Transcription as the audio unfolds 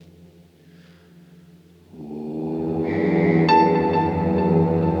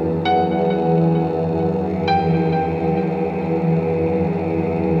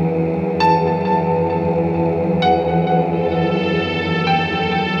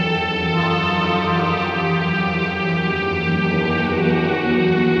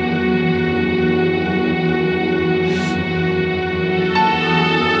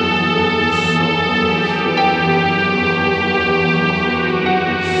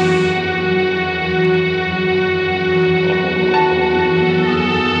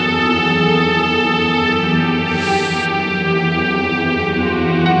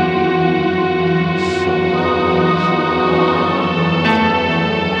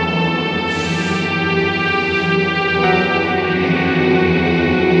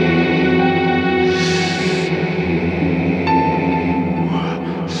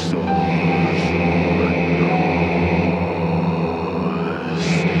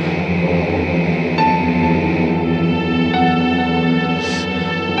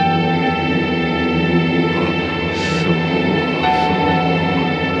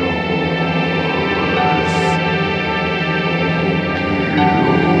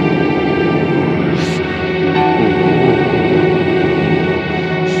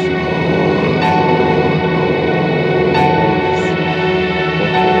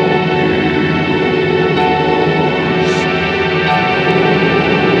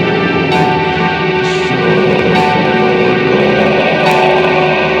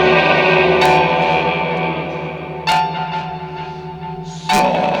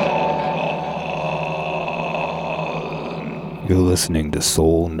the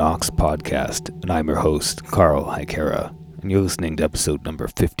Soul Knox podcast, and I'm your host, Carl Hikera, and you're listening to episode number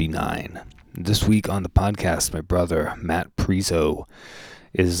 59. This week on the podcast, my brother, Matt Priso,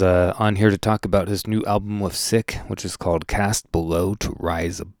 is on here to talk about his new album with Sick, which is called Cast Below to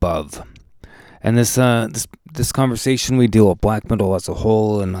Rise Above. And this conversation, we deal with black metal as a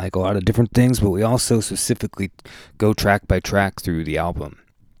whole and like a lot of different things, but we also specifically go track by track through the album.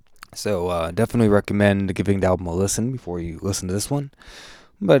 So definitely recommend giving the album a listen before you listen to this one.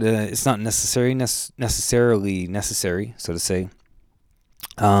 But it's not necessarily necessary, so to say.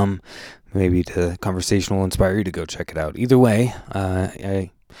 Maybe the conversation will inspire you to go check it out. Either way,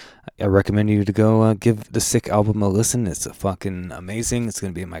 I recommend you to go give the Sick album a listen. It's fucking amazing. It's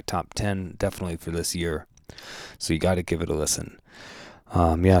going to be in my top 10 definitely for this year. So you got to give it a listen.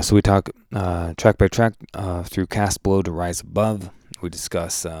 So we talk track by track through Cast Below to Rise Above. We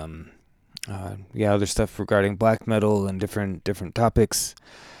discuss other stuff regarding black metal and different topics.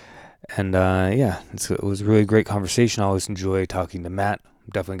 And it was a really great conversation. I always enjoy talking to Matt. I'm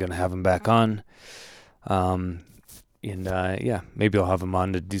definitely going to have him back on. Maybe I'll have him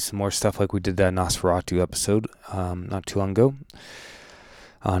on to do some more stuff like we did that Nosferatu episode not too long ago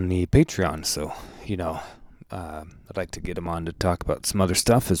on the Patreon. So, I'd like to get him on to talk about some other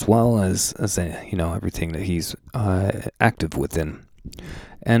stuff as well as everything that he's active within.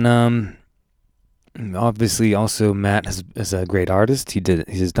 And obviously also Matt is a great artist. He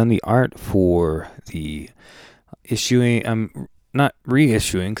has done the art for the issuing. Not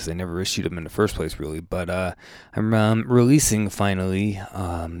reissuing because I never issued them in the first place, really. But I'm releasing finally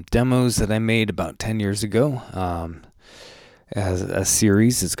demos that I made about 10 years ago as a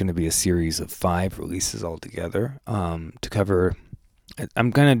series. It's going to be a series of 5 releases altogether to cover.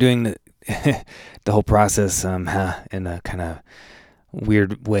 I'm kind of doing the whole process in a kind of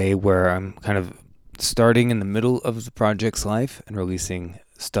weird way where I'm kind of starting in the middle of the project's life and releasing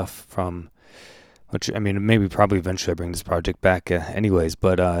stuff from. Maybe probably eventually I bring this project back anyways,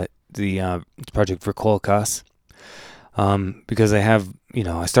 but the project for Kolokos, because I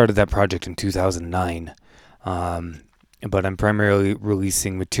started that project in 2009, but I'm primarily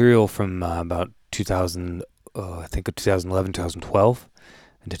releasing material from about 2011, 2012,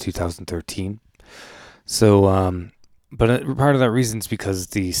 into 2013. So, but part of that reason is because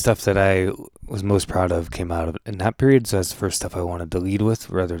the stuff that I was most proud of came out of in that period, so that's the first stuff I wanted to lead with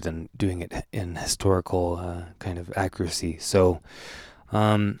rather than doing it in historical kind of accuracy. So,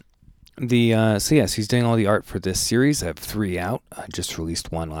 he's doing all the art for this series. I have 3 out. I just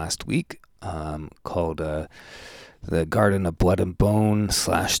released one last week called The Garden of Blood and Bone /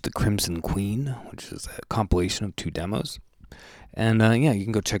 The Crimson Queen, which is a compilation of 2 demos. And you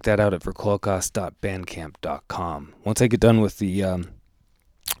can go check that out at verkolokos.bandcamp.com. Once I get done with the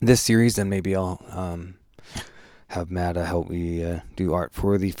this series, then maybe I'll have Matt help me do art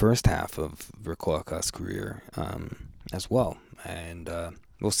for the first half of Verkolokos' career as well. And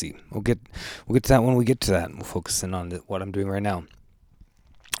we'll see. We'll get to that when we get to that. We'll focus in on what I'm doing right now.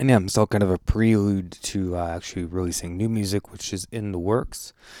 And it's all kind of a prelude to actually releasing new music, which is in the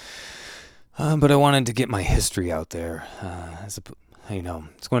works. But I wanted to get my history out there. It's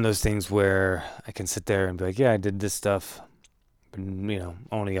one of those things where I can sit there and be like, yeah, I did this stuff. But,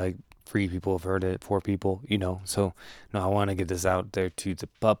 only like 3 people have heard it, 4 people, So, I want to get this out there to the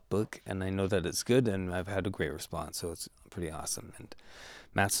public. And I know that it's good, and I've had a great response. So it's pretty awesome. And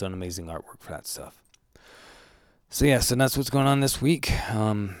Matt's done amazing artwork for that stuff. So that's what's going on this week.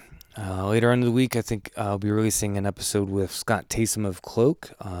 Later on in the week, I think I'll be releasing an episode with Scott Taysom of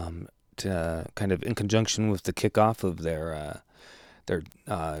Cloak. Kind of in conjunction with the kickoff of they're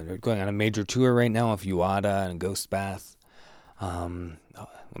going on a major tour right now of Uada and Ghostbath. I'm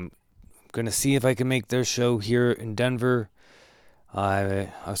going to see if I can make their show here in Denver. I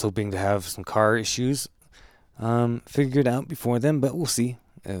was hoping to have some car issues figured out before then, but we'll see.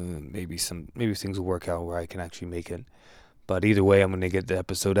 Maybe things will work out where I can actually make it. But either way, I'm going to get the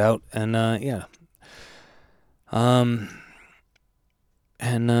episode out, and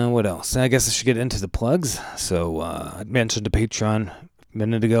And what else? I guess I should get into the plugs. So I mentioned the Patreon a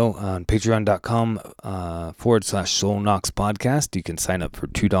minute ago on patreon.com /Soul Knox podcast. You can sign up for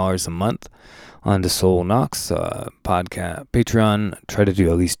 $2 a month on the Soul Knox podcast Patreon. Try to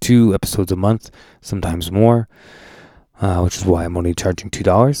do at least 2 episodes a month, sometimes more, which is why I'm only charging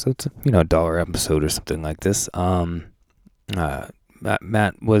 $2. So it's a dollar episode or something like this.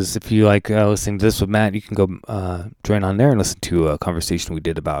 Matt was, if you like listening to this with Matt, you can go join on there and listen to a conversation we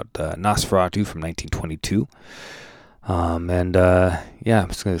did about Nosferatu from 1922. I'm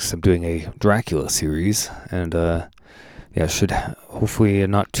doing a Dracula series, and should hopefully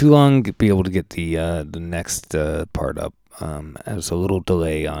not too long be able to get the next part up There's a little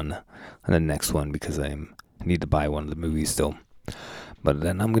delay on the next one because I need to buy one of the movies still. But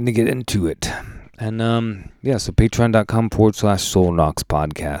then I'm going to get into it. And so patreon.com/Soul Knocks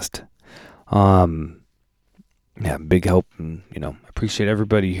podcast. Big help. And, appreciate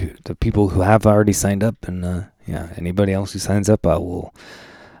everybody, the people who have already signed up. And anybody else who signs up, I will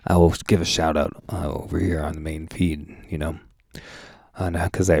give a shout out over here on the main feed,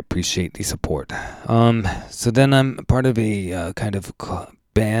 because I appreciate the support. So then I'm part of a kind of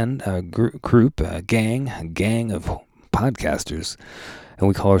band, group, a gang of podcasters, and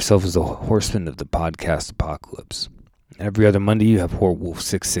we call ourselves the Horsemen of the Podcast Apocalypse. Every other Monday you have Horror Wolf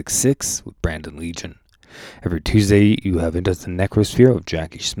 666 with Brandon Legion. Every Tuesday you have Into the Necrosphere with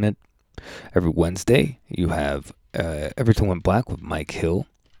Jackie Schmidt. Every Wednesday you have Everything Went Black with Mike Hill.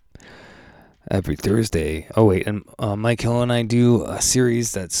 Every Thursday, Mike Hill and I do a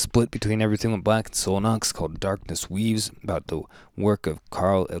series that's split between Everything Went Black and Soul Knocks called Darkness Weaves, about the work of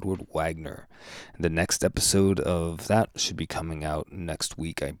Karl Edward Wagner. The next episode of that should be coming out next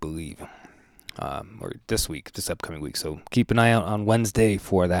week, I believe, or this upcoming week. So keep an eye out on Wednesday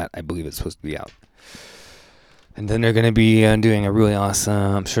for that. I believe it's supposed to be out. And then they're going to be doing a really awesome,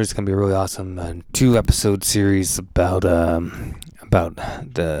 I'm sure it's going to be a really awesome 2-episode series about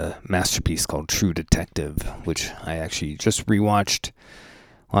the masterpiece called True Detective, which I actually just rewatched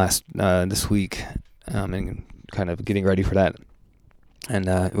this week, and kind of getting ready for that. And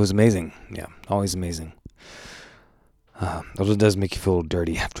it was amazing. Yeah, always amazing. Although it does make you feel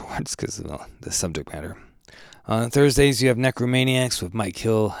dirty afterwards because of the subject matter. On Thursdays, you have Necromaniacs with Mike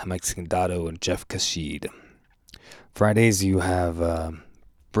Hill, Mike Scandato, and Jeff Kashid. Fridays, you have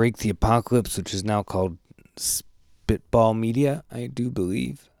Break the Apocalypse, which is now called Spitball Media, I do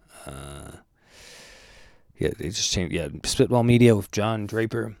believe. They just changed. Yeah, Spitball Media with John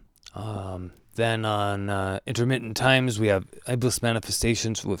Draper. Then on Intermittent Times, we have Iblis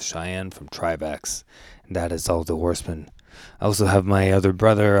Manifestations with Cheyenne from Trivax. And that is all the Horsemen. I also have my other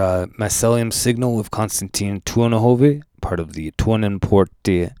brother, Mycelium Signal with Konstantin Tuonohove, part of the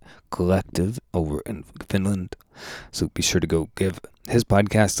Tuonenporte Collective over in Finland. So be sure to go give his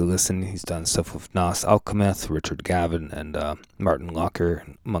podcast a listen. He's done stuff with Nas Alchemeth, Richard Gavin, and Martin Locker,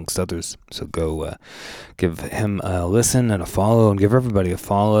 amongst others. So go give him a listen and a follow, and give everybody a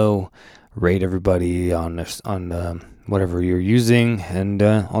follow. Rate everybody on whatever you're using, and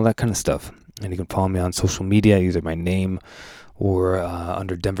all that kind of stuff. And you can follow me on social media, either my name or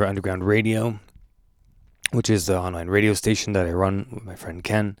under Denver Underground Radio, which is the online radio station that I run with my friend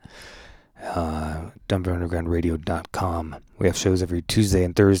Ken. DenverUndergroundRadio.com. We have shows every Tuesday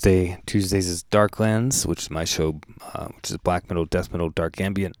and Thursday. Tuesdays is Darklands, which is my show, which is black metal, death metal, dark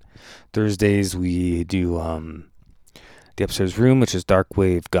ambient. Thursdays we do the Upstairs Room, which is dark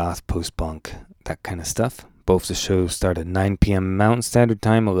wave, goth, post-punk, that kind of stuff. Both the shows start at 9 p.m. Mountain Standard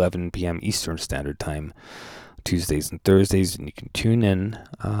Time, 11 p.m. Eastern Standard Time, Tuesdays and Thursdays, and you can tune in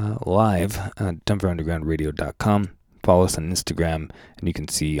live at DenverUndergroundRadio.com. Follow us on Instagram, and you can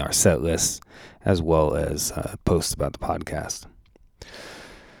see our set lists as well as posts about the podcast.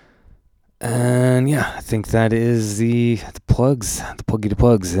 And yeah, I think that is the plugs, the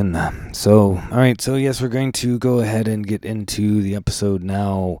plugs. And all right, so yes, we're going to go ahead and get into the episode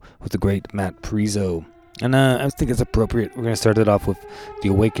now with the great Matt Priso. And I think it's appropriate. We're going to start it off with The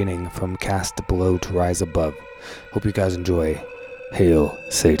Awakening from Cast Below to Rise Above. Hope you guys enjoy. Hail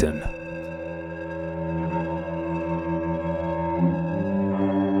Satan.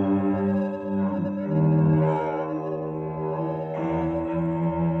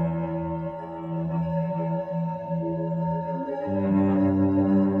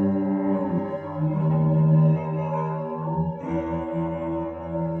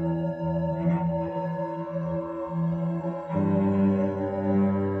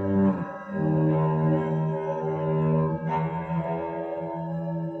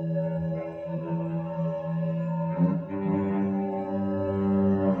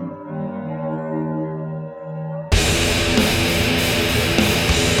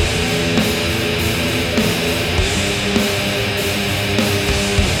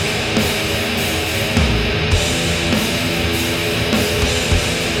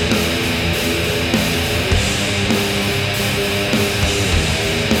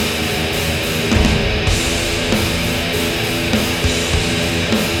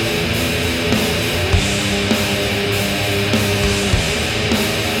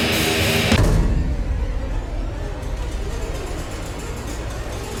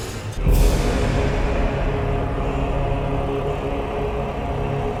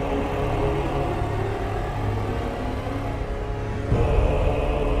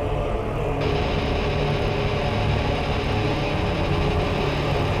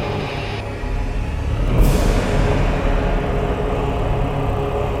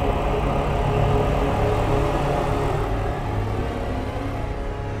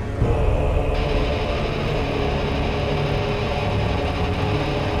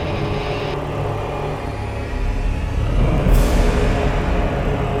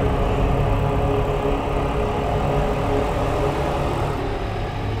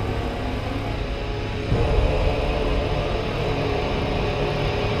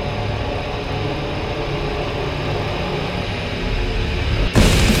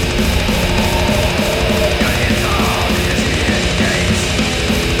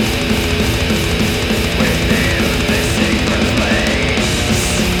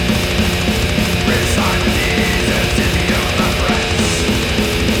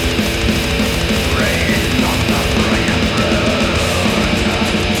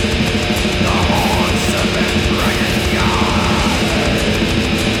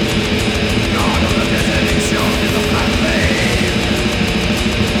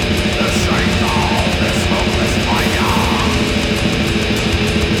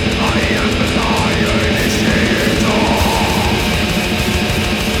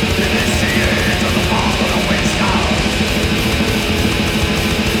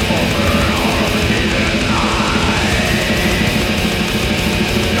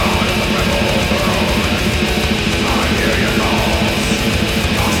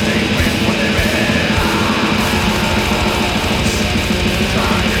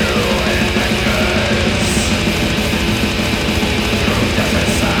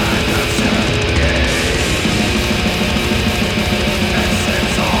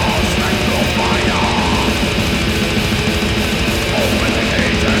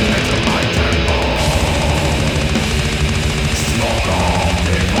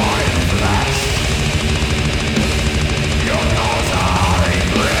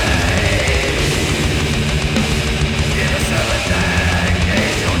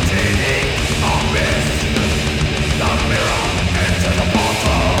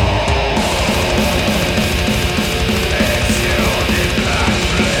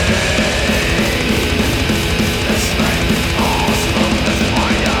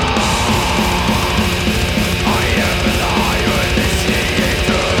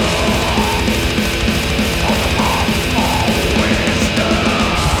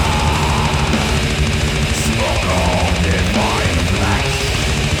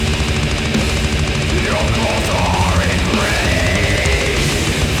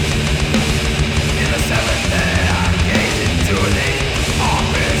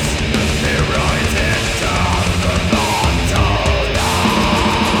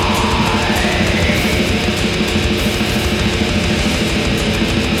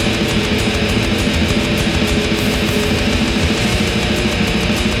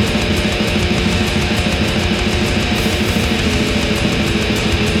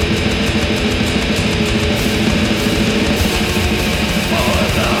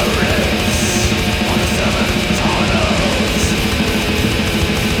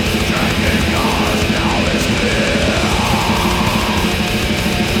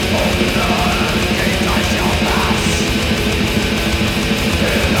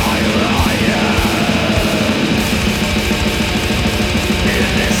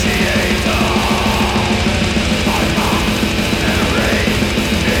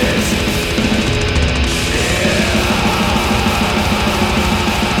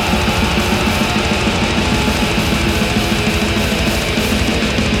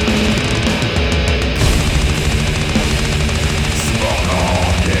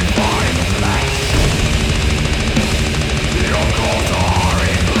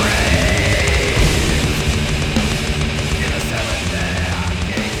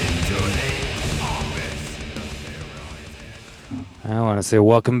 I want to say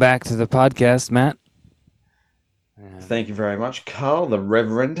welcome back to the podcast, Matt. Thank you very much, Carl, the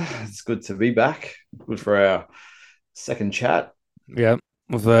Reverend. It's good to be back. Good for our second chat. Yep,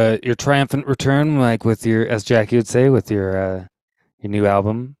 with your triumphant return, like with your, as Jackie would say, with your new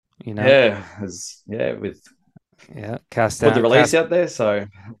album. You know, With yeah, cast put the down, release out there. So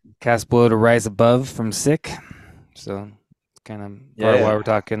cast below to rise above from sick. So it's kind of part of why we're yeah,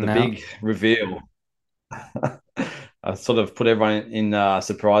 talking the now. big reveal. I sort of put everyone in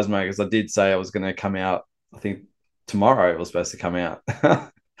surprise mode because I did say I was going to come out. I think tomorrow it was supposed to come out,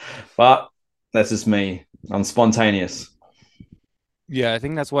 but that's just me. I'm spontaneous. Yeah, I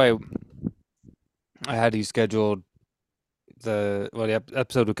think that's why I had you scheduled the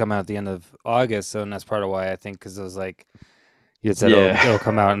episode would come out at the end of August, so and that's part of why I think because it was like you had said, oh, Yeah, it'll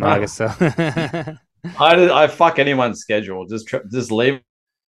come out in August, so. I fuck anyone's schedule. Just leave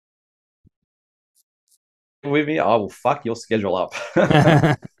with me. I will fuck your schedule up.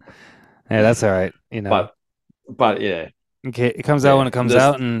 Yeah, that's all right. but but yeah, Okay, it comes out when yeah. it comes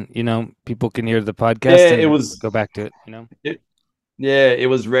out, Just and people can hear the podcast yeah, it and was go back to it. it, yeah, it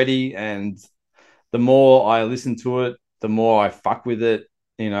was ready, and the more I listen to it, the more I fuck with it.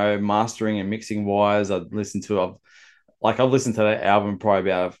 Mastering and mixing wise, I've listened to. I've listened to that album probably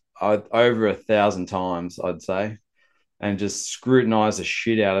about over 1,000 times, I'd say, and just scrutinize the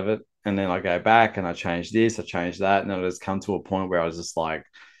shit out of it. And then I go back and I change this, I change that, and then it's come to a point where I was just like,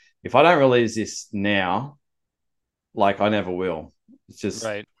 if I don't release this now, like I never will. It's just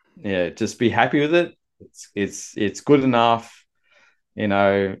Right. yeah, just be happy with it. It's good enough. You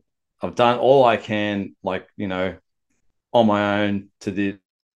know, I've done all I can, like, on my own to the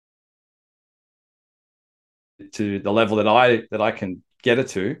level that I can get it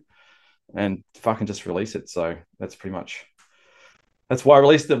to and fucking just release it. So that's why I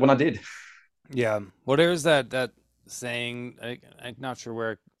released it when I did. Yeah. Well, there's that saying. I'm not sure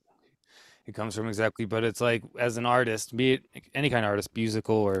where it comes from exactly, but it's like as an artist, be it any kind of artist,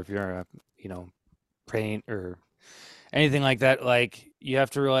 musical, or if you're a paint or anything like that, like you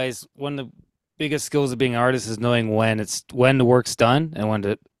have to realize one of the biggest skills of being an artist is knowing when the work's done and when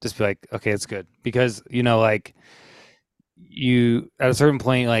to just be like, okay, it's good. Because, like you at a certain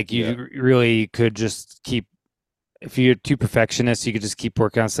point, like Yeah, you really could just keep if you're too perfectionist, you could just keep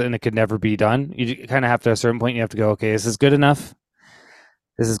working on something and it could never be done. You kind of have to at a certain point you have to go, okay, this is good enough.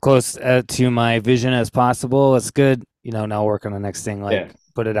 This is close to my vision as possible. It's good. Now work on the next thing. Like yeah,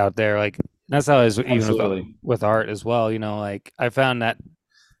 put it out there. Like that's how it is even absolutely. with art as well. Like I found that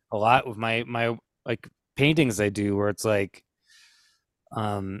a lot with my like paintings I do, where it's like,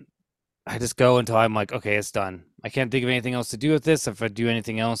 um, I just go until I'm like, okay, it's done. I can't think of anything else to do with this. If I do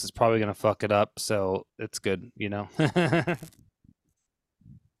anything else, it's probably gonna fuck it up. So it's good.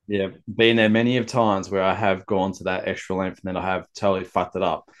 Yeah, been there many of times where I have gone to that extra length and then I have totally fucked it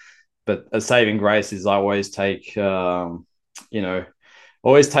up. But a saving grace is I always take, you know,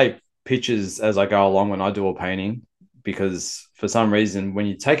 always take pictures as I go along when I do a painting, because for some reason, when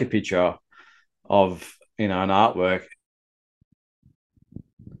you take a picture of, an artwork,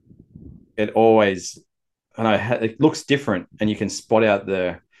 it always, I know, it looks different and you can spot out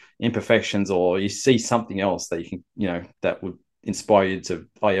the imperfections, or you see something else that you can, that would inspire you to,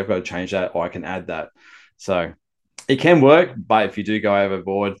 oh, yeah, I've got to change that, or I can add that. So it can work, but if you do go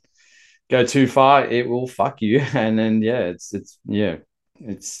overboard, go too far, it will fuck you. And then yeah,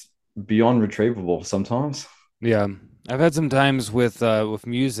 it's beyond retrievable sometimes. Yeah, I've had some times with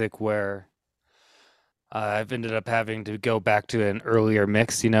music where I've ended up having to go back to an earlier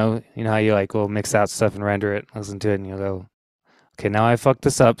mix. How you like will mix out stuff and render it, listen to it, and you'll go, okay, now I fucked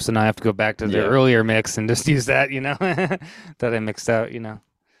this up, so now I have to go back to the Yeah. earlier mix and just use that, that I mixed out.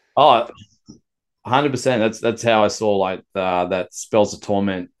 Oh, 100%. That's how I saw like that Spells of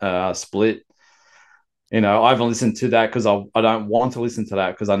Torment split. I haven't listened to that because I don't want to listen to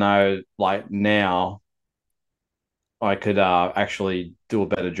that, because I know like now I could actually do a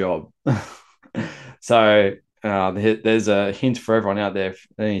better job. So there's a hint for everyone out there,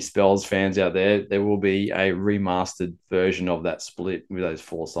 any Spells fans out there. There will be a remastered version of that split with those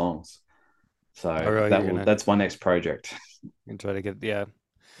 4 songs. Oh, So really? You're gonna, that's my next project. try to get, yeah,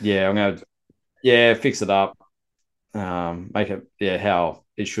 Yeah, I'm gonna fix it up, make it how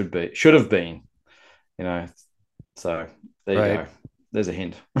it should have been. You know, so there you right. go. There's a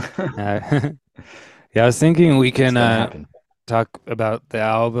hint. Yeah, I was thinking we It's can gonna happen. talk about the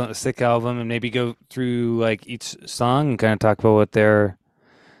album, the Sick album, and maybe go through like each song and kind of talk about what the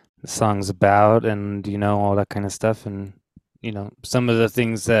song's about, and all that kind of stuff, and some of the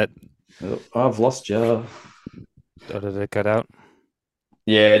things that Oh, I've lost you. did it cut out.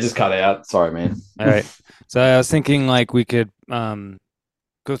 Yeah, just cut out. Sorry, man. All right. So I was thinking like we could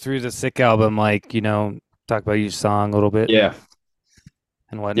go through the Sick album, like, talk about each song a little bit Yeah,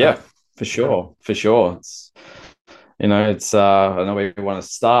 and whatnot. yeah, for sure, for sure. It's I don't know where we want to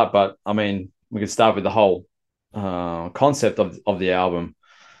start, but I mean, we could start with the whole concept of the album,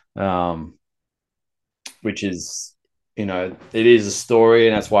 um, which is, it is a story,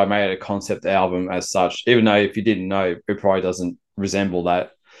 and that's why I made it a concept album as such. Even though if you didn't know, it probably doesn't resemble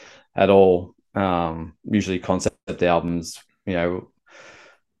that at all. Usually, concept albums,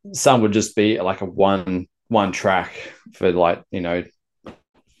 some would just be like a one track for like,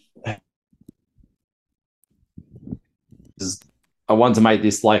 I want to make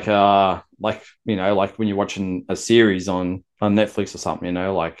this like when you're watching a series on Netflix or something,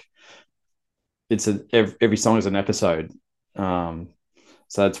 like every song is an episode. Um,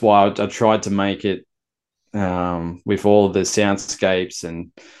 so that's why I tried to make it with all of the soundscapes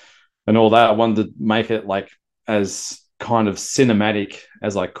and all that. I wanted to make it like as kind of cinematic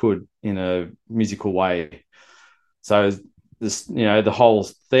as I could in a musical way. So this, the whole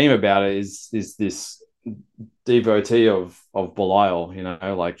theme about it is this devotee of Belial.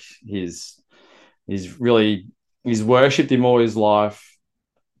 Like he's really he's worshipped him all his life,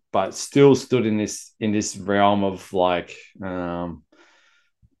 but still stood in this realm of like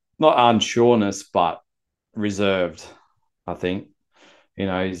not unsureness, but reserved. I think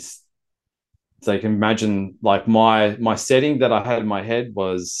he's so you can imagine like my setting that I had in my head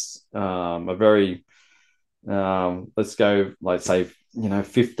was a very let's go like say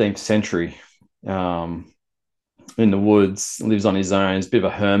 15th century, um, in the woods, lives on his own. He's a bit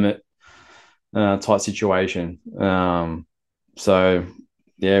of a hermit type situation. So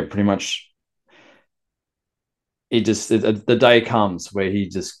yeah, pretty much the day comes where he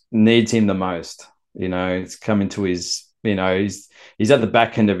just needs him the most. It's coming to his, he's at the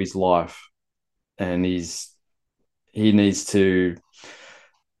back end of his life, and he needs to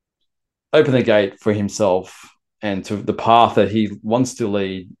open the gate for himself and to the path that he wants to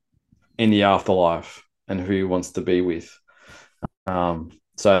lead in the afterlife and who he wants to be with.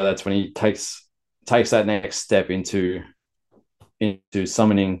 So that's when he takes that next step into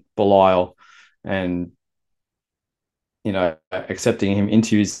summoning Belial and accepting him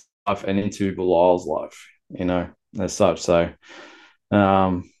into his life and into Belial's life, as such. So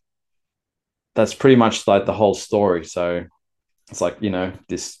um, that's pretty much like the whole story. So it's like,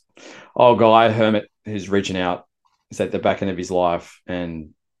 this old guy, hermit, who's reaching out, is at the back end of his life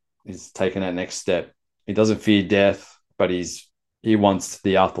and he's taking that next step. He doesn't fear death, but he wants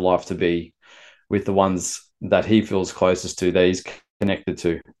the afterlife to be with the ones that he feels closest to, that he's connected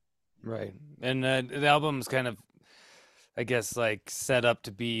to. Right. And the album's kind of, I guess, like set up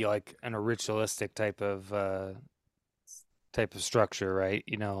to be like an a ritualistic type of structure, right?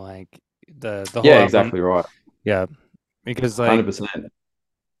 Like the whole Yeah, album, exactly right. yeah, because 100%.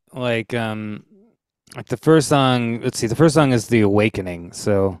 like like the first song, let's see, the first song is The Awakening.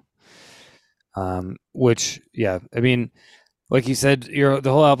 So which, yeah, I mean, like you said, the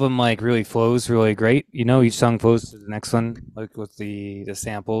whole album like really flows really great. Each song flows to the next one, like with the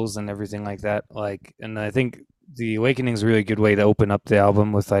samples and everything like that. Like, and I think The Awakening is a really good way to open up the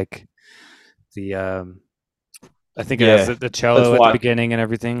album with like the I think it has Yeah, the that's cello at the why. beginning and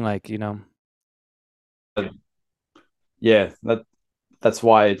everything. Like, Yeah, that's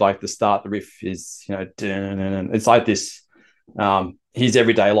why like the start, the riff is it's like this. His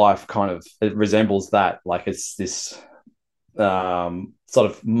everyday life kind of it resembles that. Like it's this sort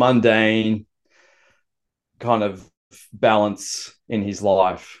of mundane kind of balance in his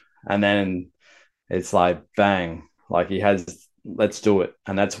life, and then it's like bang, like he has, let's do it,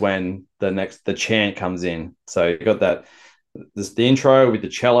 and that's when the chant comes in. So you got that, the intro with the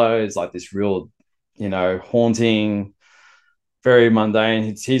cello is like this real, haunting, very mundane.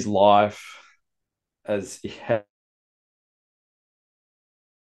 It's his life as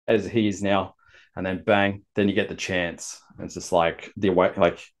as he is now, and then bang, then you get the chance. It's just like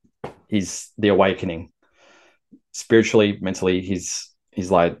like he's the awakening spiritually, mentally. He's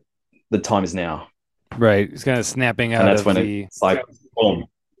like the time is now, right, it's kind of snapping and out that's of when the it's like boom.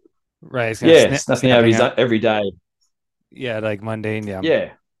 right. It's kind of Yeah, snapping out of snapping his out. every day. Yeah, like mundane. Yeah.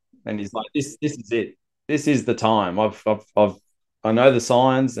 Yeah, and he's like, this is it. This is the time. I know the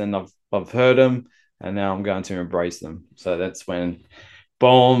signs, and I've heard them, and now I'm going to embrace them. So that's when,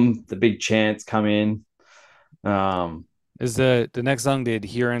 boom, the big chants come in. Um, Is the next song The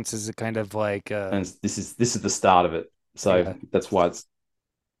Adherence? Is it kind of and this is the start of it. So yeah, that's why it's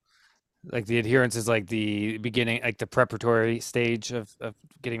like The Adherence is like the beginning, like the preparatory stage of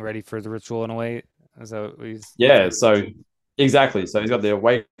getting ready for the ritual in a way. Is that what he's yeah. saying? So exactly. So he's got the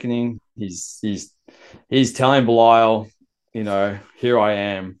awakening. He's telling Belial, here I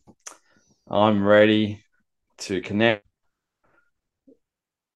am. I'm ready to connect,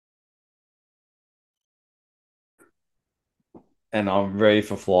 and I'm ready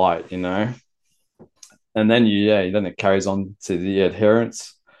for flight. And then then it carries on to the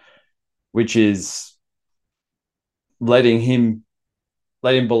adherence, which is letting him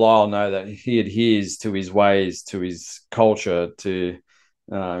letting Belial know that he adheres to his ways, to his culture, to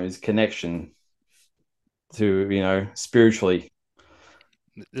his connection to spiritually.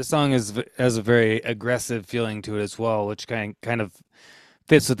 The song has a very aggressive feeling to it as well, which kind of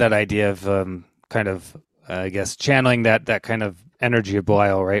fits with that idea of kind of I guess channeling that kind of energy of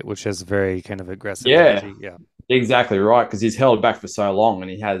Belial, right? Which has a very kind of aggressive Yeah, energy. Yeah. exactly right. Because he's held back for so long,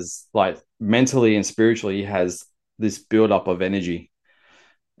 and he has like mentally and spiritually, he has this build up of energy,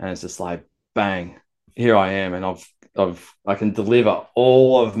 and it's just like bang, here I am, and I can deliver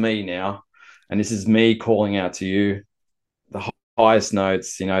all of me now, and this is me calling out to you, the highest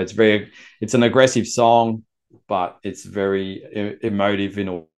notes. It's an aggressive song, but it's very emotive in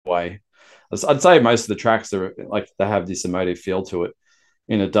a way. I'd say most of the tracks are like they have this emotive feel to it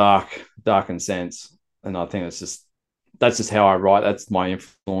in a darkened sense, and I think that's just how I write. That's my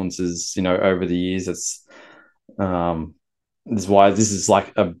influences, over the years. Um, this is why this is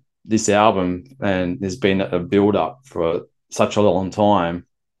like this album, and there's been a build up for such a long time.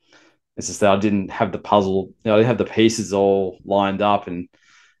 It's just that I didn't have the puzzle, I didn't have the pieces all lined up and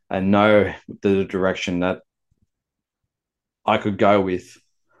know the direction that I could go with.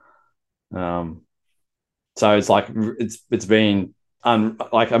 Um, so it's like it's been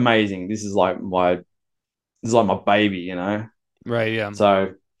like amazing. This is like my baby. Right. Yeah.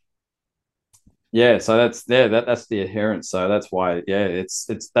 So yeah, so that's the adherence. So that's why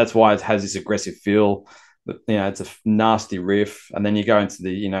that's why it has this aggressive feel. It's a nasty riff, and then you go into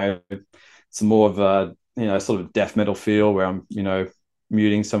the some more of a sort of death metal feel where I'm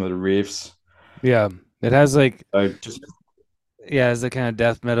muting some of the riffs. Yeah. It has like So just yeah, it's the kind of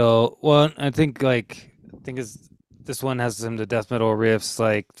death metal. Well, I think is this one has some of the death metal riffs.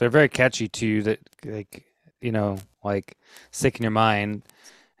 Like they're very catchy too. That like like stick in your mind.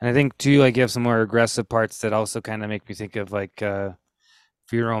 And I think too, like you have some more aggressive parts that also kind of make me think of like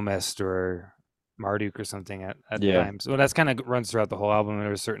Funeral Mist or Marduk or something at yeah, times. Well, that's kind of runs throughout the whole album. And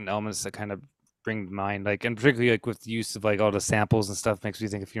there's certain elements that kind of bring to mind, like and particularly like with the use of like all the samples and stuff makes me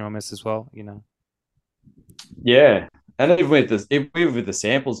think of Funeral Mist as well. yeah, and even with the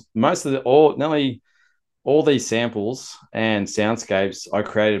samples, most of the all not only all these samples and soundscapes I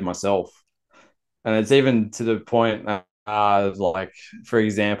created myself, and it's even to the point like for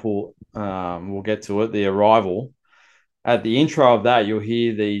example, we'll get to it. The Arrival. At the intro of that, you'll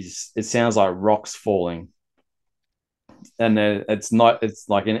hear these. It sounds like rocks falling, and then it's not. It's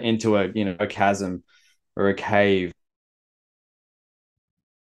like into a chasm or a cave,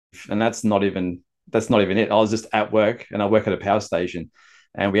 and that's not even it. I was just at work, and I work at a power station,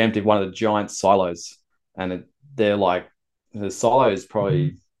 and we emptied one of the giant silos, and they're like the silo is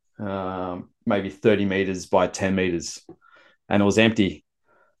probably maybe 30 meters by 10 meters, and it was empty.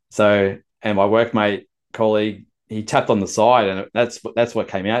 So, and my workmate colleague, he tapped on the side, and that's what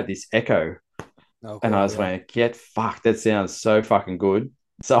came out. This echo. Oh, And I cool. was Yeah. like, get fucked. That sounds so fucking good.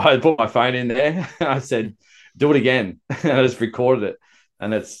 So I put my phone in there. And I said, do it again. And I just recorded it.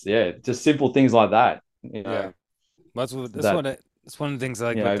 And it's, yeah, just simple things like that, Yeah. Well, that, that's one of the things I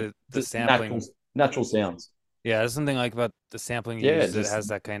like about the just natural, sampling. natural sounds. Yeah, there's something I like about the sampling you Yeah, use that just, has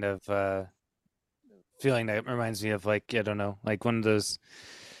that kind of feeling that reminds me of like I don't know, like one of those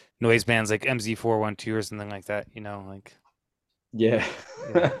noise bands like MZ412 or something like that. yeah.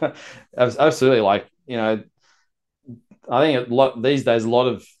 Yeah. Absolutely. Like, I think these days, a lot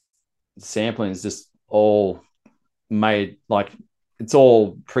of sampling is just all made like it's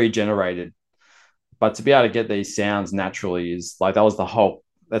all pre-generated. But to be able to get these sounds naturally is like that was the whole.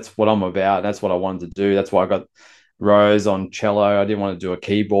 That's what I'm about. That's what I wanted to do. That's why I got Rose on cello. I didn't want to do a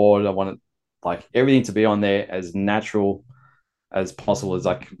keyboard. I wanted like everything to be on there as natural as possible as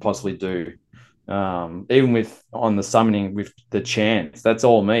I could possibly do. Even with on the summoning with the chants, that's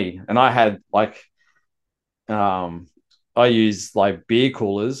all me. And I had like um, I use like beer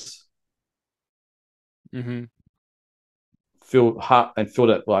coolers Mm-hmm. filled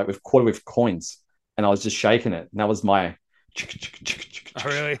it like with quarter with coins, and I was just shaking it, and that was my. Oh,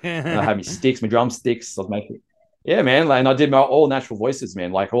 really? And I had my sticks, my drumsticks. I was making, yeah, man. Like, and I did my all natural voices,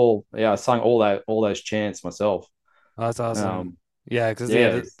 man. Like I sung all those chants myself. Oh, that's awesome. Um, Yeah, because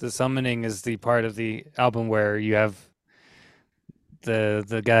yeah, the summoning is the part of the album where you have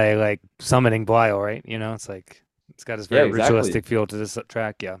the guy like summoning Belial, right? It's like It's got this Yeah, very exactly. ritualistic feel to this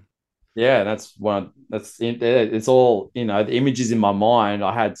track. Yeah. Yeah, that's one. It's all, the images in my mind.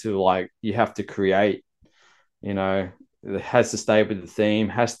 I had to, like, you have to create. It has to stay with the theme.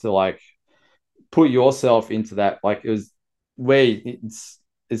 Has to, like, put yourself into that. Like, it was where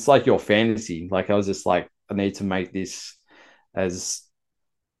it's like your fantasy. Like, I was just like, I need to make this as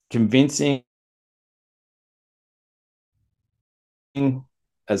convincing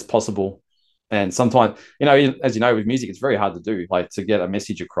as possible. And sometimes, as you know, with music, it's very hard to do, like, to get a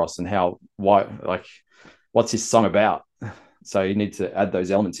message across, and like, what's this song about? So you need to add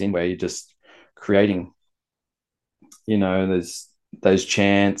those elements in where you're just creating, there's those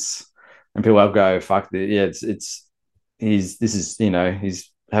chants, and people will go, fuck the, yeah,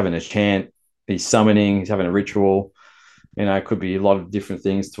 he's having a chant, he's summoning, he's having a ritual. It could be a lot of different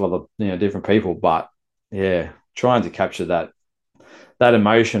things to other, different people, but yeah, trying to capture that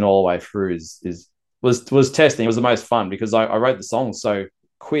emotion all the way through was testing. It was the most fun because I wrote the song so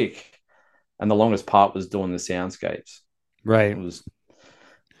quick, and the longest part was doing the soundscapes. It Right. was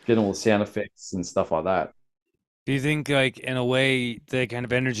getting all the sound effects and stuff like that. Do you think, like, in a way, the kind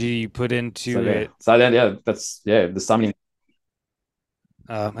of energy you put So into yeah, it? so then yeah, that's yeah the summoning.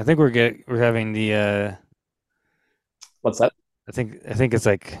 I think we're having the. What's that? I think it's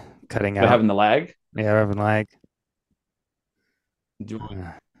like cutting We're out. having the lag. Yeah, we're having lag. Do you,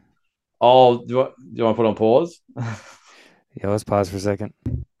 Uh, do you want to put on pause? yeah, let's pause for a second.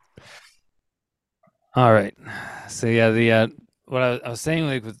 All right. So yeah, the what I was saying,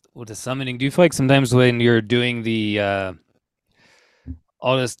 like, with the summoning, do you feel like sometimes when you're doing the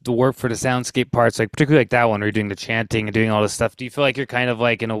all this the work for the soundscape parts, like particularly like that one, where you're doing the chanting and doing all this stuff, do you feel like you're kind of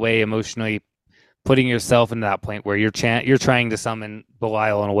like in a way emotionally putting yourself into that point where you're trying to summon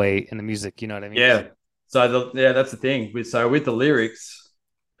Belial in a way in the music, you know what I mean? Yeah. Yeah, that's the thing. With the lyrics,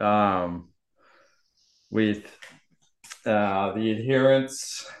 um, with the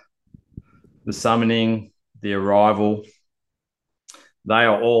adherence, the summoning, the arrival, they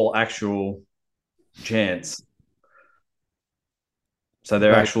are all actual chants. So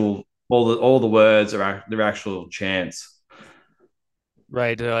they're Right. actual, all the words are they're actual chants.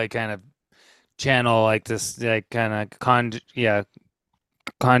 Right. To like kind of channel like this, like kind of conjure,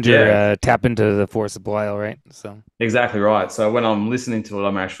 Yeah, tap into the force of Belial, right? So exactly right. So when I'm listening to it,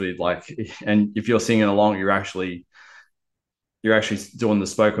 I'm actually like, and if you're singing along, you're actually doing the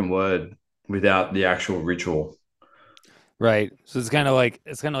spoken word without the actual ritual. right. So it's kind of like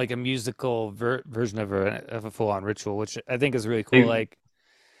a musical version of a full on ritual, which I think is really cool. It- Like,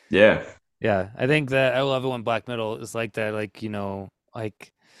 yeah, yeah, I think that I love it when black metal is like that. Like,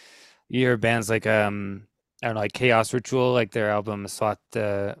 like you hear bands like I don't know, like Chaos Ritual, like their album Swat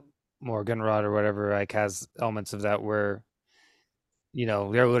Morgenrod or whatever, like has elements of that where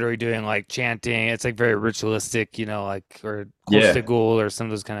they're literally doing like chanting. It's like very ritualistic, like or close to yeah, Ghoul or some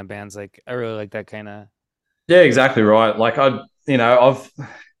of those kind of bands. Like I really like that kind of. yeah, exactly right. Like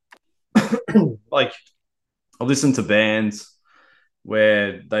like I've listened to bands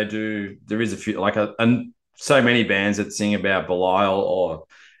where there is a few, like, and so many bands that sing about Belial or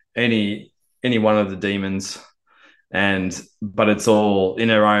any any one of the demons, but it's all in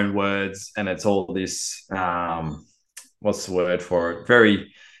their own words, and it's all this, what's the word for it,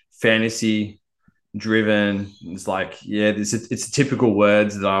 very fantasy driven. It's like, yeah, it's typical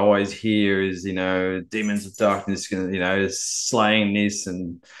words that I always hear is, demons of darkness, slaying this,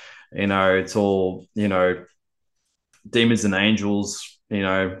 and it's all, demons and angels,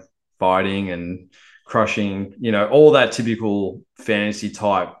 fighting and crushing, all that typical fantasy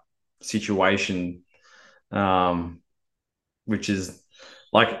type situation, um, which is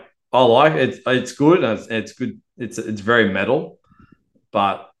like, I like it. It's good. It's good. It's very metal,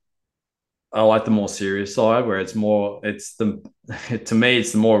 but I like the more serious side where it's the to me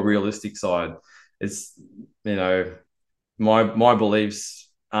it's the more realistic side. It's, you know my beliefs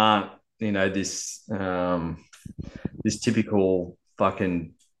aren't, this typical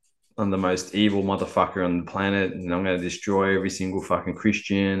fucking, I'm the most evil motherfucker on the planet, and I'm going to destroy every single fucking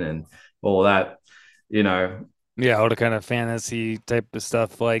Christian and all that. You know, Yeah, all the kind of fantasy type of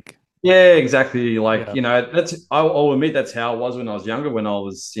stuff. Like, yeah, exactly. Like, yeah, I'll admit that's how it was when I was younger, when I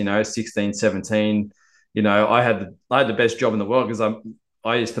was, 16, 17. I had the best job in the world because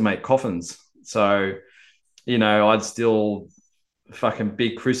I used to make coffins. So, I'd still fucking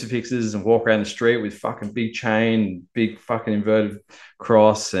big crucifixes and walk around the street with fucking big chain, big fucking inverted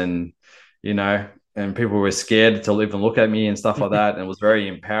cross, you know, and people were scared to even look at me and stuff like that. And it was very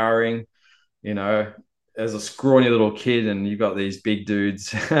empowering, you know, as a scrawny little kid, and you got these big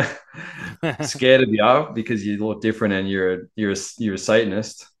dudes scared of you because you look different and you're a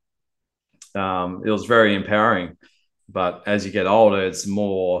Satanist. It was very empowering. But as you get older, it's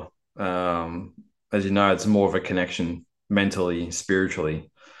more, um, as you know, it's more of a connection mentally, spiritually,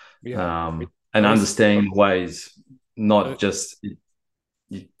 Yeah. and I was understanding the ways, uh, not just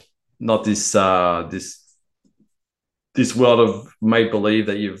not this world of make believe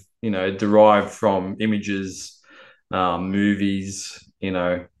that you've derived from images, movies.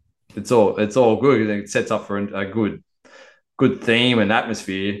 It's all good. It sets up for a good theme and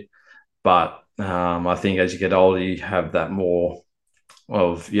atmosphere. But I think as you get older, you have that more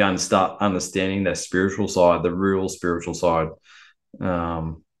of you start understanding that spiritual side, the real spiritual side.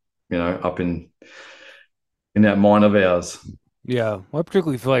 Um, up in that mind of ours. yeah. Well, I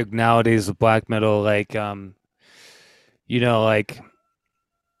particularly feel like nowadays with black metal, like like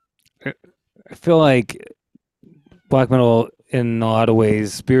I I feel like black metal in a lot of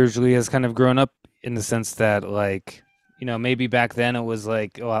ways spiritually has kind of grown up in the sense that like maybe back then it was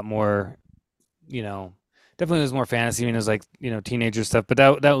like a lot more you know definitely was more fantasy. I mean, it was like teenager stuff, but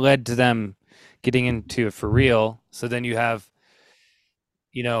that led to them getting into it for real. So then you have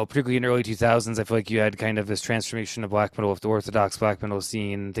particularly in the early 2000s, I feel like you had kind of this transformation of black metal with the orthodox black metal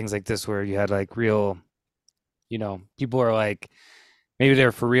scene, things like this, where you had like real, people are like, maybe they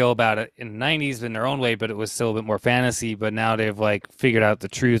were for real about it in the 90s in their own way, but it was still a bit more fantasy. But now they've like figured out the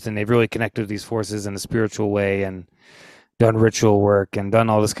truth and they've really connected with these forces in a spiritual way and done ritual work and done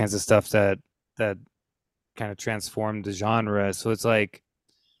all this kinds of stuff that kind of transformed the genre. So it's like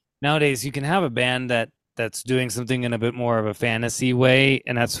nowadays you can have a band that's doing something in a bit more of a fantasy way,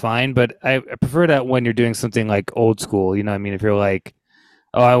 and that's fine. But I prefer that when you're doing something like old school. You know what I mean? If you're like,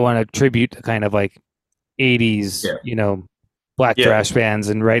 oh, I want to tribute to kind of like 80s, Yeah. black Yeah. thrash bands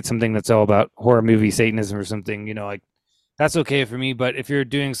and write something that's all about horror movie Satanism or something, like that's okay for me. But if you're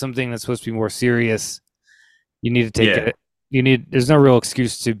doing something that's supposed to be more serious, you need to take Yeah. it. There's no real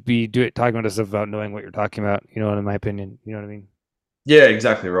excuse to be talking about stuff without knowing what you're talking about. In my opinion, you know what I mean? Yeah,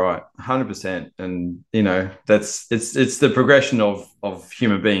 exactly right. 100%. And it's the progression of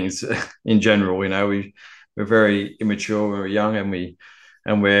human beings in general. We're very immature when we're young,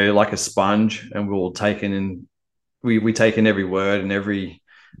 and we're like a sponge, and we'll take in and we take in every word, and every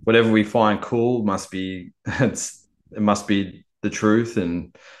whatever we find cool must be it must be the truth,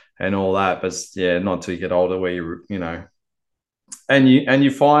 and all that. But yeah, not until you get older where you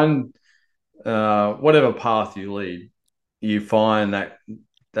find whatever path you lead, you find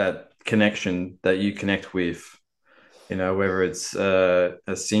that connection that you connect with, whether it's a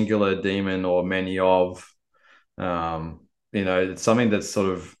singular demon or many of, it's something that's sort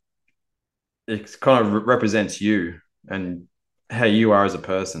of, it kind of represents you and how you are as a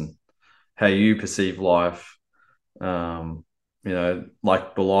person, how you perceive life.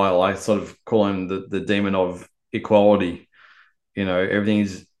 Like Belial, I sort of call him the demon of equality. Everything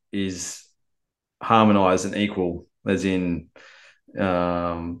is harmonized and equal, as in,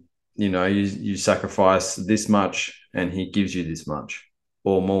 you sacrifice this much and he gives you this much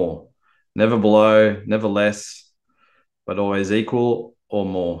or more. Never below, never less, but always equal or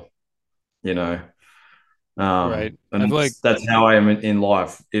more, you know. Right. And I feel like that's how I am in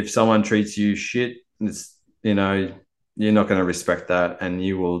life. If someone treats you shit, it's, you're not going to respect that, and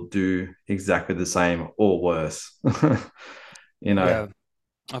you will do exactly the same or worse. you know, yeah,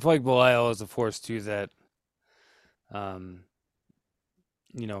 I feel like Belial is a force too that um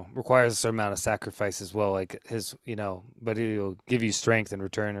requires a certain amount of sacrifice as well. Like his, but he'll give you strength in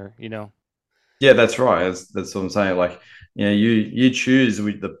return, or. Yeah, that's right. That's what I'm saying. Like, you choose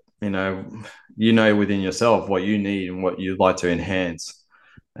with within yourself what you need and what you'd like to enhance,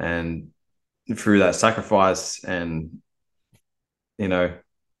 and through that sacrifice, and you know,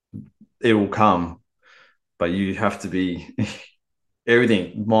 it will come. But you have to be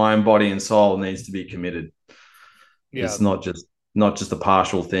everything, mind, body, and soul needs to be committed. Yeah. It's not just a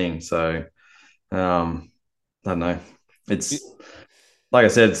partial thing. So, I don't know. Do It's like I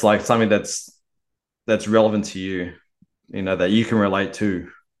said, it's like something that's relevant to you, that you can relate to.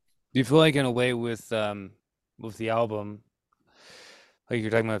 you feel like in a way with the album, like you're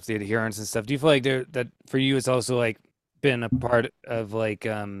talking about the adherence and stuff, do you feel like that for you it's also like been a part of like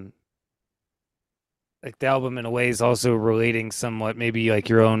the album in a way is also relating somewhat maybe like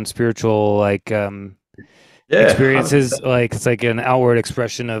your own spiritual like Yeah, experiences, 100%. like it's like an outward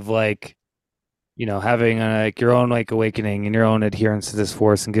expression of like having like your own like awakening and your own adherence to this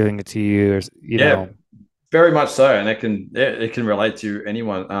force and giving it to you, or Yeah, very much so, and it can relate to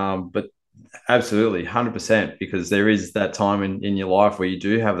anyone. But absolutely, 100%, because there is that time in your life where you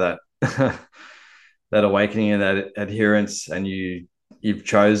do have that that awakening and that adherence, and you've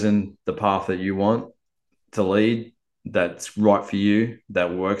chosen the path that you want to lead, that's right for you,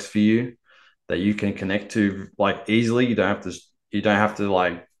 that works for you, that you can connect to like easily. You don't have to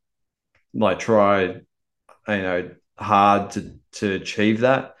like try, hard to achieve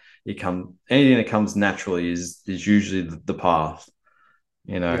that. Anything that comes naturally is usually the path,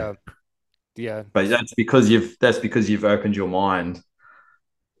 you know. Yeah, yeah, But that's because you've opened your mind,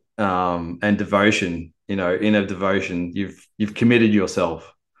 and devotion, inner devotion. You've committed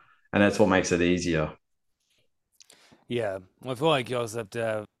yourself, and that's what makes it easier. yeah. Well, I feel like you also have to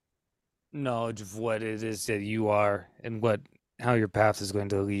have knowledge of what it is that you are and what how your path is going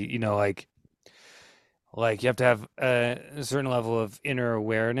to lead. Like you have to have a certain level of inner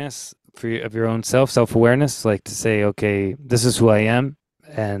awareness of your own self awareness, like to say, okay, this is who I am,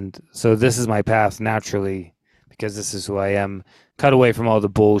 and so this is my path naturally because this is who I am. Cut away from all the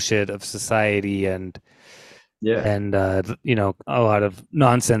bullshit of society Yeah, a lot of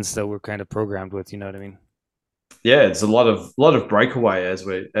nonsense that we're kind of programmed with. You know what I mean? yeah. It's a lot of breakaway as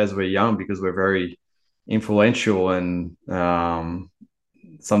we're young, because we're very influential, and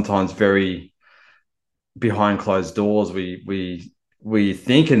sometimes very behind closed doors. We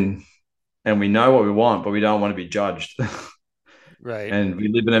think and we know what we want, but we don't want to be judged. Right. And we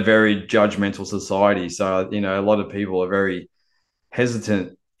live in a very judgmental society. So, a lot of people are very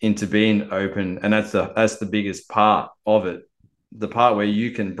hesitant into being open. And that's the biggest part of it. The part where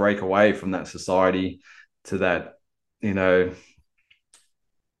you can break away from that society to that, you know,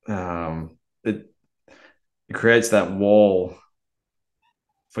 it creates that wall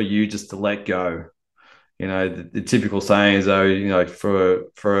for you just to let go. The typical saying is, oh, for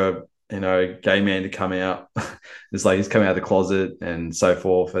a gay man to come out, it's like he's coming out of the closet and so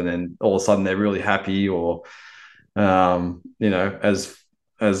forth, and then all of a sudden they're really happy. Or as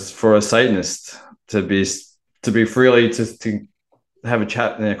for a Satanist to be freely to have a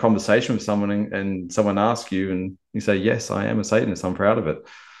chat and a conversation with someone, and someone asks you, and you say, yes, I am a Satanist, I'm proud of it.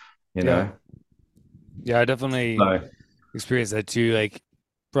 you Yeah. know Yeah. I definitely so experienced that too. Like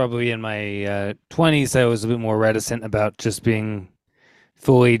probably in my 20s, I was a bit more reticent about just being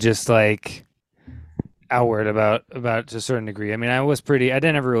fully just like outward about to a certain degree. I mean, I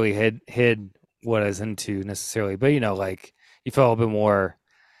didn't ever really hid what I was into necessarily, but like you felt a bit more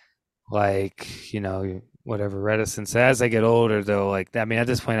like whatever reticence. As I get older, though, like I mean, at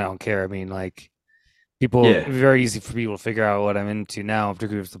this point, I don't care. I mean, like people, yeah. it's very easy for people to figure out what I'm into now,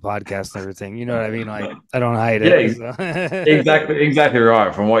 particularly with the podcast and everything. You know what I mean? Like I don't hide it. Yeah, So. exactly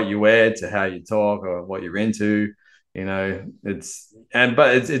right. From what you wear to how you talk or what you're into, but it's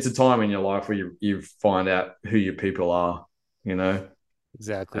a time in your life where you find out who your people are, you know, and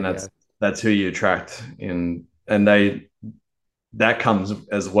Exactly. Yeah. that's who you attract in, and that comes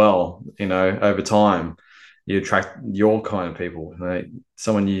as well, over time. You attract your kind of people,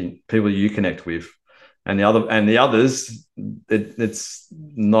 people you connect with, and the others. It's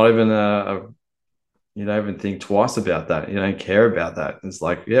not even you don't even think twice about that. You don't care about that. It's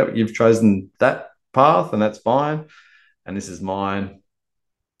like, yeah, you've chosen that path, and that's fine. And this is mine.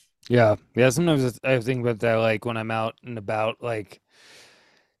 Yeah. Yeah. Sometimes I think about that, like when I'm out and about, like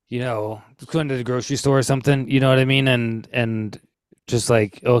just going to the grocery store or something. You know what I mean? And just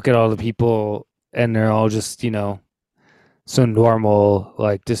like look at all the people, and they're all just so normal,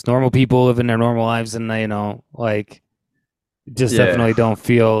 like just normal people living their normal lives, and they like just Yeah. definitely don't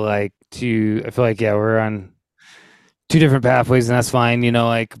feel like too. I feel like yeah, we're on two different pathways, and that's fine.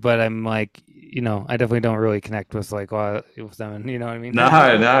 Like, but I'm like. I definitely don't really connect with like with them. You know what I mean?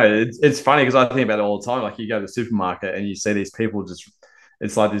 No, no, it's funny because I think about it all the time. Like, you go to the supermarket and you see these people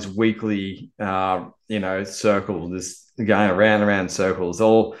it's like this weekly, circle, just going around and around circles.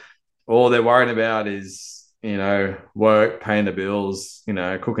 All they're worried about is, work, paying the bills,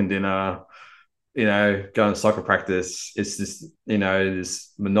 cooking dinner, going to soccer practice. It's this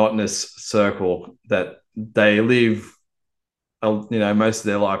monotonous circle that they live, most of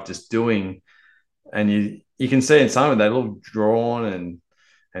their life just doing. And you can see in some of them they look drawn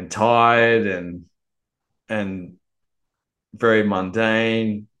and tired and very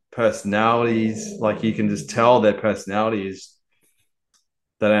mundane personalities. Like, you can just tell their personality is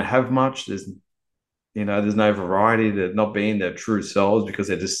they don't have much. There's no variety. They're not being their true selves because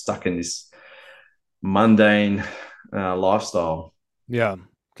they're just stuck in this mundane lifestyle. Yeah,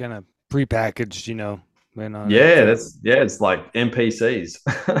 kind of prepackaged. When on it. Yeah, it's like NPCs.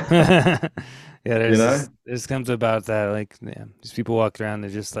 Yeah, you know? there's comes about that like yeah, these people walk around,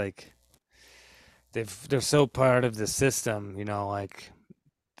 they're just like they're so part of the system, like you know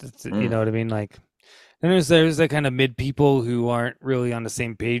Mm. what I mean, like and there's that kind of mid people who aren't really on the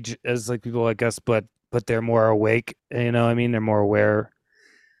same page as like people like us, but they're more awake, I mean, they're more aware,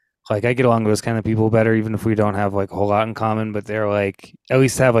 like I get along with those kind of people better, even if we don't have like a whole lot in common. But they're like at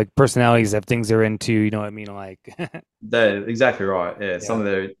least have like personalities, have things they're into. You know what I mean? Like, They're exactly right. Yeah, yeah.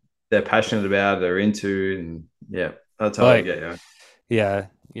 something they're passionate about, they're into, and yeah, I totally But get you. yeah,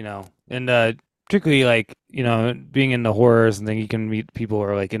 and particularly like being into horrors and then you can meet people who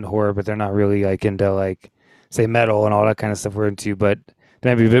are like into horror, but they're not really like into like say metal and all that kind of stuff we're into, but they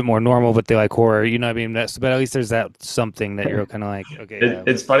might be a bit more normal, but they like horror. You know what I mean? That's but at least there's that something that you're kind of like, okay, yeah,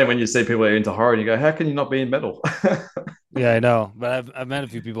 It's funny when you see people who are into horror and you go, "How can you not be in metal?" yeah, I know. But I've met a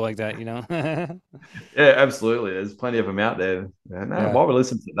few people like that. Yeah, absolutely. There's plenty of them out there. Yeah, no, Yeah, why would I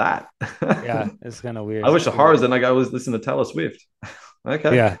listen to that? yeah, it's kind of I weird. wish the horrors, then I go listen to Taylor Swift.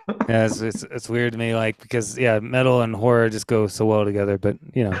 Okay. Yeah, yeah, it's weird to me, like because yeah, metal and horror just go so well together. But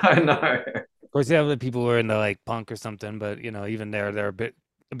I know. of course, you have the people who are into like punk or something, but even there, they're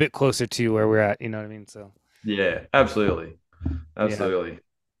a bit closer to where we're at. You know what I mean? So Yeah, absolutely. yeah, Absolutely.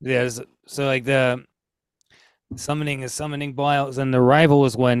 yeah. So like the summoning is summoning Belial, and the rival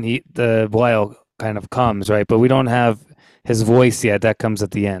is when the Belial kind of comes, right? But we don't have his voice yet. That comes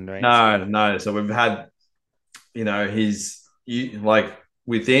at the end, right? So No, no. So we've had, like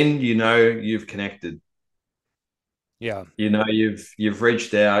within, you've connected. yeah, You've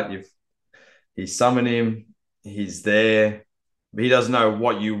reached out, he's summoned him, he's there, but he doesn't know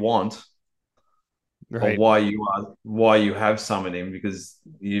what you want or right, why you have summoned him because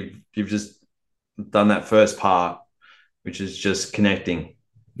you've just done that first part, which is just connecting.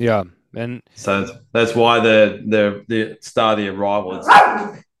 yeah, and So that's why the start of the arrival is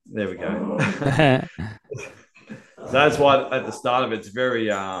there we go. So that's why at the start of it, it's very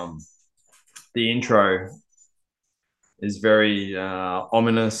the intro is very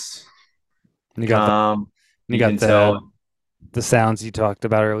ominous, you got the calm. you You got can tell. the sounds you talked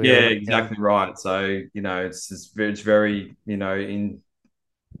about earlier, Yeah, like yeah, exactly right. So it's very in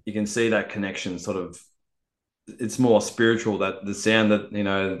you can see that connection. Sort of, it's more spiritual. That the sound that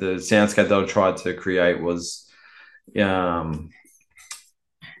the soundscape that I tried to create was um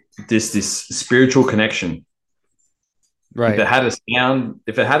this spiritual connection. right, If it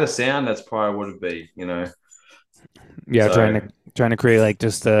had a sound, that's probably what it'd be. yeah, So trying to create like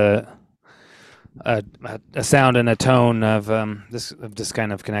just a sound and a tone of this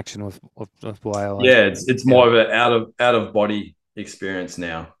kind of connection with Belial, like yeah, it's yeah. more of an out of body experience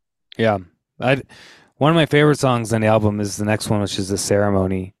now. Yeah. I One of my favorite songs on the album is the next one, which is The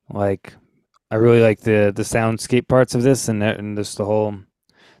Ceremony. Like I really like the soundscape parts of this and just the whole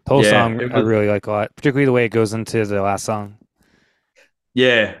Yeah, song it I was. really like a lot, particularly the way it goes into the last song.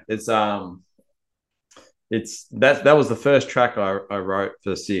 Yeah, it's that was the first track I wrote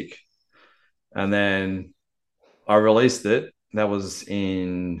for Sick, and then I released it. That was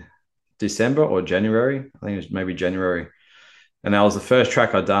in December or January. I think it was maybe January. And that was the first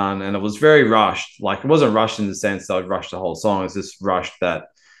track I'd done. And it was very rushed. Like it wasn't rushed in the sense that I'd rushed the whole song. It's just rushed that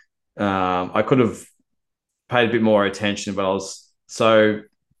I could have paid a bit more attention, but I was so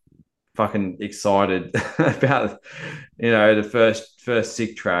fucking excited about the first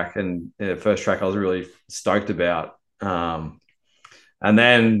Sick track and first track I was really stoked about. And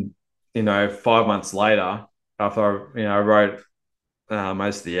then 5 months later, after I wrote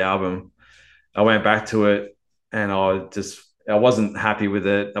most of the album, I went back to it and I wasn't happy with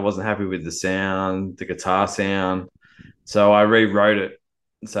it. I wasn't happy with the sound, the guitar sound. So I rewrote it.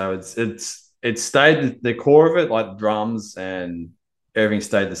 So it stayed the core of it, like drums and everything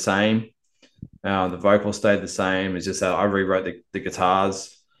stayed the same. The vocal stayed the same. It's just that I rewrote the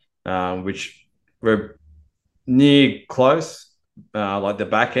guitars, which were near close. Like the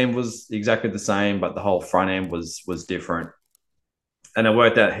back end was exactly the same, but the whole front end was different, and it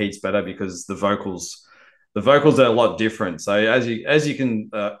worked out heaps better because the vocals are a lot different. So as you can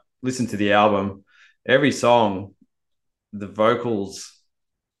listen to the album, every song the vocals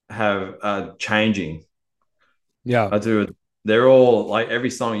have changing. Yeah. I do. They're all like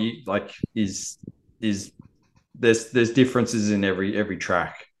every song you like is there's differences in every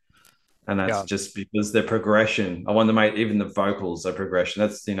track, and that's Yeah. just because their progression. I want to make even the vocals a progression.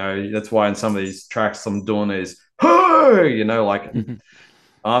 That's why in some of these tracks I'm doing is like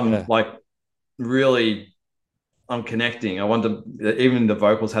I'm Yeah. like really I'm connecting. I want to even the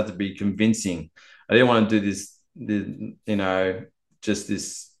vocals had to be convincing. I didn't want to do just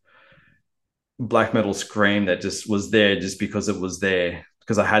this black metal scream that just was there just because it was there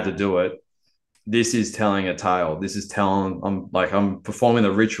because I had to do it. This is telling a tale. This is telling. I'm performing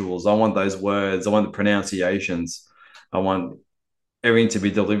the rituals. I want those words. I want the pronunciations. I want everything to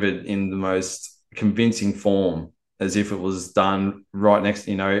be delivered in the most convincing form, as if it was done right next,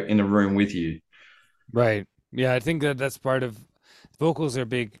 in a room with you. Right. Yeah, I think that that's part of vocals are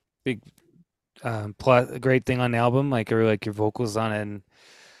big. big plus a great thing on the album, like or like your vocals on it.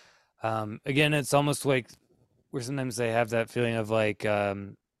 And again, it's almost like where sometimes they have that feeling of like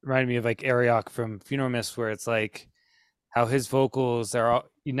reminded me of like Ariok from Funeral Mist, where it's like how his vocals are all,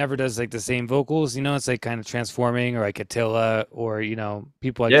 he never does like the same vocals, you know, it's like kind of transforming, or like Attila, or you know,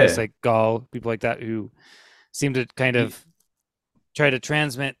 people like this, Yeah. like Gall, people like that who seem to kind of try to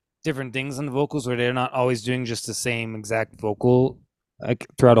transmit different things on the vocals where they're not always doing just the same exact vocal like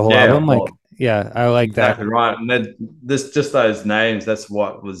throughout a whole Yeah. album. Like Well, yeah, I like that. exactly right. And then this just those names, that's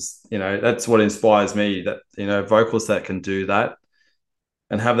what was, that's what inspires me, that, vocalists that can do that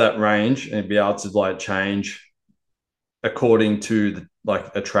and have that range and be able to like change according to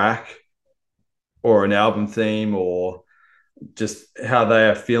like a track or an album theme or just how they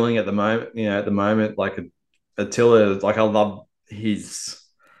are feeling at the moment, like Attila, like I love his,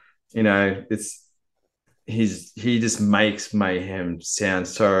 it's he just makes Mayhem sound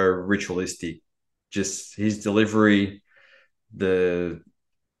so ritualistic. Just his delivery, the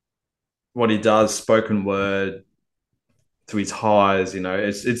what he does, spoken word to his highs,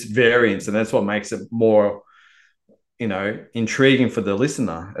 it's variance, and that's what makes it more, intriguing for the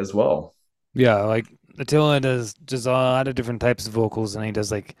listener as well. Yeah, like Attila does a lot of different types of vocals, and he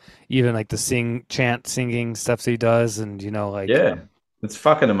does like even like the chant singing stuff that he does, and you know like Yeah, it's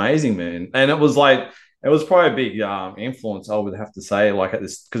fucking amazing, man. And it was probably a big influence, I would have to say, like at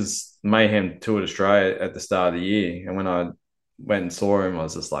this, because Mayhem toured Australia at the start of the year, and when I went and saw him, I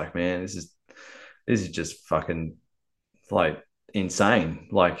was just like, man, this is just fucking like insane.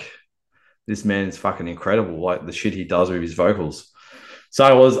 Like this man is fucking incredible. Like the shit he does with his vocals. So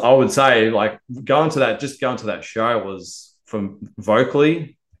I would say, like going to that show was from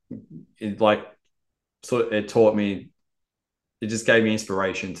vocally, it like it taught me, it just gave me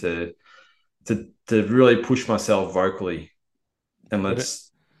inspiration to really push myself vocally. And what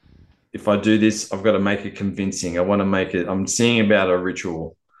if I do this, I've got to make it convincing. I want to make it, I'm singing about a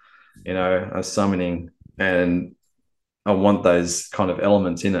ritual, a summoning, and I want those kind of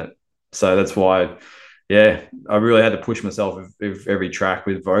elements in it. So that's why, yeah, I really had to push myself with every track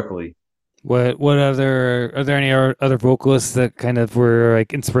with vocally. what other are there any other vocalists that kind of were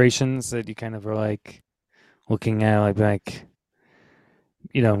like inspirations that you kind of were like looking at like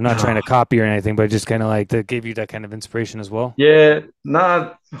you know, not trying to copy or anything, but just kind of like that gave you that kind of inspiration as well? Yeah,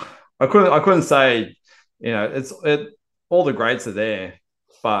 no, I couldn't say, all the greats are there,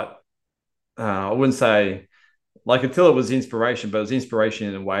 but I wouldn't say like Attila was inspiration, but it was inspiration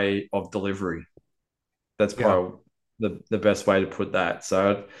in a way of delivery. That's Yeah. probably the best way to put that.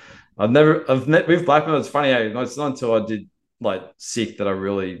 So with black metal. It's funny, it's not until I did like Sick that I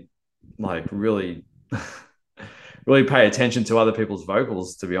really like really really pay attention to other people's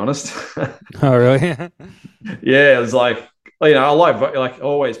vocals. To be honest, Oh, really? yeah, it was like, I like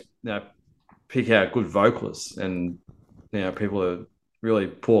always, pick out good vocalists, and people who really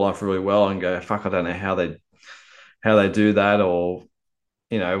pull off really well and go, fuck, I don't know how they do that. Or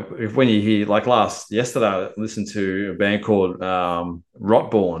if when you hear, like yesterday I listened to a band called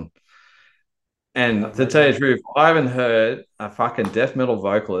Rotborn, and I've to heard tell you them. the truth, I haven't heard a fucking death metal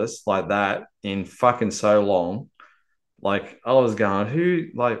vocalist like that in fucking so long. Like I was going, who,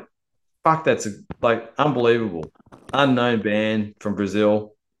 like, fuck, that's like unbelievable. Unknown band from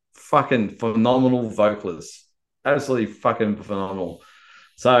Brazil, fucking phenomenal vocalist, absolutely fucking phenomenal.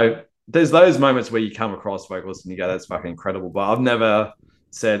 So there's those moments where you come across vocalists and you go, that's fucking incredible. But I've never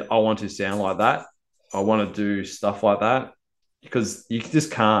said I want to sound like that. I want to do stuff like that, because you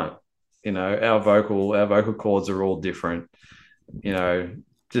just can't. Our vocal cords are all different.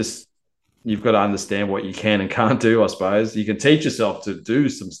 Just you've got to understand what you can and can't do. I suppose you can teach yourself to do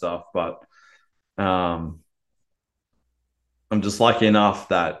some stuff, but um, I'm just lucky enough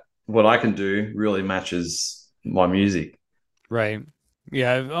that what I can do really matches my music. Right.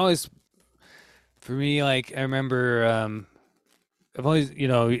 Yeah, I've always for me like I remember I've always, you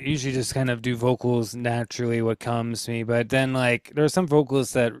know, usually just kind of do vocals naturally what comes to me, but then like there are some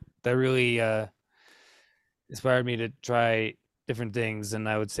vocalists that really inspired me to try different things, and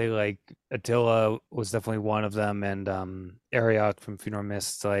I would say like Attila was definitely one of them, and Ariot from Funeral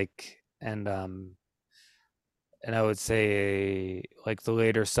Mist, like and I would say like the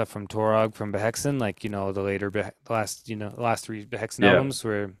later stuff from Torog from Behexen, like you know the later the last three Behexen Yeah, albums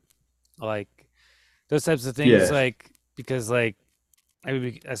were like those types of things, yeah, like because like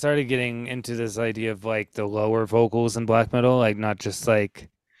I started getting into this idea of like the lower vocals in black metal, like not just like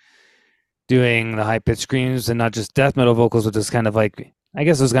doing the high pitched screams and not just death metal vocals, but just kind of like I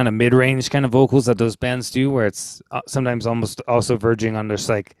guess those kind of mid range kind of vocals that those bands do, where it's sometimes almost also verging on just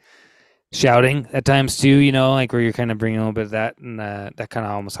like shouting at times too, you know, like where you're kind of bringing a little bit of that and that kind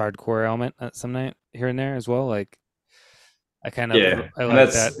of almost hardcore element some night here and there as well. Like Yeah, I and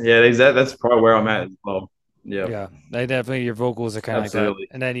like that. that's probably where I'm at as well. Yeah, Yeah, I definitely your vocals are kind of like that, absolutely.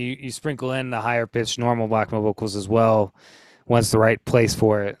 and then you sprinkle in the higher pitched normal black metal vocals as well when it's the right place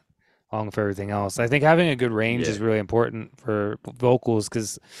for it, along with everything else. I think having a good range Yeah, is really important for vocals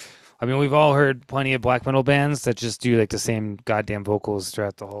because I mean we've all heard plenty of black metal bands that just do like the same goddamn vocals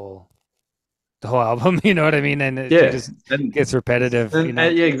throughout the whole album. You know what I mean? And it yeah, just gets repetitive. You know?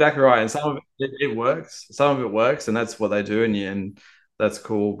 and yeah, exactly right. And some of it works. Some of it works, and that's what they do, and that's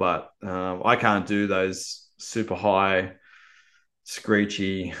cool. But I can't do those super high,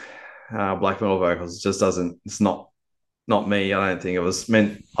 screechy black metal vocals. It just doesn't. It's not me. I don't think it was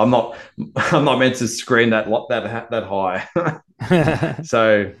meant. I'm not. I'm not meant to scream that high.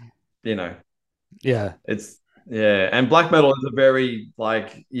 So, you know, Yeah. it's yeah. And black metal is a very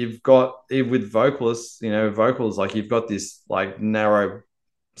like you've got with vocalists. Vocals like you've got this like narrow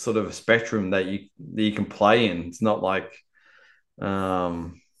sort of a spectrum that you can play in. It's not like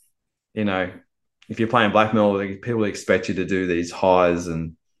um, you know, if you're playing black metal, like, people expect you to do these highs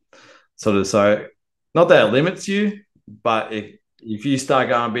and sort of so not that it limits you, but if you start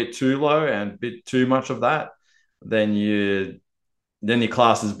going a bit too low and a bit too much of that, then your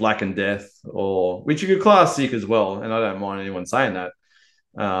class is black and death, or which you could class sick as well. And I don't mind anyone saying that.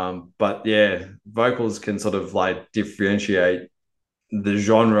 But yeah, vocals can sort of like differentiate the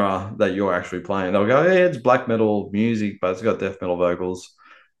genre that you're actually playing. They'll go, hey, it's black metal music, but it's got death metal vocals.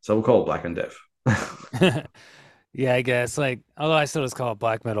 So we'll call it black and death. Yeah, I guess like although I still just call it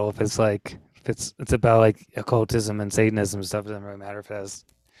black metal if it's like if it's about like occultism and Satanism and stuff, it doesn't really matter if it has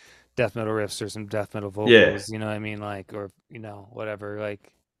death metal riffs or some death metal Yeah. vocals, you know what I mean? Like or whatever.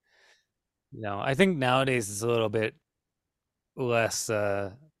 Like, I think nowadays it's a little bit less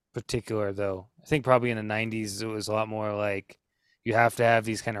particular though. I think probably in the nineties it was a lot more like you have to have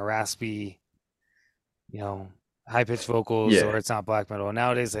these kind of raspy, you know, high pitched vocals or Yeah. it's not black metal. And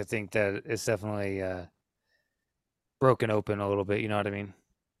nowadays I think that it's definitely broken open a little bit, you know what I mean?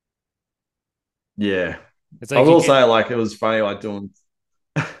 Yeah. It's I like you will get say, like, it was funny, like,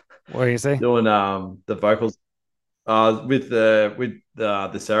 what do you say? doing the vocals with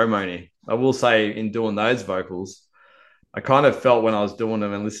the ceremony. I will say, in doing those vocals, I kind of felt when I was doing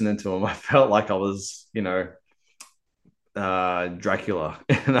them and listening to them, I felt like I was, Dracula,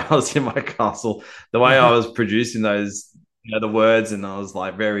 and I was in my castle. The way I was producing those, the words, and I was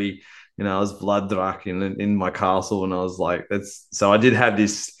like very, I was blood drak in my castle, and I was like, that's so. I did have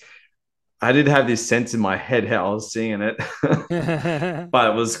this sense in my head how I was singing it,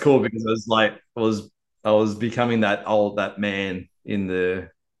 but it was cool because it was like I was becoming that man in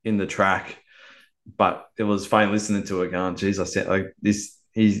the track. But it was funny listening to it, going, "Geez, I said like this.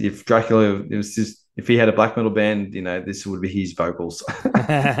 He's if Dracula, it was just if he had a black metal band, this would be his vocals."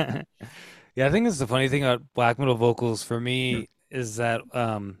 Yeah, I think it's the funny thing about black metal vocals for me is that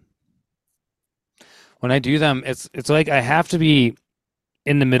when I do them, it's like I have to be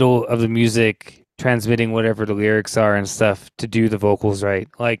in the middle of the music transmitting whatever the lyrics are and stuff to do the vocals right.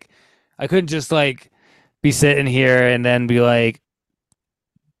 Like I couldn't just like be sitting here and then be like,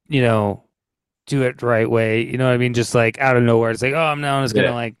 you know, do it the right way. You know what I mean? Just like out of nowhere. It's like, oh, I'm now just gonna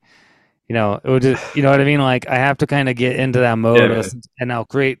Yeah, like, it would just, you know what I mean? Like I have to kind of get into that yeah, mode man. and I'll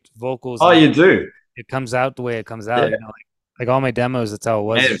create vocals Oh, and you do? it comes out the way it comes out, Yeah, like all my demos, that's how it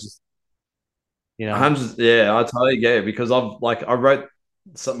was. man. It's just, you know, Hundreds. Yeah, I totally get it because I wrote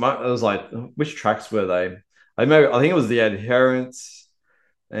some. I was like, which tracks were they? I think it was the adherence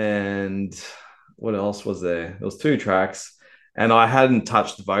and what else was there? There was two tracks, and I hadn't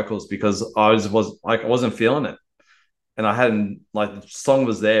touched the vocals because I wasn't feeling it, and I hadn't like the song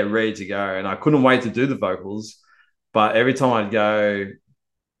was there ready to go, and I couldn't wait to do the vocals. But every time I'd go,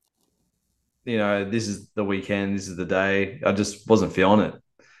 this is the weekend, this is the day, I just wasn't feeling it,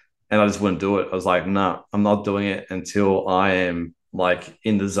 and I just wouldn't do it. I was like, no, I'm not doing it until I am like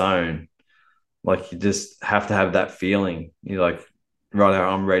in the zone. Like you just have to have that feeling. You're like, right now,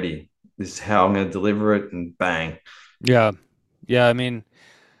 I'm ready. This is how I'm going to deliver it, and bang. yeah, yeah. I mean,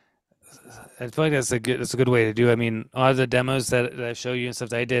 I feel like that's a good way to do it. I mean, a lot of the demos that I show you and stuff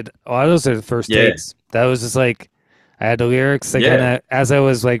that I did, a lot of those are the first Yeah, takes. That was just like I had the lyrics. I kind yeah, of, as I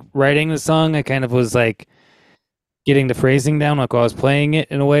was like writing the song, I kind of was like getting the phrasing down, like while I was playing it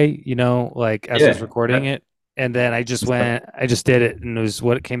in a way, like as I was yeah. recording it. And then I just did it, and it was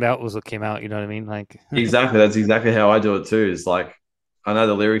what it came out was what came out. You know what I mean? Like, Exactly. That's exactly how I do it too. It's like I know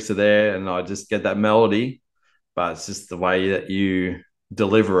the lyrics are there, and I just get that melody, but it's just the way that you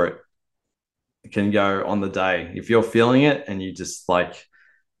deliver it can go on the day. If you're feeling it and you just like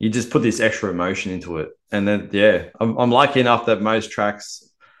you just put this extra emotion into it. And then yeah, I'm lucky enough that most tracks,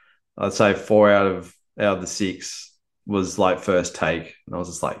 I'd say 4 out of the 6 was like first take. And I was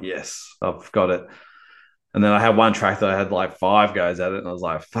just like, yes, I've got it. And then I had one track that I had like 5 goes at it, and I was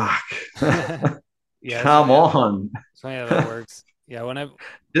like, fuck. Yeah, it's Come funny. on. It's funny how that works. Yeah, when I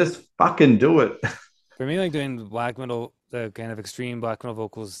Just fucking do it. for me, like doing black metal, the kind of extreme black metal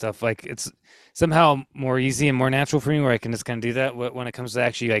vocals and stuff, like it's somehow more easy and more natural for me where I can just kind of do that. When it comes to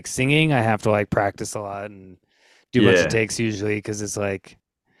actually like singing, I have to like practice a lot and do a bunch of Yeah. takes usually because it's like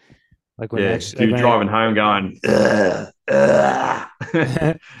when Yeah. actually like You're when driving home going, "Ugh, ugh."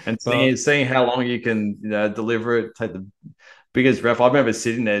 I And well, seeing how long you can, deliver it, take the biggest ref. I remember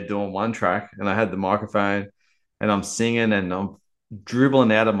sitting there doing one track and I had the microphone and I'm singing and I'm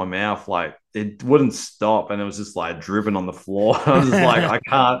dribbling out of my mouth like it wouldn't stop and it was just like dripping on the floor. I was just like,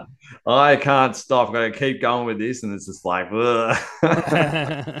 I can't stop. I'm gonna keep going with this, and it's just like, made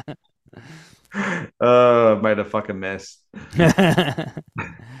a fucking mess.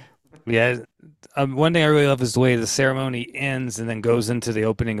 yeah. One thing I really love is the way the ceremony ends and then goes into the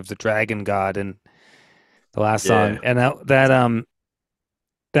opening of the Dragon God and the last song, Yeah, and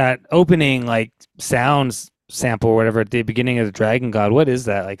that opening like sounds sample or whatever at the beginning of the Dragon God. What is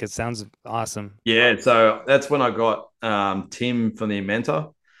that? Like it sounds awesome. yeah. So that's when I got Tim from the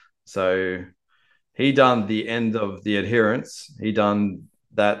Mentor. So he done the end of the adherence. He done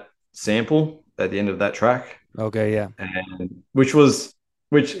that sample at the end of that track, Okay, yeah. and which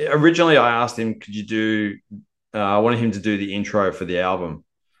originally I asked him, could you do? I wanted him to do the intro for the album.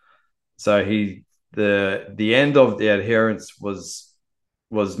 So the end of the adherence was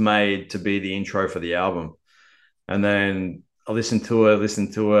made to be the intro for the album, and then I listened to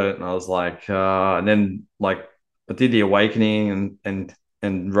it, and I was like, and then like I did the awakening,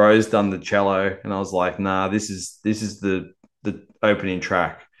 and Rose done the cello, and I was like, nah, this is the opening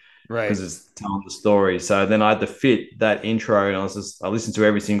track Right. because it's telling the story. So then I had to fit that intro, and I listened to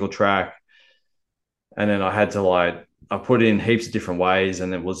every single track, and then I had to like I put it in heaps of different ways,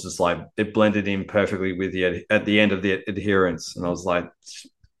 and it was just like it blended in perfectly with the at the end of the adherence, and I was like,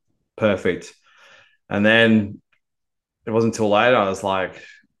 perfect. And then it wasn't until later I was like,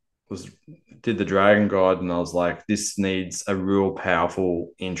 was did the Dragon God, and I was like, this needs a real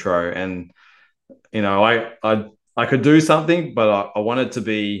powerful intro, and I could do something, but I wanted it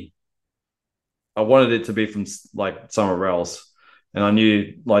to be from like somewhere else. And I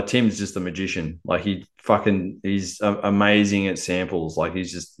knew like Tim's just a magician. Like he's amazing at samples. Like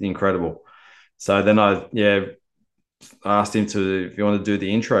he's just incredible. So then I asked him to if you want to do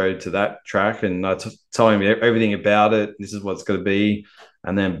the intro to that track, and I told him everything about it. This is what it's going to be,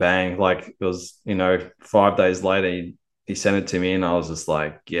 and then bang, like it was 5 days later he sent it to me, and I was just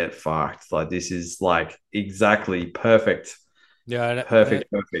like, get fucked. Like this is like exactly perfect, Yeah,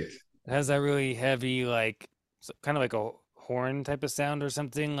 perfect. it has that really heavy like kind of like a horn type of sound or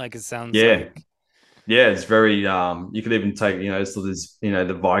something. Like it sounds Yeah, like yeah. It's very you could even take so there's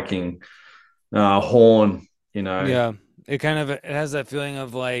the Viking horn. yeah. It kind of it has that feeling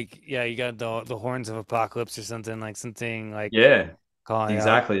of like yeah, you got the horns of apocalypse or something like Yeah, calling out.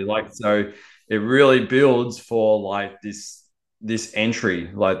 exactly. Like so it really builds for like this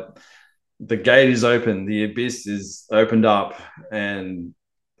entry. Like the gate is open, the abyss is opened up, and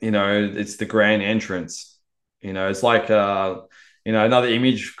it's the grand entrance. It's like another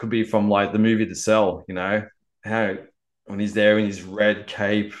image could be from like the movie The Cell, how when he's there in his red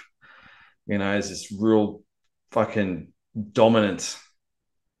cape, it's this real fucking dominant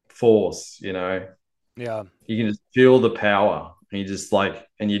force, Yeah, you can just feel the power, and you just like,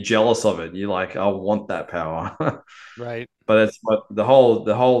 and you're jealous of it. You're like, I want that power. right. But it's what the whole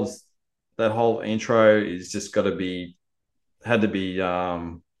that whole intro is just got to be had to be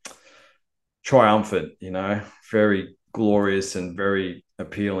triumphant, very glorious and very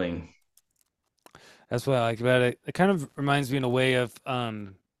appealing. That's what I like about it. It kind of reminds me in a way of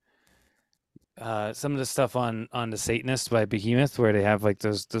some of the stuff on the Satanist by Behemoth where they have like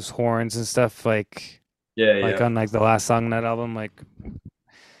those horns and stuff Yeah, like yeah, on like the last song in that album like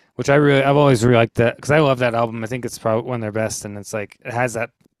which I've always really liked that because I love that album. I think it's probably one of their best, and it's like it has that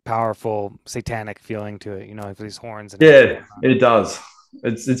powerful satanic feeling to it, like these horns and everything yeah. going on. It does.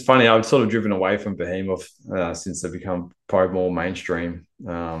 It's funny. I've sort of driven away from Behemoth since they've become probably more mainstream.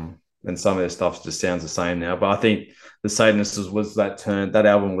 And some of their stuff just sounds the same now. But I think the Satanists was that turn. That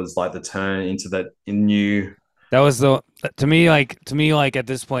album was like the turn into that new. That was the to me like at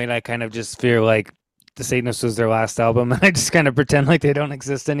this point I kind of just feel like the Satanist was their last album, and I just kind of pretend like they don't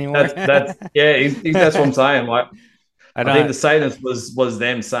exist anymore. That's yeah. That's what I'm saying. Like I I think the don't. Satanists was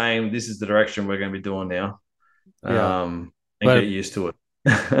them saying this is the direction we're going to be doing now, Yeah, and but get used to it.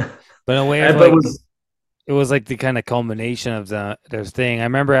 but in a way of And but it like was it was like the kind of culmination of their thing. I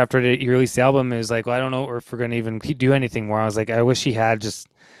remember after he released the album, it was like, well, I don't know if we're gonna even do anything more. I was like, I wish he had just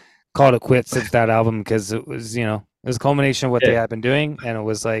called it quits since that album because it was, it was a culmination of what they yeah, had been doing, and it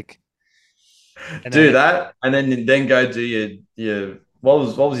was like, and then do that, and then go do your what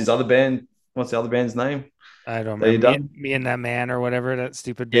was his other band? What's the other band's name I don't that remember you done? me and that man or whatever that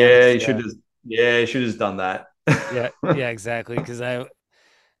stupid band Yeah, is. you should have. Yeah, you should have done that. Yeah, exactly. Because I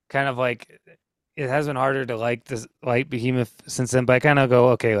kind of like it has been harder to like this like Behemoth since then, but I kind of go,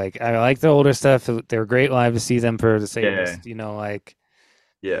 okay, like I like the older stuff. They were great live to see them for the Yeah, Satanist, like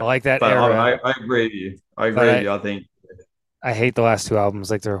I yeah. like that But era, I agree with you. I but agree with you. I think I hate the last two albums.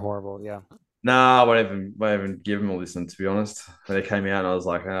 Like they're horrible. Yeah. nah, won't even give them a listen. To be honest, when they came out, and I was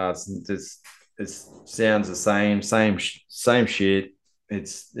like, ah, it sounds the same shit.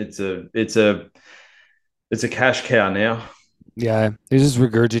 It's a cash cow now. Yeah, they're just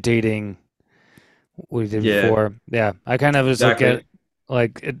regurgitating what he did Yeah, before. Yeah, I kind of just look at exactly.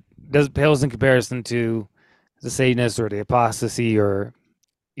 like it does pales in comparison to the Satanist or the Apostasy or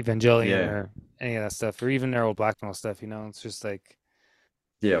Evangelion Yeah, or any of that stuff, or even their old black metal stuff. It's just like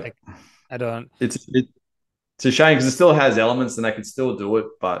yeah. I, I don't. It's a shame because it still has elements and they could still do it,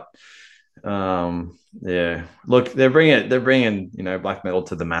 but yeah. Look, they're bringing black metal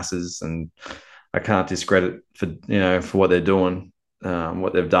to the masses, and I can't discredit for what they're doing,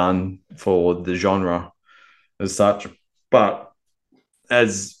 what they've done for the genre as such. But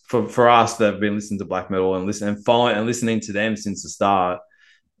as for us that have been listening to black metal and listening to them since the start,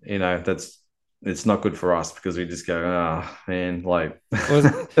 that's it's not good for us because we just go, oh man, like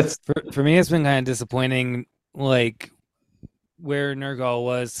Was it's for me, it's been kind of disappointing. Like where Nergal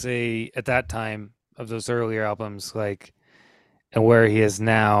was, say, at that time of those earlier albums, like, and where he is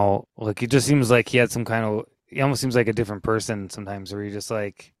now. Like, it just seems like he had some kind of. He almost seems like a different person sometimes, where he just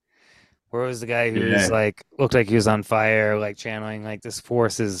like. Where was the guy who was yeah, like looked like he was on fire, like channeling like this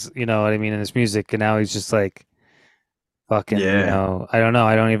forces, you know what I mean, in his music, and now he's just like fucking, yeah. I don't know,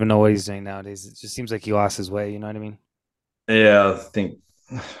 I don't even know what he's doing nowadays. It just seems like he lost his way, you know what I mean? Yeah, I think.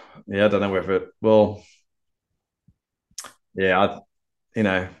 Yeah, I don't know whether well, yeah, you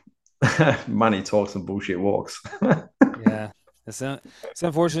know, money talks and bullshit walks. Yeah, it's an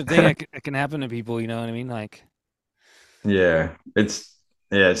unfortunate thing that can happen to people, you know what I mean? Like, Yeah, it's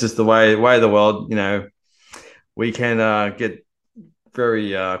just the way of the world. We can get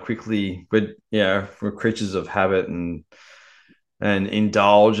very quickly, but we're creatures of habit and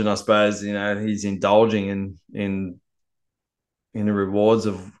indulge. And I suppose he's indulging in the rewards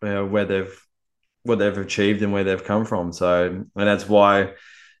of where they've what they've achieved and where they've come from. So, and that's why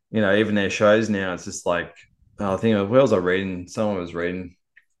even their shows now, it's just like I think where was I reading? Someone was reading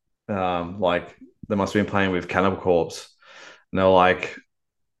like they must have been playing with Cannibal Corpse. And they're like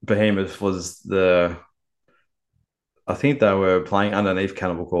Behemoth was I think they were playing underneath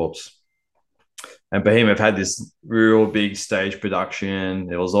Cannibal Corpse. And Behemoth had this real big stage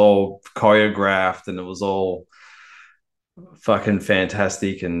production. It was all choreographed and it was all fucking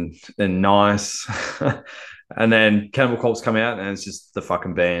fantastic and nice. And then Cannibal Corpse come out and it's just the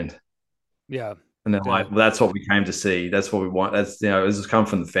fucking band. yeah, And they're yeah, like, well, that's what we came to see. That's what we want. This has come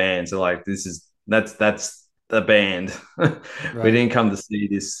from the fans. They're like, that's the band. We right. didn't come to see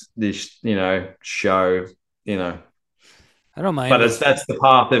this show. You know, I don't mind but if that's the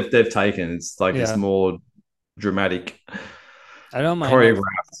path they've taken. It's like this yeah, more dramatic, I don't mind it.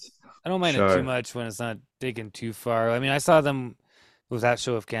 choreographed I don't mind it too show. much when it's not digging too far. I mean, I saw them with that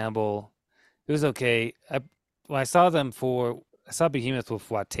show of Campbell. It was okay. When I saw Behemoth with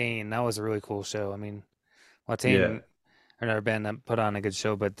Watain. That was a really cool show. I mean, Yeah. Watain are another band that put on a good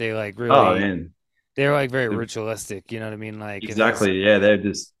show, but Oh man, they're like very ritualistic. You know what I mean? Like it has, exactly. Yeah,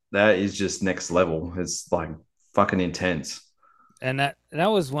 that is just next level. It's like fucking intense. and that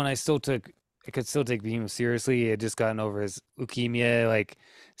was when I could still take Behemoth seriously. He had just gotten over his leukemia. Like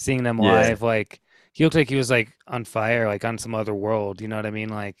seeing them Yeah, live, like he looked like he was like on fire, like on some other world. You know what I mean?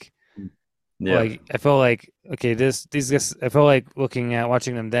 yeah, Like I felt like okay, these guys. I felt like looking at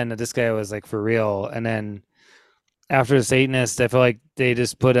watching them then that this guy was like for real. And then after the Satanist, I felt like they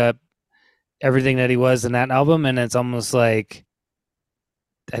just put up everything that he was in that album, and it's almost like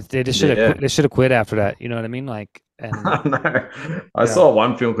they just should have yeah. quit. They should have quit after that. You know what I mean? Like, and No, I yeah, saw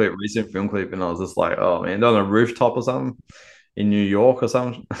one recent film clip, and I was just like, "Oh man, on a rooftop or something in New York or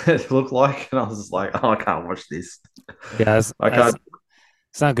something." It looked like, and I was just like, "Oh, I can't watch this. yeah, I can't."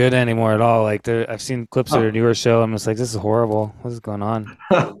 it's not good anymore at all. Like, I've seen clips of their Oh. newer show. I'm just like, this is horrible. What is going on?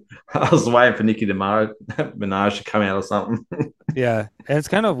 I was waiting for Minaj to come out or something. Yeah, and it's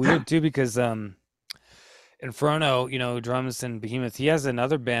kind of weird too because Inferno, drums and Behemoth. He has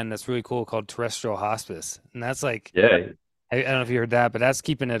another band that's really cool called Terrestrial Hospice, and that's like Yeah, I don't know if you heard that, but that's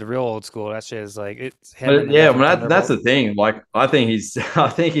keeping it real old school. That shit is like it's him but and yeah, Never well, that's Thunderbolt. the thing. Like, I think he's, I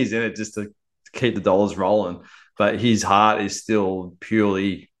think he's in it just to keep the dollars rolling, but his heart is still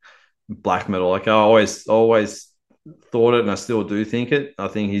purely black metal. Like, I always thought it, and I still do think it. I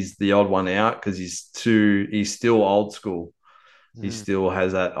think he's the odd one out because he's still old school. He Mhm. still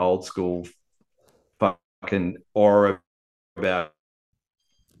has that old school fucking aura about.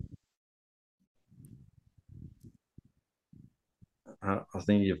 I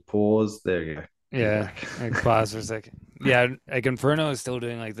think you've paused. There you go. You're Yeah, back. like pause for a second. Yeah, like Inferno is still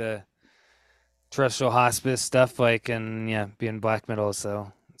doing like the Terrestrial Hospice stuff, like and yeah, being black metal.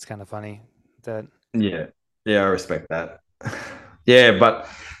 So it's kind of funny that. Yeah, yeah, I respect that. Yeah, but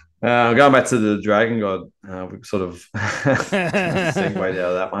going back to the Dragon God, we sort of segued out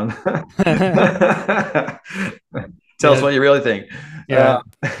of that one. Tell us Yeah, what you really think. yeah,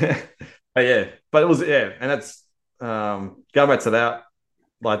 But yeah, but it was, yeah, and that's going back to that,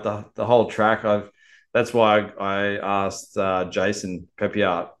 like the whole track. That's why I asked Jason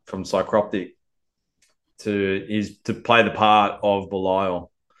Pepiart from Psychroptic to play the part of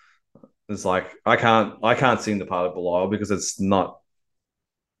Belial. It's like I can't sing the part of Belial because it's not.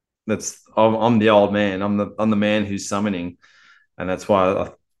 That's I'm the old man. I'm the man who's summoning, and that's why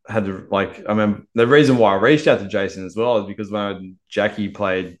I had to, like, I remember the reason why I reached out to Jason as well is because when Jackie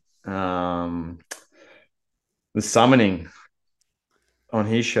played the summoning on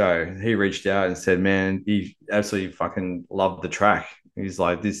his show, he reached out and said, "Man, he absolutely fucking loved the track." He's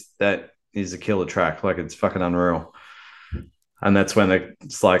like, that is a killer track. Like, it's fucking unreal." And that's when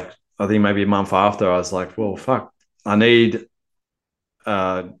it's like, I think maybe a month after, I was like, "Well, fuck, I need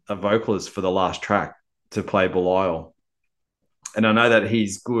a vocalist for the last track to play Belial." And I know that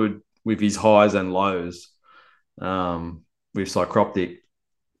he's good with his highs and lows with Psychroptic.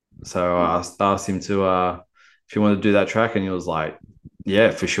 So I asked him to, if he wanted to do that track, and he was like,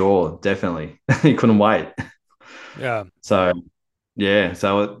 "Yeah, for sure, definitely." He couldn't wait. yeah, So yeah,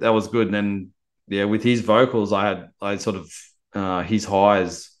 so that was good. And then yeah, with his vocals, I sort of his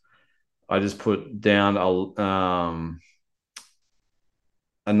highs. I just put down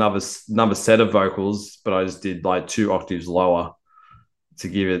another set of vocals, but I just did like 2 octaves lower to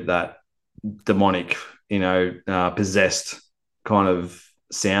give it that demonic, possessed kind of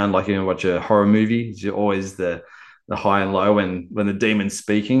sound. Like, watch a horror movie, you're always the high and low when the demon's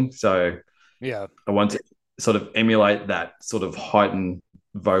speaking. So yeah. I want to sort of emulate that sort of heightened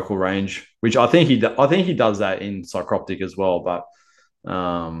vocal range, which I think he does that in Psychroptic as well. But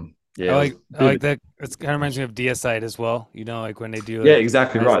yeah, I it was like a I bit of like a, that. It kind of reminds me of Deicide as well. Like when they do yeah, like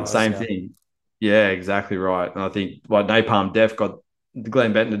exactly highs and right, lows. same Yeah, thing. Yeah, exactly right. And I think like Napalm Death got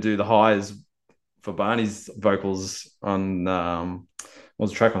Glenn Benton to do the highs for Barney's vocals on what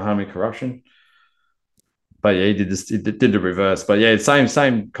was the track on Harmony Corruption. But yeah, he did this. He did the reverse. But yeah,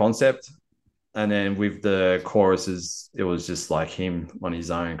 same concept. And then with the choruses, it was just like him on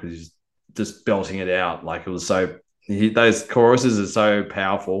his own because he's just belting it out. Like, it was so, those choruses are so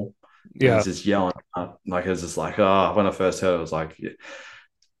powerful when yeah, he's just yelling. Like, it was just like, oh, when I first heard it, I was like, yeah.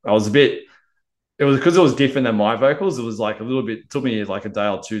 I was a bit. It was because it was different than my vocals. It was like a little bit. It took me like a day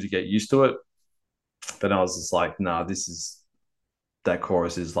or two to get used to it. But I was just like, nah, that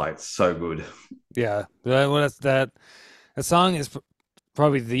chorus is like so good. yeah. Well, that song is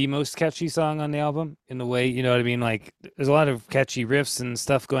probably the most catchy song on the album in the way, you know what I mean? Like there's a lot of catchy riffs and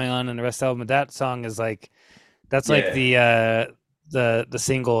stuff going on in the rest of the album, but that song is like that's like Yeah. the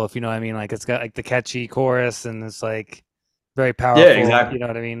single, if you know what I mean. Like it's got like the catchy chorus and it's like very Yeah, powerful, exactly. you know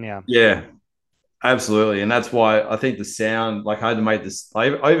what I mean? Yeah. Yeah, absolutely. And that's why I think the sound, like, I had to make this, I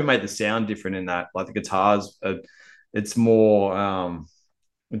even made the sound different in that. Like, the guitars, it's more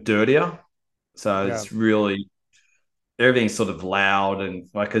dirtier. So Yeah. it's really, everything's sort of loud, and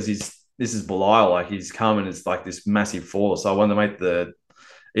like, because this is Belial, like, he's coming as like this massive force. So I wanted to make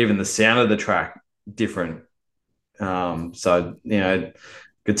even the sound of the track different. So,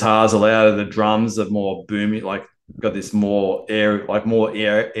 guitars are louder, the drums are more boomy, like, got this more air, like more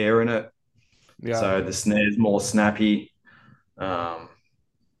air in it. Yeah. So the snare's more snappy. Um,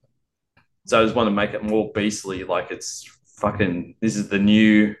 so I just want to make it more beastly. Like, it's fucking, this is the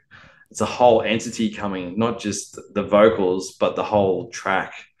new, it's a whole entity coming, not just the vocals, but the whole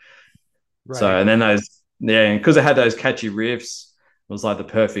track. So, Right. and then yeah, and because it had those catchy riffs, it was like the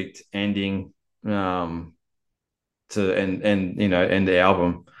perfect ending um, to end the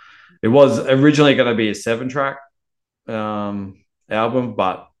album. It was originally going to be a 7 track album,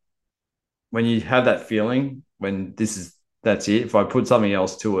 but when you have that feeling, when that's it. If I put something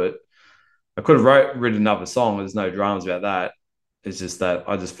else to it, I could have written another song. There's no dramas about that. It's just that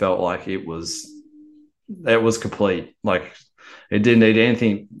I just felt like it was complete. Like it didn't need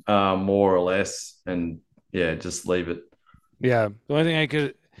anything more or less, and yeah, just leave it. Yeah. The only thing I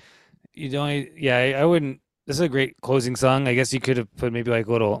could, you don't, yeah, I wouldn't. This is a great closing song. I guess you could have put maybe like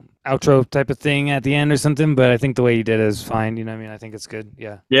a little outro type of thing at the end or something, but I think the way you did it is fine. You know what I mean? I think it's good.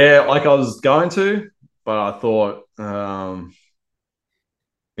 Yeah. Yeah, like I was going to, but I thought,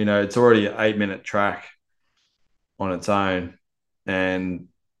 it's already an 8 minute track on its own, and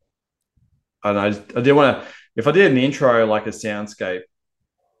I don't know, I did want to. If I did an intro like a soundscape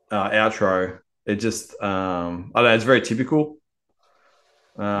outro, it just I don't know, it's very typical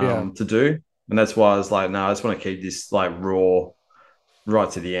Yeah. to do, and that's why I was like, no, I just want to keep this like raw right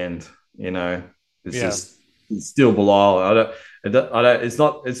to the end. You know, it's Yeah. just it's still Belial. I don't. It's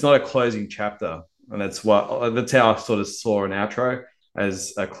not a closing chapter, and that's how I sort of saw an outro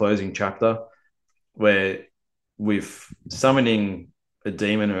as a closing chapter where with summoning a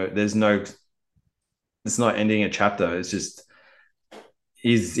demon, it's not ending a chapter. It's just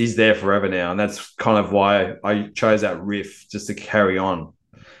he's there forever now, and that's kind of why I chose that riff just to carry on,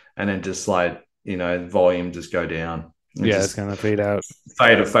 and then just like volume just go down and Yeah. It's just gonna fade out.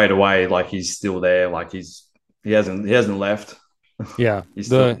 fade away like he's still there, like he hasn't left. Yeah. He's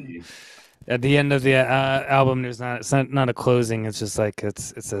still The here. At the end of the album, it's not a closing. It's just like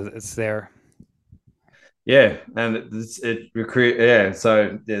it's there. Yeah, and it recruit. Yeah,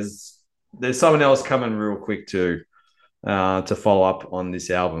 so there's someone else coming real quick to follow up on this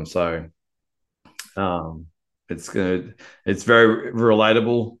album. So um, it's gonna it's very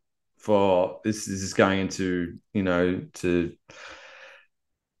relatable for this is going into to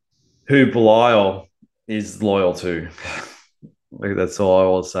who Belial is loyal to. Like, that's all I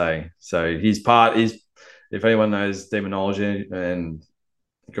will say. So he's if anyone knows demonology and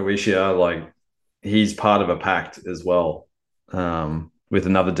Goetia, like he's part of a pact as well, with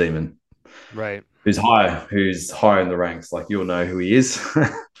another demon Right. who's higher in the ranks. Like you'll know who he is.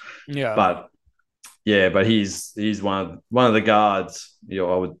 Yeah. But yeah, but he's one of the guards,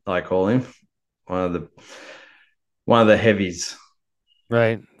 I call him. One of the one of the heavies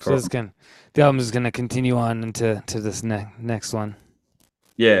Right. So for the album is gonna continue on into this next one.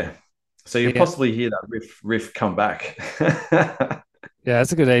 yeah. So you Yeah. possibly hear that riff come back. Yeah,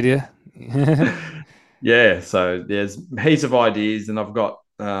 that's a good idea. Yeah, so there's heaps of ideas, and I've got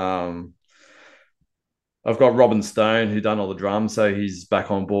Robin Stone who done all the drums, so he's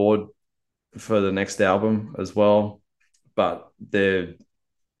back on board for the next album as well. But there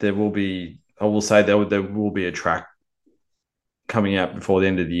will be, I will say there will be a track coming out before the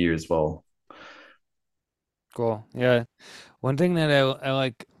end of the year as well. Cool. Yeah. One thing that I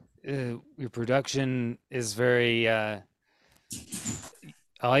like, your production is very. I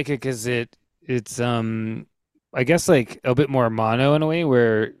like it because it's I guess like a bit more mono in a way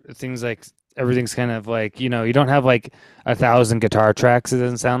where things like everything's kind of like you don't have like 1,000 guitar tracks. It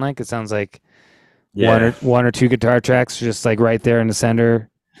doesn't sound like it sounds like Yeah, one or two guitar tracks just like right there in the center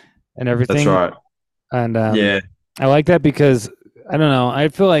and that's everything. right. And Yeah, I like that because I don't know. I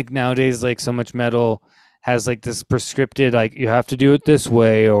feel like nowadays like so much metal has like this prescripted like you have to do it this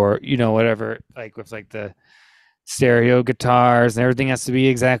way or whatever like with like the stereo guitars and everything has to be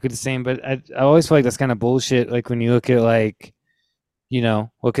exactly the same. But I always feel like that's kind of bullshit. Like when you look at like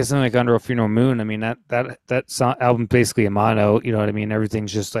look at something like Under a Funeral Moon. I mean that album basically a mono. You know what I mean?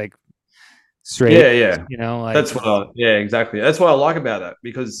 Everything's just like straight. yeah, yeah. Like Yeah, exactly. That's what I like about it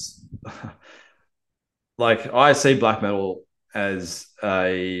because, like, I see black metal as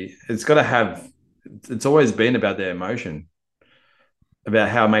it's always been about their emotion, about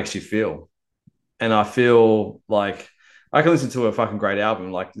how it makes you feel. And I feel like I can listen to a fucking great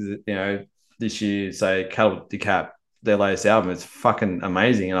album, like, this year, say, Cattle Decap, their latest album. It's fucking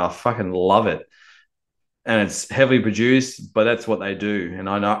amazing, and I fucking love it. And it's heavily produced, but that's what they do, and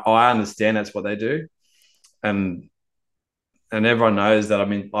I understand that's what they do, and everyone knows that. I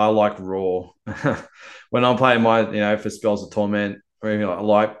mean, I like raw. When I'm playing my, for spells of torment or anything,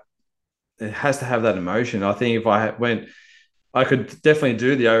 like it has to have that emotion. I think if went, I could definitely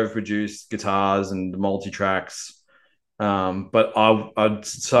do the overproduced guitars and the multi tracks, but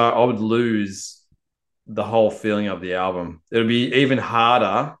I would lose the whole feeling of the album. It would be even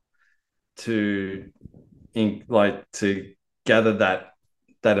harder to to gather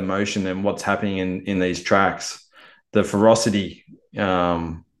that emotion and what's happening in these tracks, the ferocity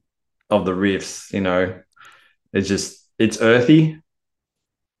of the riffs. It's earthy,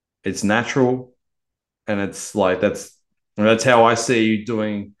 it's natural, and it's like that's how I see you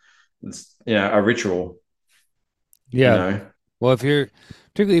doing, a ritual. You yeah. know, Well, if you're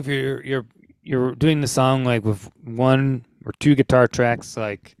particularly if you're you're doing the song like with one or two guitar tracks,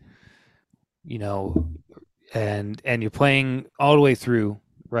 like you know, and you're playing all the way through,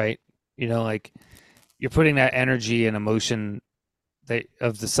 right? Like you're putting that energy and emotion that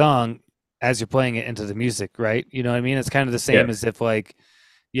of the song as you're playing it into the music, right? You know what I mean? It's kind of the Yeah, same as if like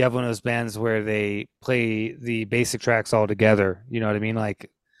you have one of those bands where they play the basic tracks all together. You know what I mean? Like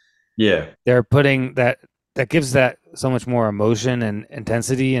yeah, they're putting that gives that so much more emotion and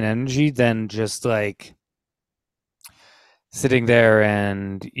intensity and energy than just like sitting there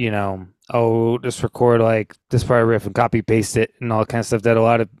and oh, just record like this part of riff and copy paste it and all that kind of stuff that a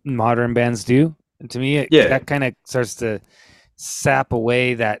lot of modern bands do. And to me, yeah, that kind of starts to sap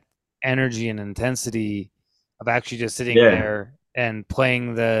away that energy and intensity of actually just sitting yeah, there and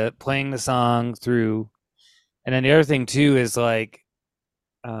playing the song through. And then the other thing too is like,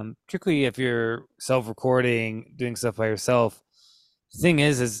 particularly if you're self-recording, doing stuff by yourself. The thing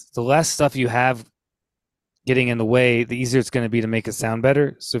is the less stuff you have getting in the way, the easier it's going to be to make it sound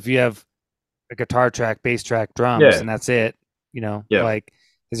better. So if you have a guitar track, bass track, drums, yeah, and that's it, yeah. like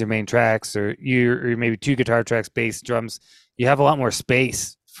as your main tracks, or maybe two guitar tracks, bass, drums, you have a lot more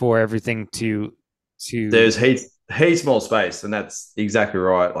space for everything to There's heaps more space, and that's exactly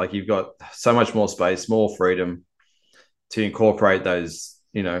right. Like you've got so much more space, more freedom to incorporate those,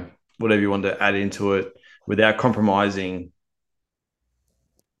 whatever you want to add into it without compromising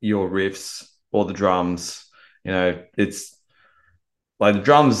your riffs or the drums. It's like the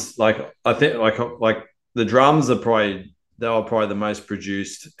drums, like I think like the drums are probably they were probably the most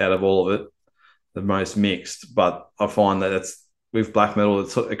produced out of all of it, the most mixed. But I find that it's with black metal,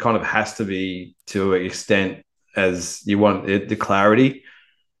 it kind of has to be to an extent as you want it, the clarity,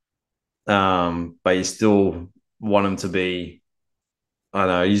 but you still want them to be, I don't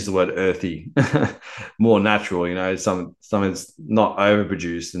know, I use the word earthy, more natural. Something's not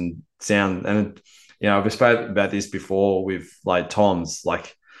overproduced and sound. And I've spoken about this before with like toms.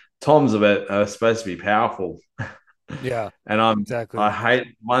 Like toms are supposed to be powerful, yeah, and exactly. I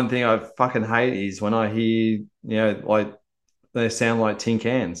hate one thing I fucking hate is when I hear like they sound like tin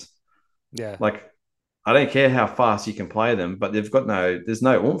cans. Yeah, Like I don't care how fast you can play them, but there's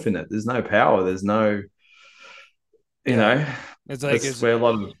no oomph in it. There's no power. There's no, you yeah. know, It's like that's where a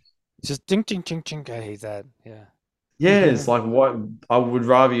lot of it's just ding ding ding ding. I hate that. Yeah. yeah, it's like what I would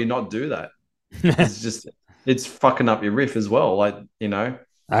rather you not do that because it's fucking up your riff as well. Like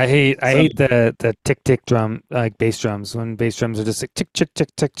I so hate the tick tick drum, like bass drums, when bass drums are just like tick tick tick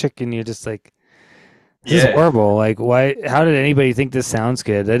tick tick and you're just like, this is yeah, horrible. Like, why? How did anybody think this sounds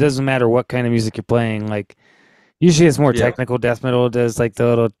good? It doesn't matter what kind of music you're playing. Like, usually it's more yeah, technical. Death metal does like the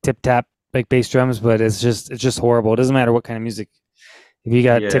little tip tap like bass drums, but it's just horrible. It doesn't matter what kind of music. If you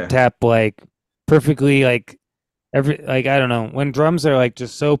got tip yeah, tap like perfectly like every like I don't know, when drums are like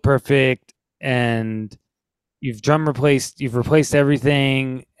just so perfect and you've replaced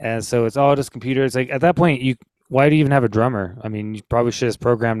everything, and so it's all just computers. Like at that point, you why do you even have a drummer? I mean, you probably should have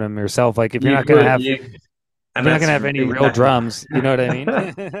programmed them yourself. Like if you're you not gonna could have you, if and you're not gonna that's have any real exactly drums, you know what I mean?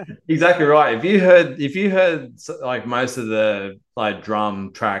 exactly right. If you heard like most of the like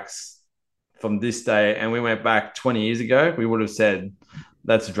drum tracks from this day, and we went back 20 years ago, we would have said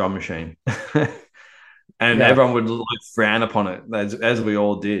that's a drum machine. And Yeah, everyone would like frown upon it as we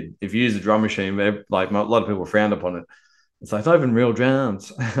all did. If you use a drum machine, like a lot of people frowned upon it. It's like not even real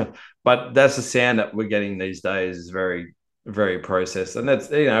drums, but that's the sound that we're getting these days is very, very processed, and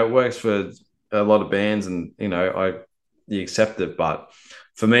that's it works for a lot of bands, and I you accept it. But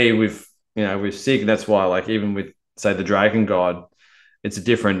for me, with Sig, that's why like even with say the Dragon God, it's a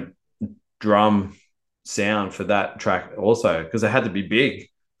different drum sound for that track also because it had to be big.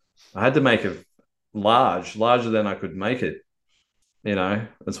 I had to make it larger than I could make it.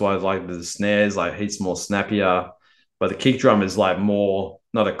 That's why like the snares like he's more snappier, but the kick drum is like more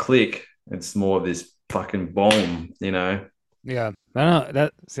not a click. It's more of this fucking boom. yeah. I don't know.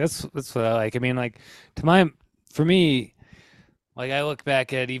 That's what I like. I mean, like to my for me, like I look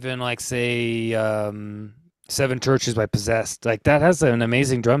back at even like say Seven Churches by Possessed. Like that has an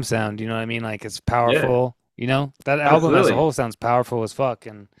amazing drum sound, you know what I mean? Like it's Yeah, powerful, you know? That album as a absolutely. whole sounds powerful as fuck,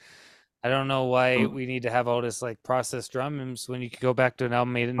 and I don't know why we need to have all this like processed drums when you could go back to an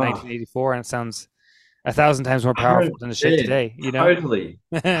album made in Oh, 1984 and it sounds a thousand times more powerful than the shit 100%, today, you know? totally,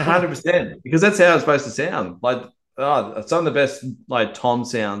 100%. Because that's how it's supposed to sound. Like, some of the best like tom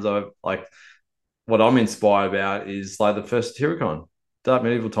sounds I've like. What I'm inspired about is like the first Satyricon, Dark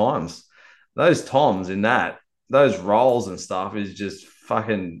Medieval Times. Those toms in those rolls and stuff is just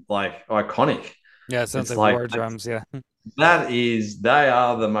fucking like iconic. Yeah, it sounds It's like like war drums, yeah. they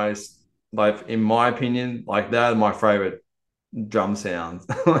are the most, like in my opinion, like they're my favorite drum sound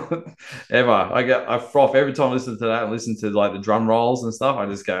ever. I froth every time I listen to that and listen to like the drum rolls and stuff. I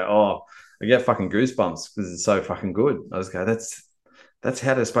just go, oh, I get fucking goosebumps because it's so fucking good. I just go, that's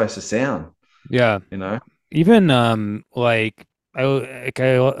how they're supposed to sound, Yeah. you know? Even like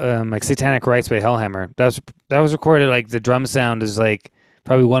Satanic Rites by Hellhammer. That was recorded like the drum sound is like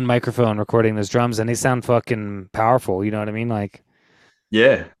probably one microphone recording those drums and they sound fucking powerful, you know what I mean? Like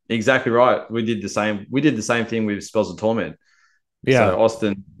Yeah, exactly right. We did the same thing with Spells of Torment. yeah. So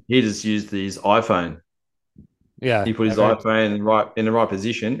Austin, he just used his iPhone. Yeah, He put his I've heard. iPhone in the right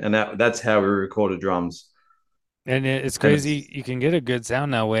position, and that's how we recorded drums. And it's And crazy you can get a good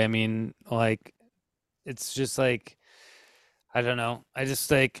sound that way. I mean, like it's just like I don't know. I just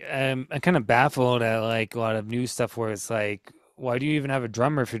like I'm kind of baffled at like a lot of new stuff where it's like, why do you even have a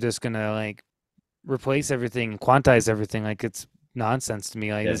drummer if you're just gonna like replace everything, quantize everything? Like it's nonsense to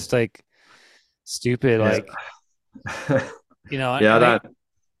me. Like yeah, it's like stupid. yeah, Like yeah. I and don't.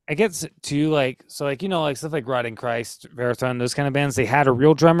 I get too like so like like stuff like Rotting Christ, Marathon, those kind of bands. They had a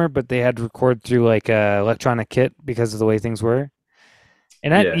real drummer, but they had to record through like a electronic kit because of the way things were.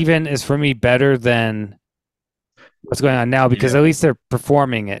 And that Yeah, even is for me better than what's going on now because yeah. at least they're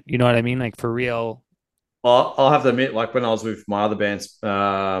performing it. You know what I mean? Like for real. I'll have to admit, like when I was with my other bands,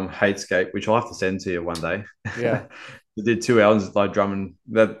 Hatescape, which I'll have to send to you one day. Yeah. We did 2 hours of like drumming.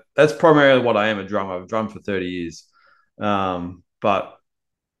 That's primarily what I am, a drummer. I've drummed for 30 years. But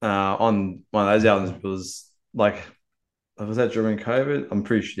on one of those albums it was like was that during COVID? I'm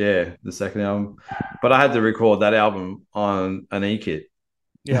pretty sure, yeah, the second album. But I had to record that album on an E kit.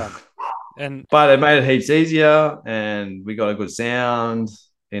 Yeah. And But it made it heaps easier and we got a good sound.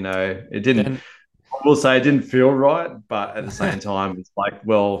 It didn't, then I will say it didn't feel right, but at the same time, it's like,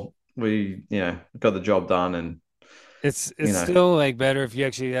 well, we, got the job done and, it's you know, still like better if you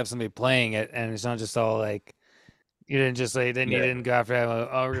actually have somebody playing it and it's not just all like you didn't just like then you yeah. didn't go after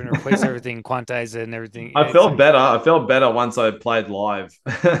oh we're gonna replace everything, quantize it and everything. I It's felt like better. I felt better once I played live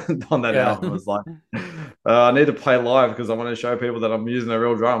on that yeah. album. It was like, I need to play live because I want to show people that I'm using the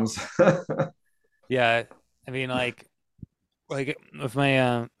real drums. Yeah. I mean like with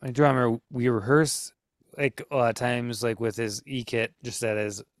my drummer we rehearse like a lot of times like with his e kit just at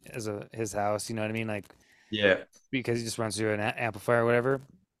his house, you know what I mean? Like Yeah, because he just runs through an amplifier or whatever.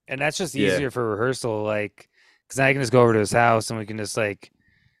 And that's just yeah. easier for rehearsal, like because I can just go over to his house and we can just like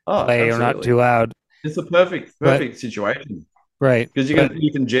Oh, play or not absolutely. too loud. It's a perfect, But perfect situation right. because But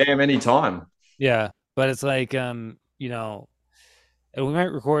you can jam anytime. yeah. But it's like and we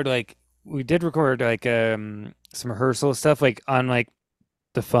might record like we did record like some rehearsal stuff like on like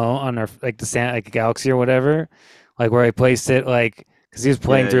the phone on our like the Santa like Galaxy or whatever, like where I placed it like because he was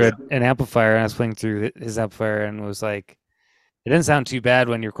playing Yeah, through yeah, an amplifier and I was playing through his amplifier and was like it didn't sound too bad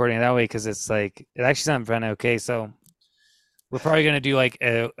when you're recording it that way because it's like it actually sounded kind of okay. So we're probably gonna do like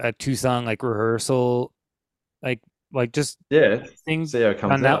a 2 song like rehearsal like just yeah. thing See how it comes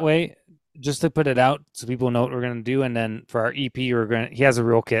done that out. way just to put it out so people know what we're gonna do and then for our EP we're gonna he has a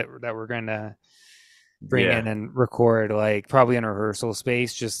real kit that we're gonna bring in Yeah, and record like probably in a rehearsal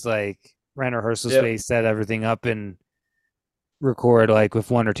space, just like rent a rehearsal yeah, space, set everything up and record like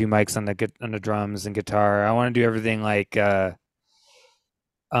with 1 or 2 mics on the drums and guitar. I want to do everything like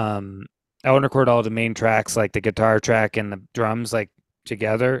um I want to record all the main tracks like the guitar track and the drums like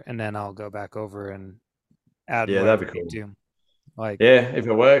together and then I'll go back over and add yeah. whatever That'd I be need cool. to. Like Yeah, if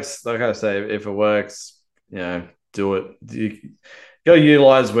it works, like I say, if it works, do it. You go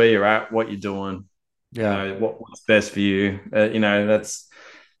utilize where you're at, what you're doing. yeah. What's best for you. That's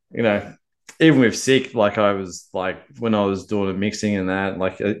you know, even with sick, like I was like when I was doing the mixing and that,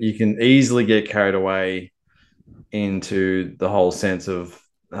 like you can easily get carried away into the whole sense of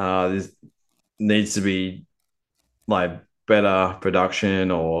this needs to be like better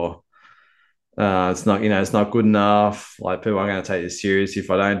production or it's not good enough. Like people aren't going to take this serious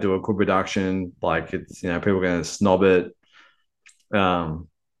if I don't do a good production. Like it's people are going to snob it. Um,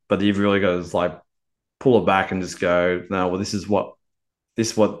 but you've really got to like pull it back and just go, no, well, what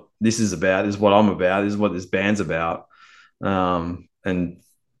this is about. This is what I'm about. This is what this band's about. And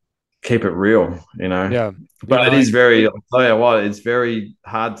keep it real. Yeah. But it is Like very, I'll tell you what, it's very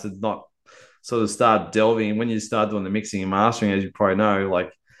hard to not sort of start delving when you start doing the mixing and mastering, as you probably know,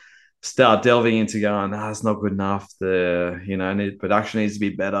 like start delving into going, it's not good enough. Production needs to be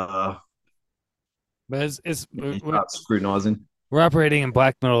better. but it's You start scrutinizing. we're operating in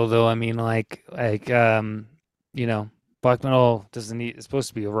black metal though. I mean you know, black metal doesn't need it's supposed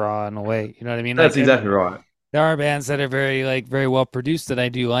to be raw in a way. You know what I mean? That's Like exactly right. there are bands that are very like very well produced that I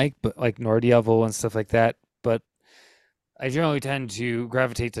do like, but like Nordievil and stuff like that. But I generally tend to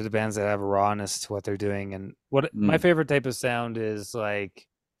gravitate to the bands that have a rawness to what they're doing. And what my Mm. favorite type of sound is like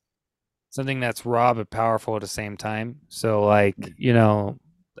something that's raw but powerful at the same time. So like,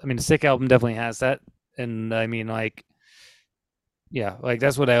 I mean, the Sick album definitely has that. And I mean, like, yeah, like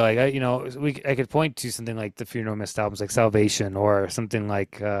that's what I like. I could point to something like the Funeral Mist albums, like Salvation, or something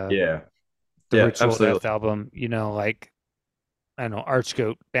like Yeah, the yeah, Ritual Death absolutely. album. Like I don't know,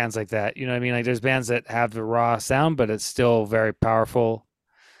 Archgoat, bands like that. You know what I mean? Like there's bands that have the raw sound, but it's still very powerful.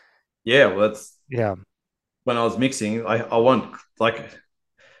 Yeah, well, that's Yeah. when I was mixing. I want like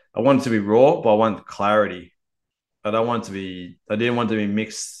I want it to be raw, but I want clarity. I don't want it to be. I didn't want it to be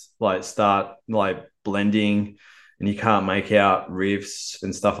mixed, like start like blending, and you can't make out riffs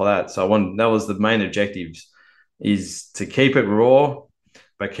and stuff like that. So I want that was the main objectives, is to keep it raw,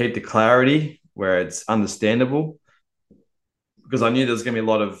 but keep the clarity where it's understandable. Because I knew there was going to be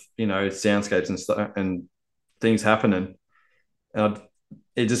a lot of soundscapes and stuff and things happening, and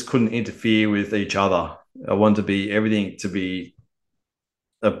it just couldn't interfere with each other. I want to be everything to be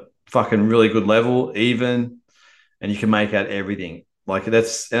a fucking really good level, even, and you can make out everything. Like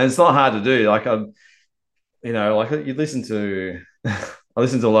that's and it's not hard to do. Like like you listen to, I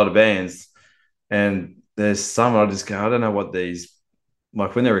listen to a lot of bands, and there's some I just go, I don't know what these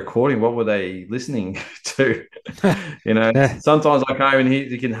like when they're recording, what were they listening to? Yeah. Sometimes I can't even hear.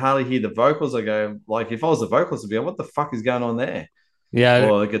 You can hardly hear the vocals. I go, like, if I was the vocalist, I'd be like, what the fuck is going on there? Yeah.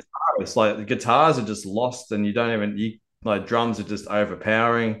 Or the guitarists, like the guitars are just lost, and you don't even you like drums are just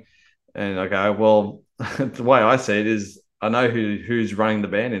overpowering. And I go, well, the way I see it is, I know who's running the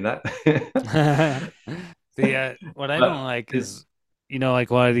band in that. What I don't But like it's is,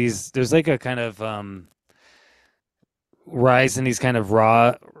 like one of these, there's like a kind of rise in these kind of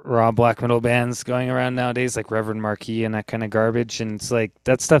raw black metal bands going around nowadays, like Reverend Marquis and that kind of garbage. And it's like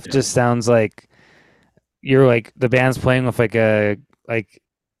that stuff yeah, just sounds like you're like the band's playing with like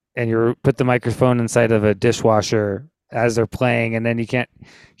and you're put the microphone inside of a dishwasher as they're playing, and then you can't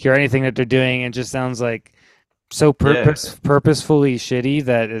hear anything that they're doing. It just sounds like so yeah. purposefully shitty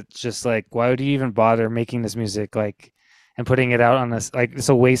that it's just like, why would you even bother making this music, like, and putting it out on this, like, it's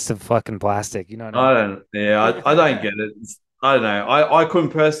a waste of fucking plastic, you know what I I don't. Yeah, I don't get it. I don't know. I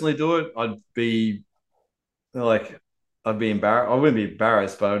couldn't personally do it. Like, I'd be embarrassed. I wouldn't be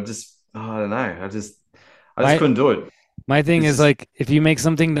embarrassed, but I don't know. I just my couldn't do it. my thing It's is just, like, if you make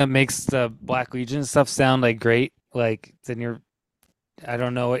something that makes the Black Legion stuff sound like great, like, then you're, I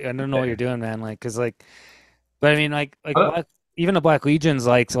don't know what you're doing, man, like, because like, but I mean, like I don't, Black, even the Black Legions,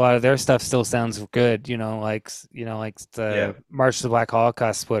 like, a lot of their stuff still sounds good, like yeah, the March to the Black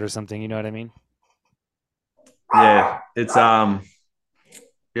Holocaust split or something, you know what I mean? yeah. It's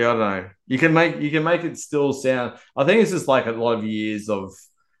yeah, I don't know. You can make it still sound. I think it's just like a lot of years of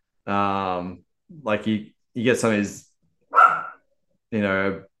like you get some of these you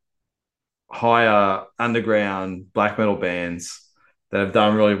know higher underground black metal bands that have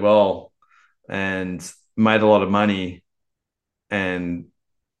done really well and made a lot of money. And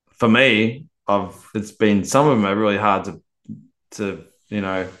for me, I've it's been some of them are really hard to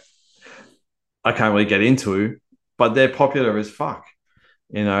I can't really get into, but they're popular as fuck,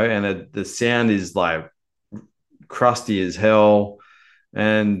 and the sound is like crusty as hell.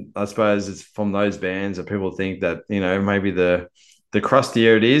 And I suppose it's from those bands that people think that maybe the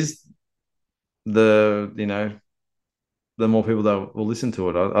crustier it is, the the more people that will listen to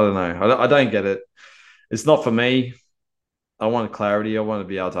it. I don't know. I don't get it. It's not for me. I want clarity. I want to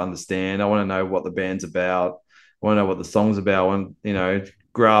be able to understand. I want to know what the band's about. I want to know what the song's about. I want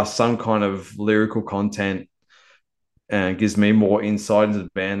grasp some kind of lyrical content and gives me more insight into the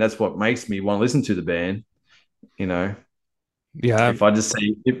band. That's what makes me want to listen to the band. You know, Yeah. if I just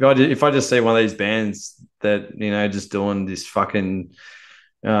see one of these bands that just doing this fucking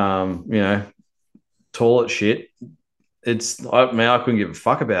um you know toilet shit, I couldn't give a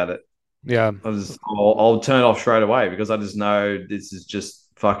fuck about it. Yeah. I'll turn it off straight away because I just know this is just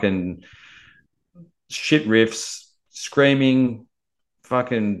fucking shit riffs, screaming,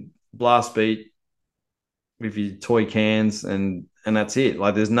 fucking blast beat with your toy cans, and that's it.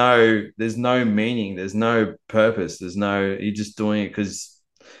 Like there's no meaning, there's no purpose, you're just doing it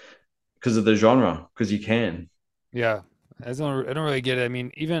because of the genre, because you can. Yeah, I don't really get it. I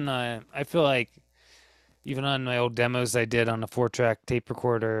mean, even I feel like even on my old demos I did on a 4-track tape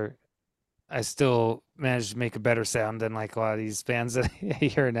recorder, I still managed to make a better sound than like a lot of these bands that I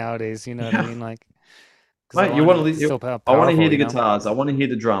hear nowadays. You know what I mean? Like, because I Mate, you wanted want it to to still I want to hear powerful. the guitars, I want to hear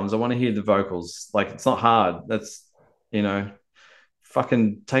the drums, I want to hear the vocals. Like it's not hard. That's you know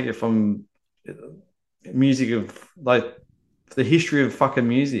fucking take it from music of like the history of fucking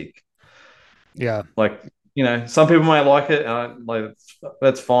music. Yeah, Like some people might like it, and like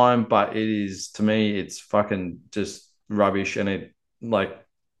that's fine. But it is to me, it's fucking just rubbish, and like,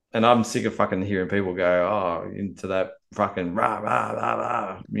 and I'm sick of fucking hearing people go, "Oh, into that fucking rah rah rah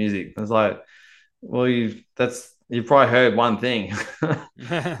rah" music. It's like, well, you've probably heard one thing.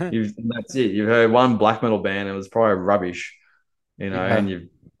 That's it. You've heard one black metal band. It was probably rubbish, Yeah, and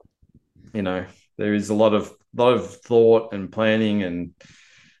you know, there is a lot of thought and planning and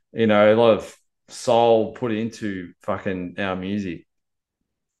a lot of soul put into fucking our music,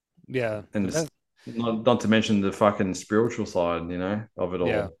 yeah. and The best, not to mention the fucking spiritual side, of it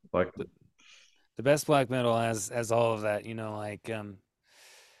yeah. all. Like, The best black metal has all of that, like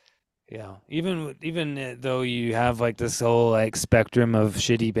yeah. Even though you have like this whole like spectrum of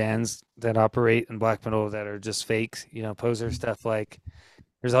shitty bands that operate in black metal that are just fakes, poser stuff like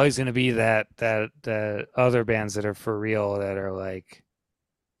there's always going to be that other bands that are for real that are like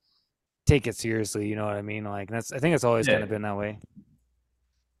take it seriously, you know what I mean? Like I think it's always kind yeah, of been that way.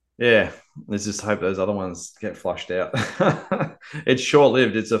 yeah. Let's just hope those other ones get flushed out. It's short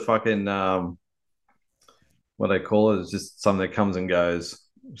lived. It's a fucking what they call it. It's just something that comes and goes.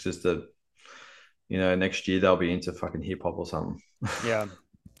 It's just next year they'll be into fucking hip hop or something. Yeah.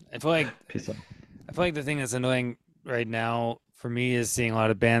 I feel like Piss off. I feel like the thing that's annoying right now for me is seeing a lot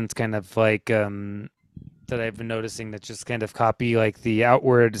of bands kind of like that I've been noticing that just kind of copy like the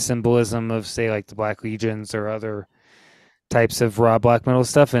outward symbolism of say like the Black Legions or other types of raw black metal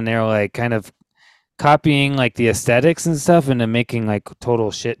stuff, and they're like kind of copying like the aesthetics and stuff and then making like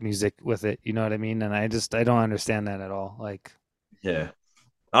total shit music with it. You know what I mean? And I don't understand that at all. Like Yeah,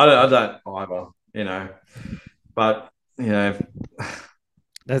 I don't either. But you know,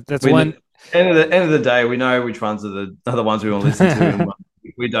 that's we one. end of the day, we know which ones are the ones we want to listen to and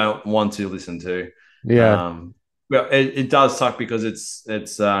we don't want to listen to. Yeah, Well, it does suck because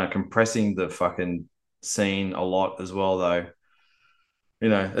it's compressing the fucking scene a lot as well, though.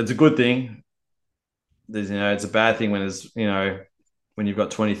 It's a good thing. It's a bad thing when you've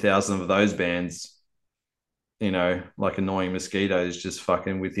got 20,000 of those bands, like annoying mosquitoes just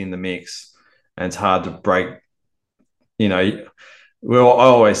fucking within the mix, and it's hard to break. You know, Well, I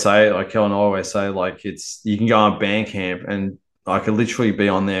always say, like Kel and I always say, like you can go on Bandcamp and I could literally be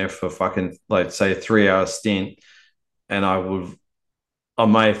on there for fucking like say a 3 hour stint, and I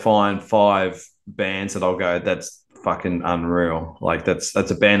may find five bands that I'll go, that's fucking unreal. Like that's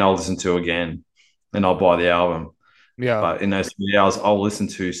a band I'll listen to again, and I'll buy the album. yeah. But in those 3 hours, I'll listen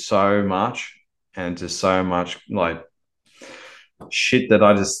to so much and just so much like shit that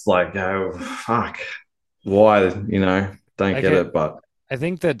I just like go fuck. Why don't I get can it, but I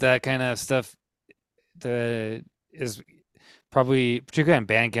think that kind of stuff the is probably particularly on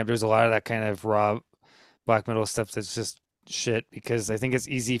Bandcamp. There's a lot of that kind of raw black metal stuff that's just shit because I think it's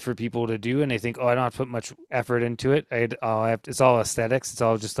easy for people to do and they think, oh, I don't have to put much effort into it. It's all aesthetics. It's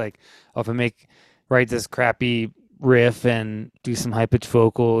all just like, oh, if I write this crappy riff and do some high pitched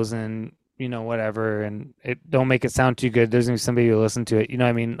vocals and whatever, and it don't make it sound too good. There's gonna be somebody who listen to it. You know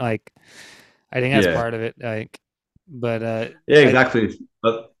what I mean? Like, I think that's yeah. part of it. Like, but Yeah, I exactly.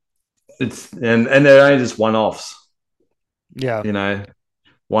 But and they're only just one offs, yeah, you know,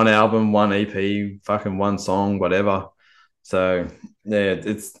 one album, one EP, fucking one song, whatever. So yeah,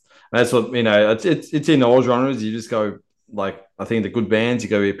 that's what it's in all genres. You just go like I think the good bands, you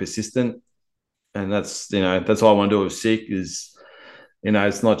go be persistent, and that's all I want to do with Sick is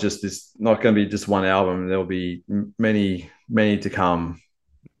it's not going to be just one album. There'll be many many to come.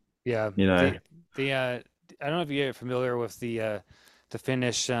 yeah. You know. The I don't know if you're familiar with the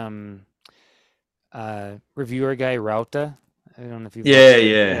Finnish reviewer guy Rauta. I don't know if you've Yeah, watched.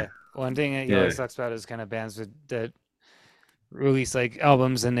 yeah, Yeah, one thing that he yeah, always talks about is kind of bands that release like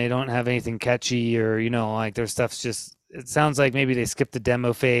albums and they don't have anything catchy or like their stuff's just. It sounds like maybe they skipped the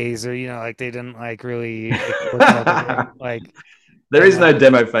demo phase or like they didn't like really like work out the thing like there and is no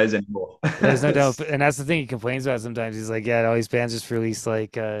demo phase anymore. there's no demo and that's the thing he complains about sometimes. He's like, yeah, all these bands just release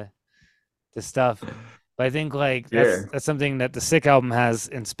like the stuff. But I think like Yeah, that's something that the Sick album has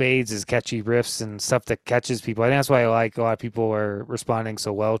in spades is catchy riffs and stuff that catches people. I think that's why I like a lot of people are responding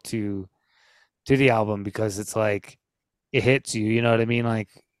so well to the album because it's like it hits you. You know what I mean? Like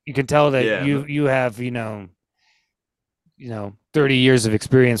you can tell that yeah, you have 30 years of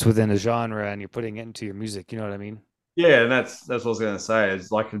experience within a genre and you're putting it into your music. You know what I mean? yeah, and that's what I was going to say. It's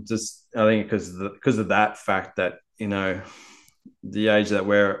like I think because of that fact that the age that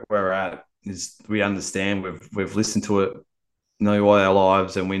we're at is we understand we've listened to it nearly all our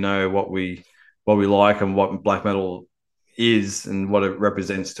lives, and we know what we like and what black metal is and what it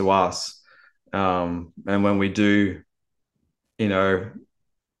represents to us. And when we do you know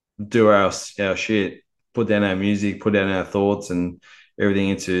do our shit, put down our music, put down our thoughts and everything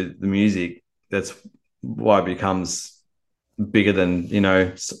into the music. That's why it becomes bigger than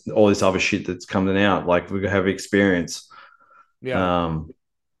all this other shit that's coming out. Like we have experience Yeah. um,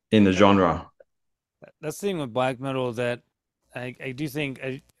 in the genre. That's the thing with black metal that I do think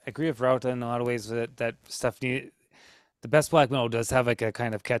I agree with Rauta in a lot of ways that stuff the best black metal does have like a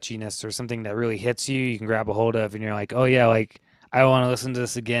kind of catchiness or something that really hits you. You can grab a hold of, and you're like, oh yeah, like I want to listen to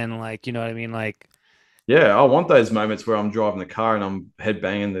this again. Like you know what I mean? Like Yeah, I want those moments where I'm driving the car and I'm head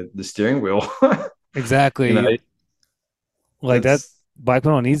banging the steering wheel. you know, exactly like that. that's Black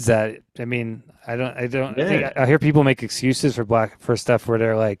metal needs that. I mean, I think yeah, I hear people make excuses for stuff where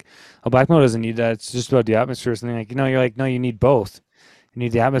they're like, oh, black metal doesn't need that. It's just about the atmosphere or something. Like you're like, no, you need both. You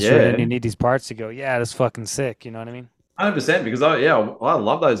need the atmosphere, and then you yeah, need these parts to go. Yeah, that's fucking sick. You know what I mean? 100% because I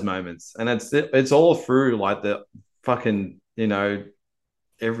love those moments and it's all through like the fucking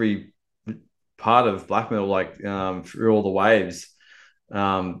every part of black metal like through all the waves.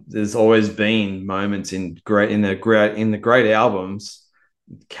 There's always been moments in the great albums,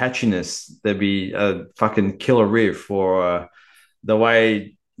 catchiness. There'd be a fucking killer riff or the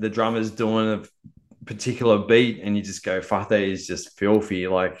way the drummer's doing a particular beat, and you just go, "Fuck, that is just filthy."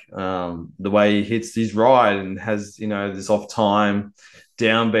 Like the way he hits his ride and has this off time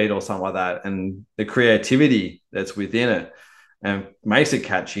downbeat or something like that, and the creativity that's within it, and makes it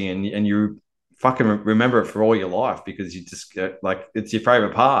catchy, and you fucking remember it for all your life because you just get, like it's your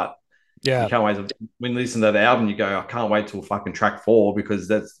favorite part. You Yeah, can't wait when you listen to the album. You go, I can't wait till fucking track 4 because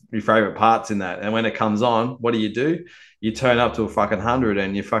that's your favorite parts in that. And when it comes on, what do? You turn up to a fucking 100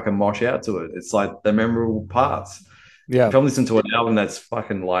 and you fucking mosh out to it. It's like the memorable parts. yeah, If I'm listening to an album that's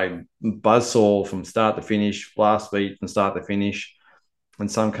fucking like buzzsaw from start to finish, blast beat from start to finish,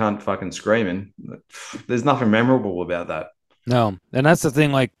 and some cunt fucking screaming, there's nothing memorable about that. no, and that's the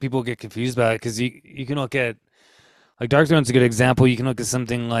thing. Like people get confused about it because you can look at like Dark Throne's a good example. You can look at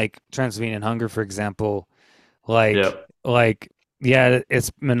something like Transylvanian Hunger, for example. Yeah. Like yeah,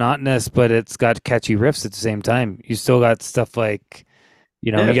 it's monotonous, but it's got catchy riffs at the same time. You still got stuff like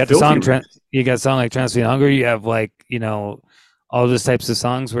Yeah, you got filthy riff. you got a song like Transylvanian Hunger. You have like all those types of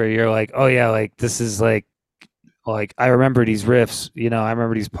songs where you're like, oh yeah, like this is like I remember these riffs. I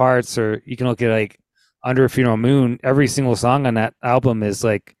remember these parts. Or you can look at like Under a Funeral Moon. Every single song on that album is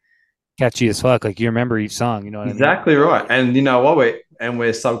like catchy as fuck. Like you remember each song. You know what I mean? Exactly right. And you know what?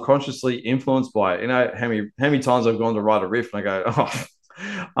 We're subconsciously influenced by it. You know how many times I've gone to write a riff and I go, oh,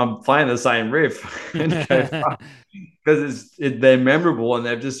 I'm playing the same riff, and you go, fuck, because they're memorable and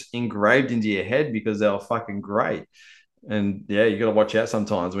they're just engraved into your head because they're fucking great. And yeah, you got to watch out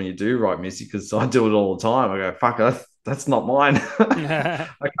sometimes when you do write music because I do it all the time. I go, fuck, that's not mine. I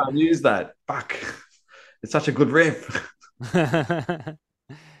can't use that. Fuck, it's such a good riff.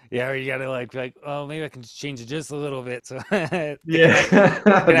 Yeah, or you gotta like be like, oh, maybe I can change it just a little bit so Yeah,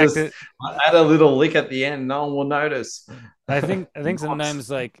 it can act. just add a little lick at the end. No one will notice. I think Not, sometimes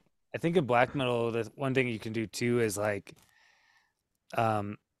like I think in black metal, the one thing you can do too is like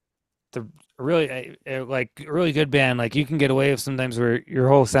um the really like a really good band, like you can get away with sometimes where your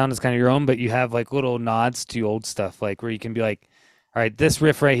whole sound is kind of your own, but you have like little nods to old stuff, like where you can be like, all right, this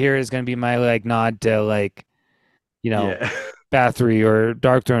riff right here is gonna be my like nod to like you know yeah, Bathory or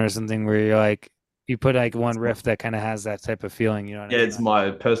Dark Throne or something, where you're like you put like one riff that kind of has that type of feeling. You know what I yeah. mean? It's Like,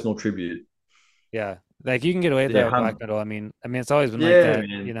 my personal tribute. yeah, like you can get away with that Yeah, with black metal. I mean, it's always been like yeah, that.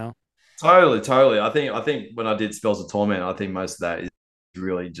 You man. know? Totally, totally. I think when I did Spells of Torment, I think most of that is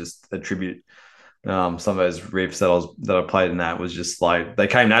really just a tribute. Some of those riffs that I played in that was just like they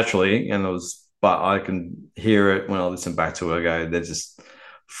came naturally, and it was. But I can hear it when I listen back to it. I go, they're just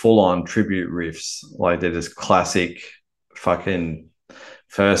full on tribute riffs. Like they're just classic, fucking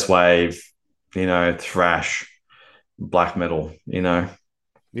first wave, thrash, black metal,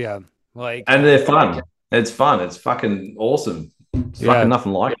 Yeah, like and they're fun. It's fun. It's fucking awesome. It's fucking yeah.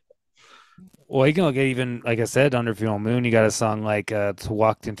 nothing like it. Well, you can look at even like I said, Under Funeral Moon. You got a song like "To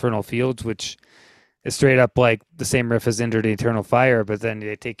Walk the Infernal Fields," which is straight up like the same riff as "Enter the Eternal Fire," but then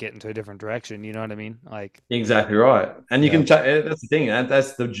they take it into a different direction. You know what I mean? Like, Exactly right. And you yeah, can that's the thing.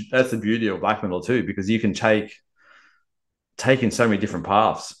 That's the beauty of black metal too, because you can take in so many different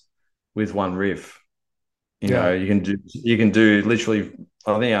paths with one riff. yeah, You can do literally.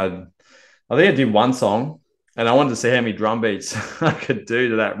 I think I did one song, and I wanted to see how many drum beats I could do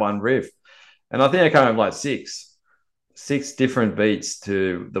to that one riff, and I think I came up with like six different beats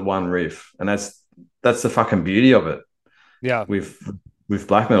to the one riff, and that's the fucking beauty of it. yeah, With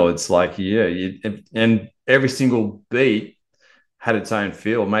black metal, it's like and every single beat had its own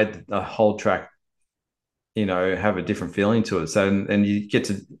feel, made the whole track have a different feeling to it. So and you get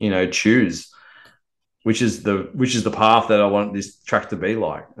to choose which is the path that I want this track to be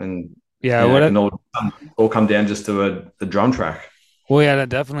like, and Yeah, it what can all come down just to a drum track. well, yeah,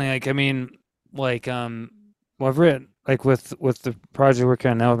 definitely. Like, I mean, like, well, I've written like with the project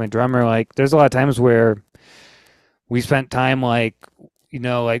working on now with my drummer. Like, there's a lot of times where we spent time like,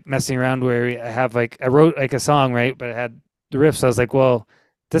 like messing around. Where I have like I wrote like a song, right? But I had the riff, so I was like, well,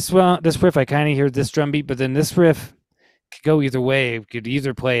 this riff I kind of hear this drum beat, but then this riff could go either way. We could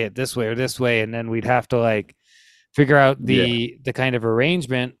either play it this way or this way, and then we'd have to like figure out Yeah, the kind of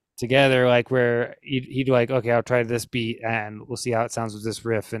arrangement together, like where he'd like, okay, I'll try this beat and we'll see how it sounds with this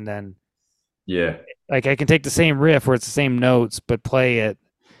riff, and then yeah, like I can take the same riff where it's the same notes but play it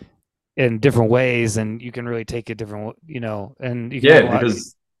in different ways, and you can really take it different, and you can have a yeah. lot.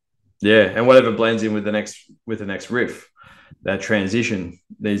 Because yeah, and whatever blends in with the next riff, that transition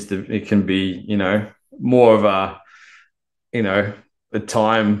needs to it can be more of you know a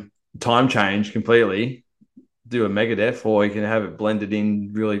time change completely. Do a Megadeth, or you can have it blended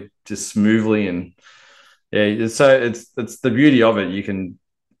in really just smoothly and yeah. It's the beauty of it. You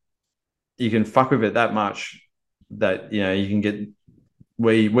can fuck with it that much that you can get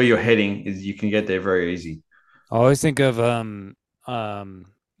where you're heading is you can get there very easy. I always think of um um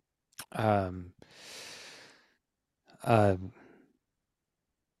uh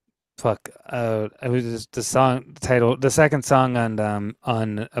fuck I was just the song title, the second song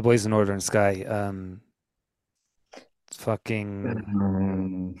on A Blaze in Northern Sky, fucking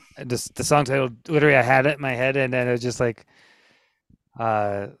Um, just the song title, literally I had it in my head and then it was just like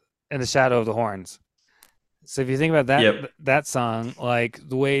uh in the shadow of the horns. So if you think about yep. that song, like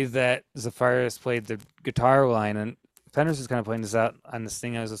the way that Zephyrs played the guitar line, and Fenders was kind of playing this out on this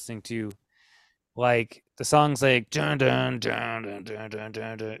thing I was listening to, like the song's like dun dun dun dun dun dun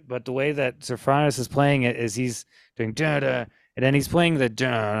dun, dun, but the way that Zephyrs is playing it is he's doing dun dun, and then he's playing the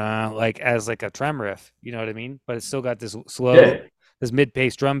dun like as like a trem riff, you know what I mean? But it's still got this slow, Yeah. this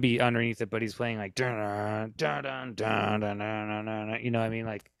mid-paced drum beat underneath it, but he's playing like dun dun dun dun dun dun dun, dun, dun, you know what I mean?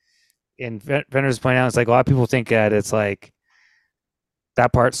 Like and Fender's pointing out, it's like a lot of people think that it's like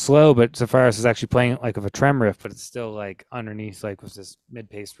that part's slow, but Sapphires is actually playing like of a trem riff, but it's still like underneath, like with this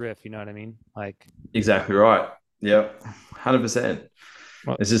mid-paced riff. You know what I mean? Like, Exactly right. Yep. 100%.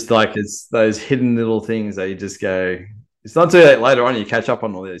 well, It's just like it's those hidden little things that you just go. It's not too late later on. You catch up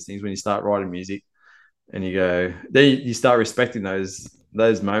on all those things when you start writing music, and you go. Then you start respecting those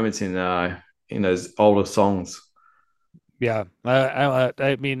moments in those older songs. yeah.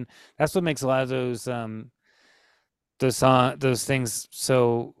 I mean, that's what makes a lot of those things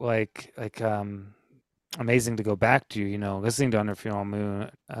so amazing to go back to. Listening to Under Funeral Moon,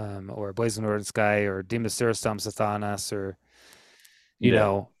 or Blazing Northern Sky, or Demasura Stomps Athanas, or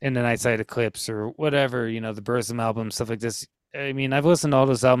Yeah. In the Nightside Eclipse or whatever, the Burzum album, stuff like this. I mean, I've listened to all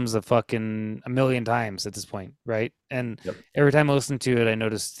those albums a fucking a million times at this point, right? And Yep. every time I listen to it, I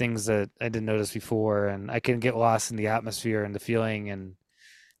notice things that I didn't notice before, and I can get lost in the atmosphere and the feeling, and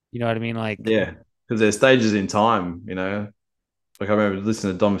you know what I mean? Like, Yeah. Because there's stages in time. Like I remember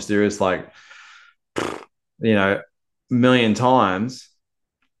listening to Dom Mysterious like a million times,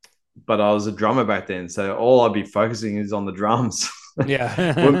 but I was a drummer back then, so all I'd be focusing is on the drums. Wouldn't be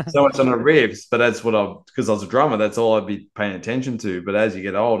yeah, so much on the riffs, but that's what because I was a drummer, that's all I'd be paying attention to. But as you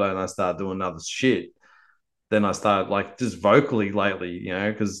get older and I start doing other shit, then I start like just vocally lately,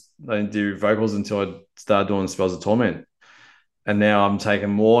 because I didn't do vocals until I started doing spells of torment. And now I'm taking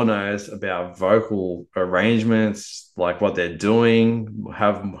more notice about vocal arrangements, like what they're doing,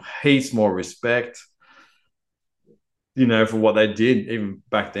 have heaps more respect, for what they did even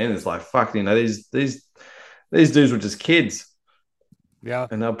back then. It's like fuck, these dudes were just kids yeah,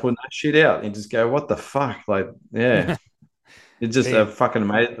 and they're putting that shit out. And you just go, what the fuck? Like, yeah, it's just a hey, fucking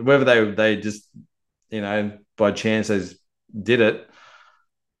amazing. Whether they just by chance they just did it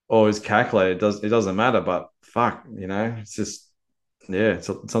or is calculated, it doesn't matter. But fuck, it's just yeah.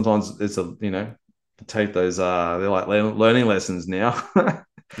 So sometimes it's take those they're like learning lessons now.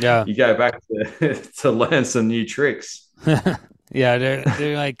 yeah, You go back to learn some new tricks. yeah.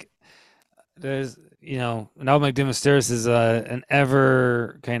 They're like there's an album like Demasterius is an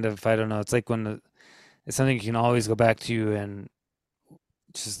ever kind of, I don't know. It's like it's something you can always go back to and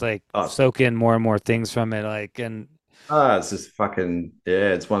just like Oh, soak in more and more things from it, like, and it's just fucking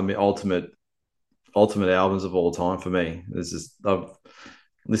yeah. It's one of the ultimate albums of all time for me. I've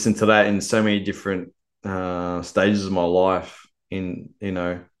listened to that in so many different stages of my life, in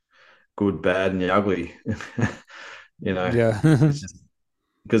good, bad, and the ugly. you know, yeah. it's just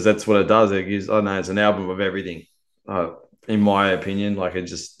because that's what it does. It gives, I don't know, it's an album of everything. In my opinion, like it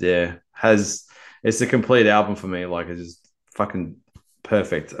just has it's a complete album for me. Like it's just fucking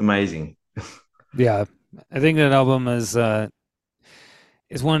perfect, amazing. Yeah, I think that album is one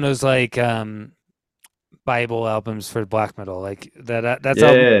of those like Bible albums for black metal. Like that's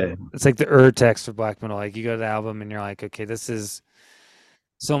album. Yeah, It's like the text for black metal. Like you go to the album and you're like, okay, this is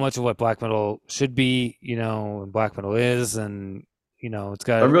so much of what black metal should be, and black metal is, and it's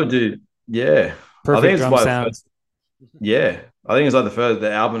I got really do. Yeah, I think perfect it's drum like the sound. first. Yeah, I think it's like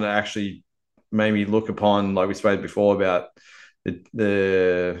the album that actually made me look upon, like we spoke before about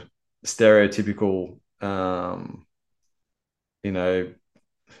the stereotypical, you know,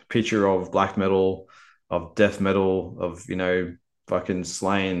 picture of black metal, of death metal, of fucking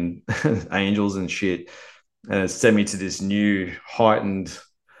slaying angels and shit, and it sent me to this new heightened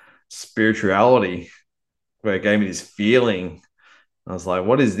spirituality where it gave me this feeling. I was like,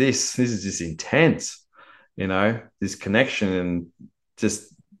 what is this? This is just intense, this connection and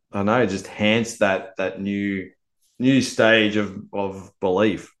just I don't know, just enhanced that new stage of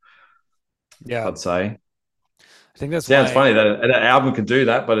belief, Yeah, I'd say. I think that's Sounds why. funny that an album could do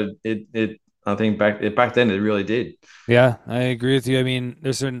that, but it I think back then it really did. Yeah, I agree with you. I mean,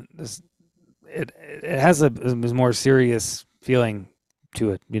 there's certain it has a more serious feeling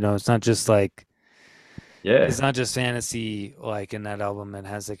to it. It's not just like Yeah, it's not just fantasy like in that album. It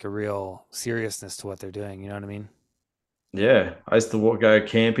has like a real seriousness to what they're doing. You know what I mean? yeah. I used to go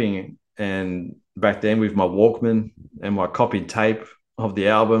camping and back then with my Walkman and my copied tape of the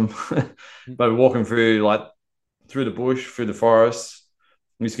album, but walking through like through the bush, through the forest.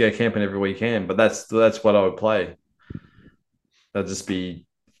 We used to go camping every weekend, but that's what I would play. That'd just be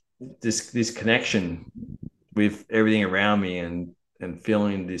this connection with everything around me and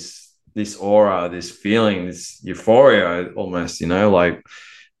feeling this aura, this feeling, this euphoria almost, like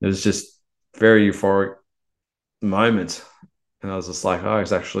it was just very euphoric moment. And I was just like, oh,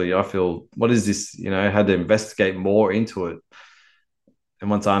 it's actually, I feel, what is this? I had to investigate more into it. And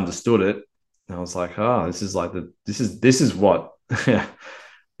once I understood it, I was like, oh, this is like this is what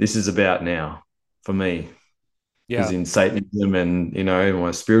this is about now for me. Is Yeah, in Satanism and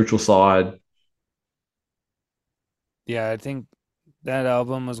my spiritual side. yeah. I think that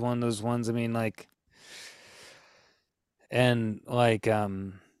album was one of those ones. I mean, like, and like, I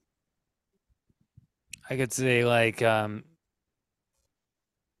could say like,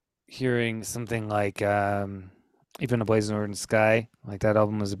 hearing something like, even a Blazing Northern Sky. Like that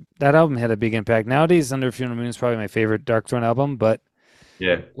album had a big impact. Nowadays, Under Funeral Moon is probably my favorite Dark Throne album, but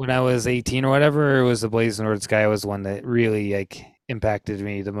Yeah, when I was 18 or whatever, it was the Blazing Northern Sky was one that really like impacted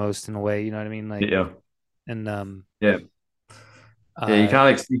me the most in a way. You know what I mean? Like, yeah, and yeah, yeah. You uh,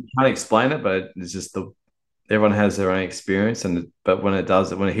 can't explain it, but it's just the everyone has their own experience, and but when it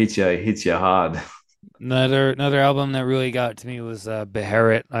does, when it hits you hard. another album that really got to me was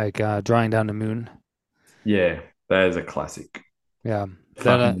Beharit, like Drawing Down the Moon. Yeah, that is a classic. Yeah, that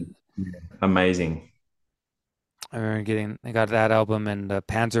Fucking amazing. I remember I got that album and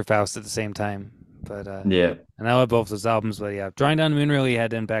Panzerfaust at the same time. But Yeah. and I love both those albums. But yeah, Drawing Down the Moon really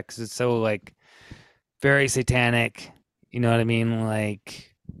had impact because it's so like very satanic. You know what I mean?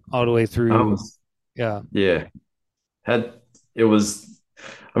 Like all the way I through. was Yeah, yeah. Had it was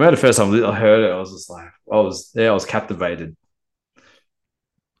I remember the first time I heard it, I was just like I was captivated.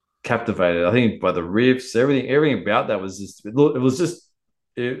 Captivated. I think by the riffs, everything about that was just it was just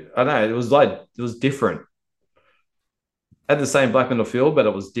I don't know, it was like it was different. Had the same black metal feel, but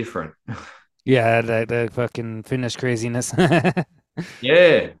it was different. yeah, the fucking Finnish craziness.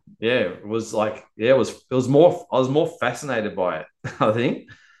 Yeah, yeah. It was like, yeah, it was more I was more fascinated by it, I think.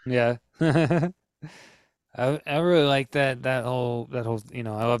 Yeah. I really like that whole I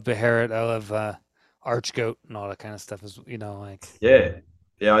love Beharit, I love Archgoat and all that kind of stuff as like Yeah.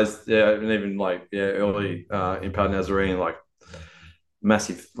 Yeah, and even like early Impaled Nazarene, like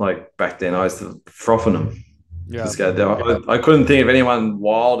massive like back then I used to froth on them. yeah. Just go there. I couldn't think of anyone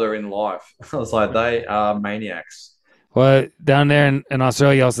wilder in life. I was like, they are maniacs. Well, down there in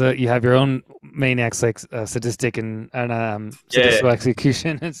Australia, also you have your own maniacs like sadistic and Yeah, sadistical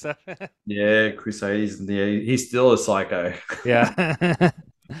execution and stuff. yeah, Chris Hayes, yeah, he's still a psycho. Yeah,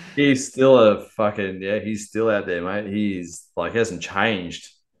 He's still a fucking he's still out there, mate. He's like he hasn't changed.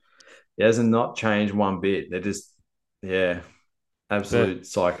 He hasn't not changed one bit. They're just yeah, but absolute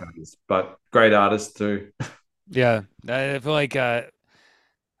psychos, but great artists too. yeah, I feel like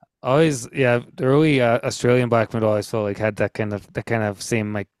always the early Australian black metal I always felt like had that kind of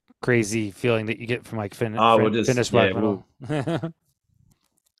same like crazy feeling that you get from like We'll just Finnish black metal. we'll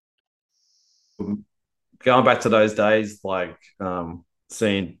going back to those days, like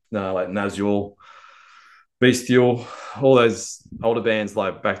seeing like Nazul, Bestial, all those older bands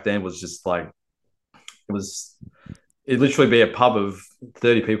like back then was just like it was it literally be a pub of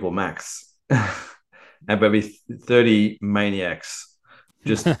 30 people max. and maybe 30 maniacs,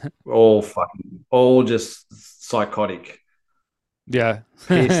 just all fucking, all just psychotic, Yeah.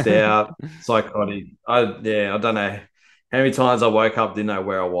 pissed out, psychotic. I don't know how many times I woke up, didn't know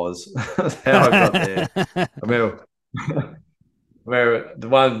where I was, how I got there. I remember where the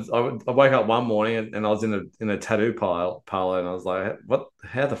one I woke up one morning and I was in a tattoo parlor and I was like, what?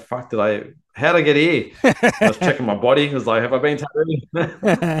 How the fuck did I? How did I get here? I was checking my body. I was like, have I been tattooed?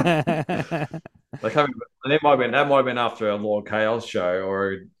 Like, and that might have been after a Lord Chaos show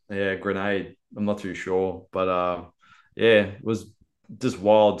or yeah, Grenade. I'm not too sure, but yeah, it was just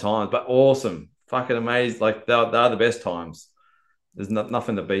wild times, but awesome, fucking amazing. Like they're the best times. There's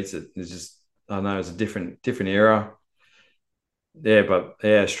nothing that beats it. It's just I don't know it's a different era. Yeah, but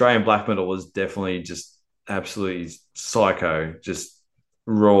yeah, Australian black metal was definitely just absolutely psycho, just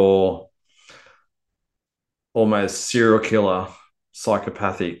raw, almost serial killer,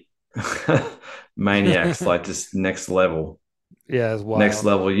 psychopathic maniacs, like just next level. Yeah, it's Next wild.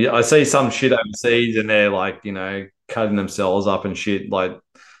 level. Yeah, I see some shit overseas and they're like, cutting themselves up and shit. Like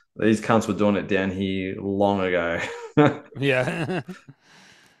these cunts were doing it down here long ago. Yeah.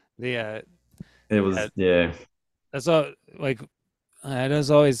 Yeah. It Yeah. was, yeah. That's all like there's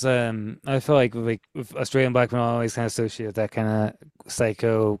always I feel like with Australian black men I always kind of associate with that kind of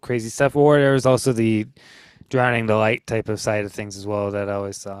psycho crazy stuff. Or there's also the drowning the light type of side of things as well that I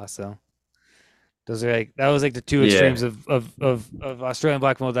always saw. So those are like that was like the two extremes Yeah. of Australian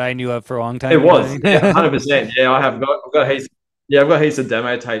black metal that I knew of for a long It time. You know what was, yeah, I mean? 100%. Yeah, I've got heaps. Yeah, I've got heaps of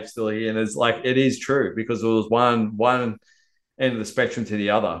demo tapes still here, and it's like it is true because it was one end of the spectrum to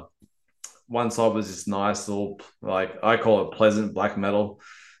the other. One side was this nice little, like I call it pleasant black metal.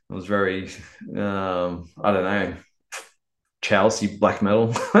 It was very, I don't know, Chelsea black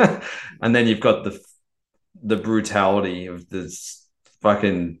metal, and then you've got the brutality of this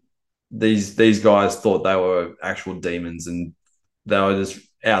fucking these guys thought they were actual demons and they were just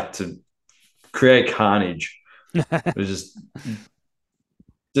out to create carnage. It was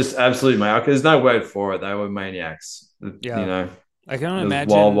just absolute maniac. There's no word for it. They were maniacs. Yeah, I can only It was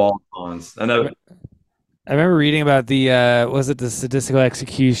wild, imagine. wild times. And I, I remember reading about the was it the Statistical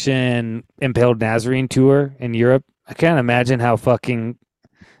Execution Impaled Nazarene tour in Europe. I can't imagine how fucking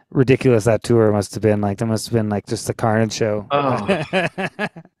ridiculous that tour must have been. Like that must have been like just a carnage show. oh,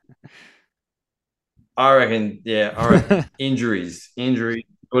 I reckon, yeah, I reckon injuries. It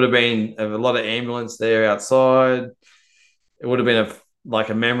would have been a lot of ambulance there outside. It would have been like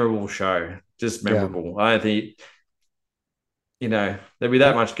a memorable show, just Yeah. memorable. I don't think there'd be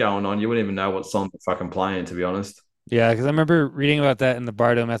that much going on. You wouldn't even know what song they're fucking playing, to be honest. Yeah, because I remember reading about that in the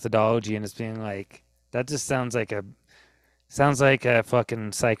Bardo methodology, and it's being like that just sounds like a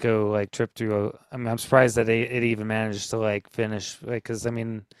fucking psycho like trip through. I mean, I'm surprised that it even managed to like finish. Like, because I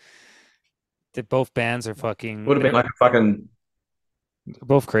mean, both bands are It would have been like a fucking.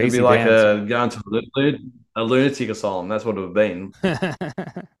 both It'd be crazy like bands. going to a lunatic asylum. That's what it would have been.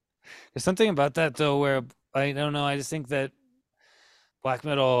 There's something about that though, where I don't know. I just think that black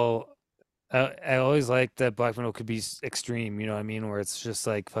metal. I always like that black metal could be extreme. You know what I mean? Where it's just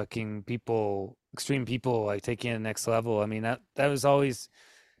like fucking people, extreme people, like taking it to the next level. I mean that was always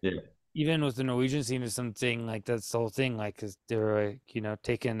Yeah, even with the Norwegian scene or something like that's the whole thing. Like, cause they're like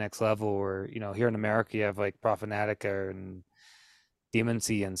taking the next level. Or here in America, you have like Profanatica and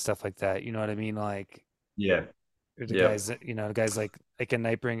Demoncy and stuff like that. You know what I mean? Like yeah, or the yeah. guys that the guys like a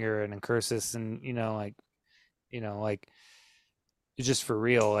Nightbringer and Incursus and like it's just for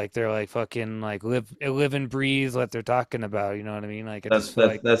real. Like they're like fucking like live and breathe what they're talking about. You know what I mean? Like I just That's feel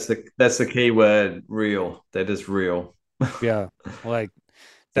like that's the key word. Real. They're just real. yeah, like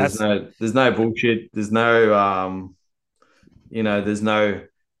that's There's no bullshit. There's no there's no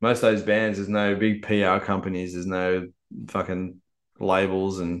most of those bands. There's no big PR companies. There's no fucking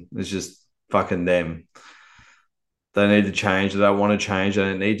labels, and it's just fucking them. They need to change. They don't want to change. They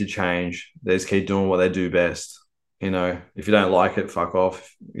don't need to change. They just keep doing what they do best. If you don't like it, fuck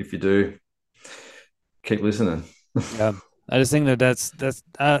off. If you do, keep listening. yeah. I just think that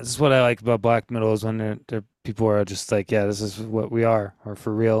that's what I like about black metal is when they're people are just like yeah, this is what we are or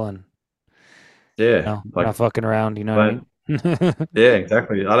for real and Yeah, we're not like, fucking around. You know what I but mean? yeah,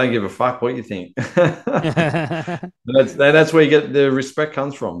 exactly. I don't give a fuck what you think. That's where you get the respect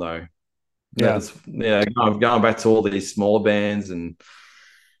comes from, though. Yeah, That's going back to all these smaller bands and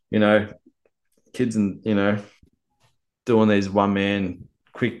you know kids and doing these one man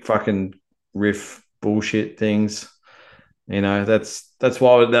quick fucking riff bullshit things. That's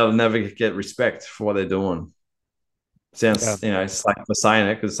why they'll never get respect for what they're doing. yeah, Sounds it's like for saying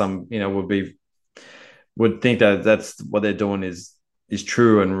it because some would think that that's what they're doing is is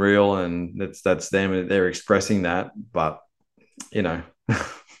true and real, and that's them, and they're expressing that. But you know, I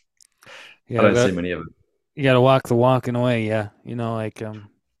Yeah, don't see many of it. you gotta walk the walk in a way. Yeah, like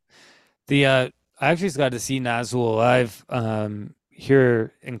the I actually just got to see Nazul live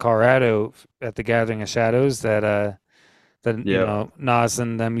here in Colorado at the Gathering of Shadows that Yeah, Nas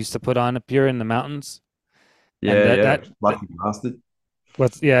and them used to put on up here in the mountains. And yeah, yeah. Lucky bastard.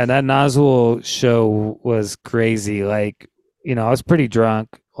 what's yeah, that Nazul show was crazy. Like, I was pretty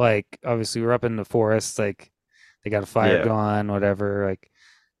drunk. Like, obviously we're up in the forest, like they got a fire Yeah, going, whatever. Like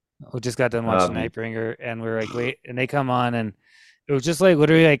we just got done watching um, Nightbringer and we are like, wait, and they come on and it was just like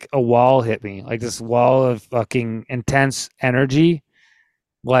literally like a wall hit me. Like this wall of fucking intense energy.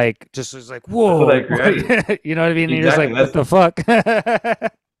 Like just was like, that's what they whoa. created. You know what I mean? And you're just Exactly. like, what the fuck?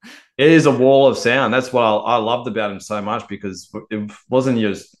 It is a wall of sound. That's what I loved about him so much, because it wasn't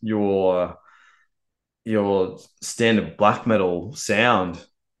just your standard black metal sound.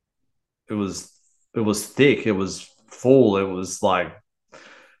 It was it was thick. It was full. It was like,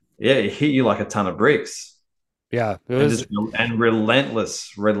 yeah, it hit you like a ton of bricks, Yeah, it and was just and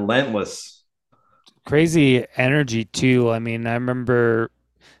relentless, relentless. crazy energy too. I mean, I remember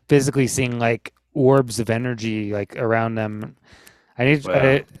physically seeing like orbs of energy like around them. I need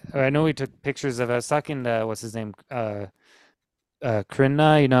Wow. I know we took pictures of. I was talking to what's his name,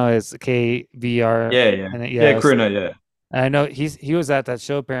 Krina. It's KVR, Yeah, yeah, and yeah. yeah, Kruno, yeah. I know he was at that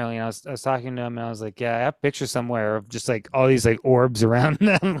show apparently. And I was talking to him and I was like, yeah, I have pictures somewhere of just like all these like orbs around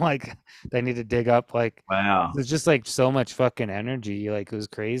them, like they need to dig up. Like Wow. there's just like so much fucking energy. Like it was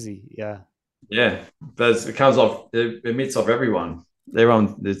crazy. Yeah, Yeah, but it comes off. It emits off everyone.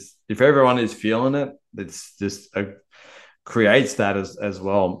 Everyone. It's, if everyone is feeling it, it's just creates that as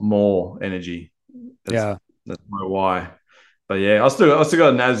well, more energy. That's yeah. that's my why. But yeah, I still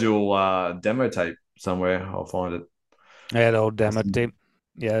got a Nazul demo tape somewhere. I'll find it. I had old I'll demo send, tape.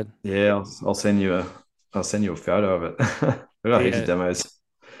 Yeah, yeah, I'll send you a photo of it. We got heaps of the demos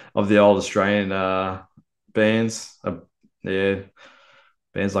of the old Australian bands. Yeah,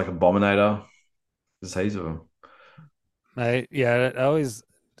 bands like Abominator. There's heaps of them. I always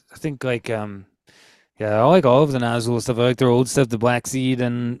I think like yeah, I like all of the Nazgul stuff. I like their old stuff, the Black Seed,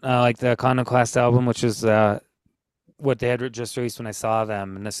 and I like the Iconoclast album, which is what they had just released when I saw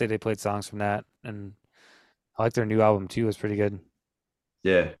them, and they say they played songs from that, and I like their new album too. It was pretty good.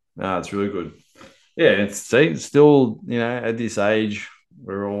 Yeah, no, it's really good. Yeah, it's still, at this age,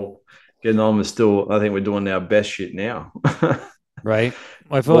 we're all getting on. We're still, I think we're doing our best shit now. Right?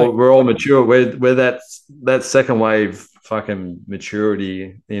 Well, I feel Well, like we're all mature. We're that second wave fucking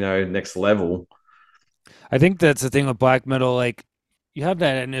maturity, next level. I think that's the thing with black metal. Like, you have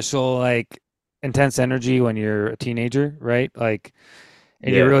that initial like intense energy when you're a teenager, right? Like,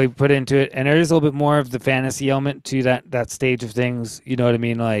 and you Yeah, really put into it, and there is a little bit more of the fantasy element to that stage of things. You know what I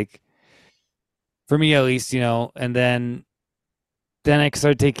mean? Like, for me at least, and then I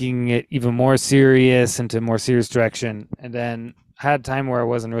started taking it even more serious into a more serious direction, and then had time where I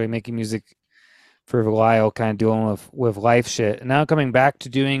wasn't really making music for a while, kind of dealing with life shit, and now coming back to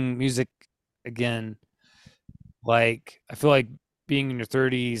doing music again. Like I feel like being in your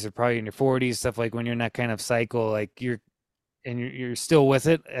 30s or probably in your 40s, stuff like when you're in that kind of cycle, like you're still with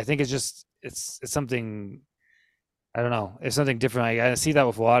it. I think it's something. I don't know. It's something different. I see that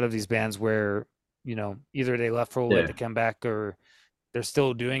with a lot of these bands where either they left for a little bit yeah, to come back or they're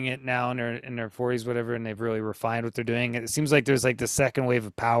still doing it now in their 40s, whatever, and they've really refined what they're doing. It seems like there's like the second wave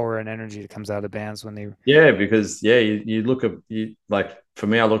of power and energy that comes out of bands when they. yeah. Because you look at you, like, for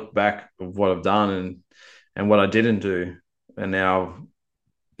me, I look back of what I've done and what I didn't do, and now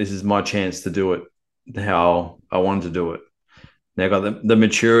this is my chance to do it how I wanted to do it. Now I got the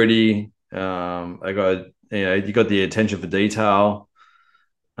maturity. I got, you got the attention for detail.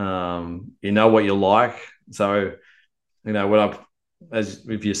 You know what you like. So, when I, as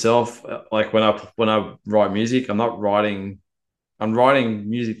with yourself, like when I write music, I'm writing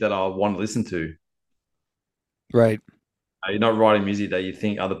music that I want to listen to. Right. You're not writing music that you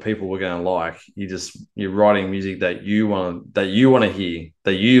think other people were going to like. You're writing music that you want to hear,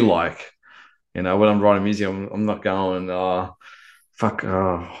 that you like. When I'm writing music, I'm not going, fuck,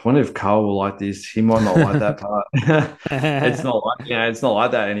 I wonder if Carl will like this. He might not like that part. It's not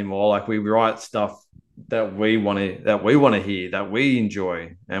like that anymore. Like, we write stuff that we want to hear, that we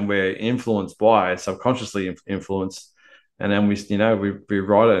enjoy, and we're influenced by, subconsciously influenced, and then we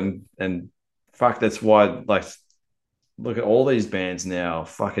write it, and fuck, that's why, like, look at all these bands now,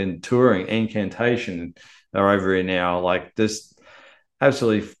 fucking touring. Incantation are over here now, like, just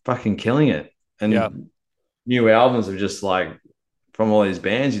absolutely fucking killing it, Yeah. and new albums are just like, from all these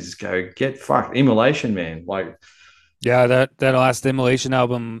bands, you just go, get fucked. Immolation, man. Like, Yeah, that last Immolation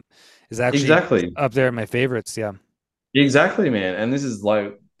album is actually Exactly. up there in my favorites. Yeah. Exactly, man. And this is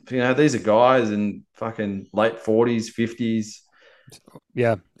like, these are guys in fucking late 40s, 50s.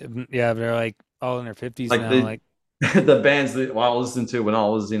 Yeah. Yeah, they're like all in their 50s Like now. the Like, the bands that I listened to when I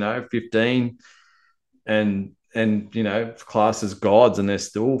was, 15 and classed as gods, and they're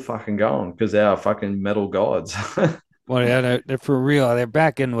still fucking going because they are fucking metal gods. well, yeah, they're for real. They're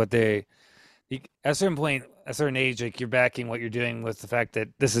back in what they at a certain point, a certain age, like you're backing what you're doing with the fact that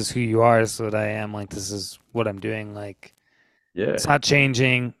this is who you are, this is what I am, like this is what I'm doing. Like it's Yeah. not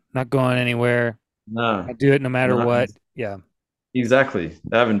changing, not going anywhere. I No. do it no matter No. what. Yeah. Exactly.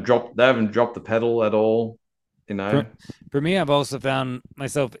 They haven't dropped the pedal at all, you For know. for me, I've also found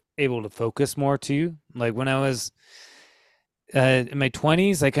myself able to focus more too. Like when I was in my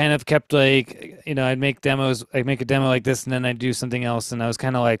 20s, I kind of kept like, I'd make demos, I'd make a demo like this and then I'd do something else. And I was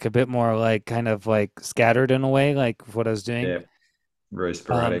kind of like a bit more like kind of like scattered in a way, like what I was doing. Yeah, very Um,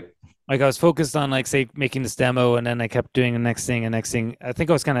 sporadic. like I was focused on like say making this demo and then I kept doing the next thing and next thing. I think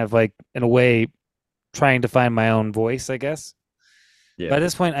I was kind of like in a way trying to find my own voice, I guess. Yeah. But at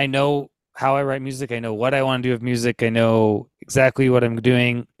this point, I know how I write music. I know what I want to do with music. I know exactly what I'm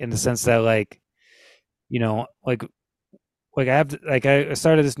doing in the sense that like, like I have to, like I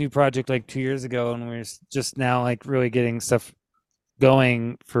started this new project like 2 years ago, and we're just now like really getting stuff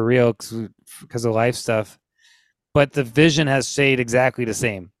going for real because of life stuff. But the vision has stayed exactly the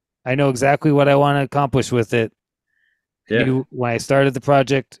same. I know exactly what I want to accomplish with it. I Yeah. knew when I started the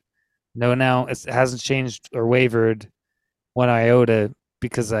project. No, now it hasn't changed or wavered one iota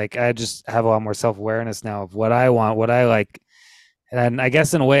because like I just have a lot more self awareness now of what I want, what I like, and I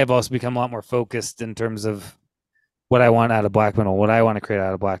guess in a way I've also become a lot more focused in terms of what I want out of black metal, what I want to create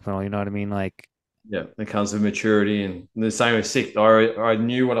out of black metal. You know what I mean? Like, Yeah. It comes with maturity, and the same with sick. I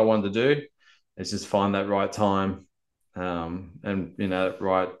knew what I wanted to do. It's just find that right time, and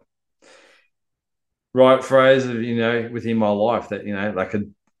right phrase of within my life that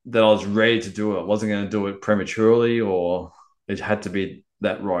that I was ready to do it. I wasn't going to do it prematurely, or it had to be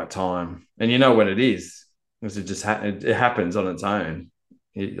that right time. And you know when it is, because it happens on its own.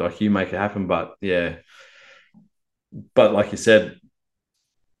 Like you make it happen, but yeah, but like you said,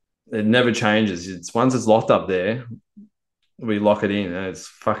 it never changes. It's once it's locked up there, we lock it in, and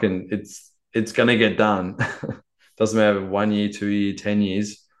it's gonna get done. Doesn't matter 1 year, 2 year, 10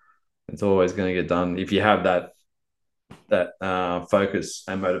 years. It's always going to get done if you have that focus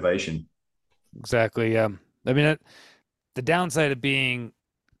and motivation. exactly. I mean, the downside of being,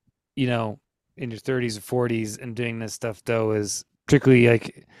 you know, in your 30s or 40s and doing this stuff though is particularly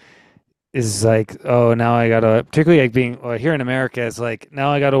like is like, oh, now I gotta, particularly like being well, here in America, it's like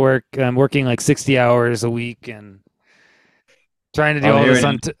now I gotta work. I'm working like 60 hours a week and trying to do I'm all this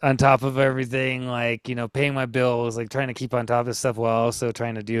hearing, on top of everything, like paying my bills, like trying to keep on top of stuff while also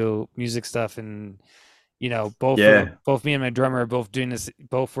trying to do music stuff. And yeah, both me and my drummer are both doing this,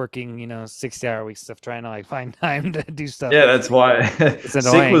 both working 60-hour week stuff, trying to like find time to do stuff. yeah. That's why It's sick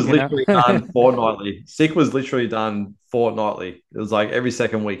annoying, was literally done fortnightly. Sick was literally done fortnightly. It was like every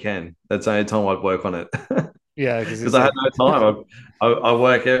second weekend. That's the only time I'd work on it Yeah, because because it's I had like no time. I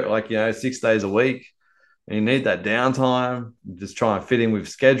work out like 6 days a week, and you need that downtime. Just try and fit in with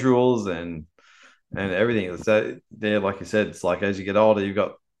schedules and everything. So yeah, like you said, it's like as you get older, you've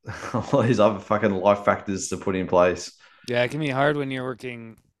got all these other fucking life factors to put in place. yeah, it can be hard when you're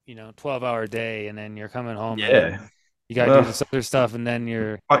working 12-hour day and then you're coming home and then Yeah. you got to do Well, this other stuff and then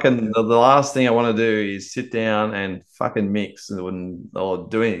you're fucking the last thing I want to do is sit down and fucking mix or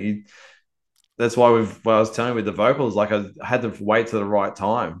doing it. That's why what I was telling you with the vocals, like I had to wait to the right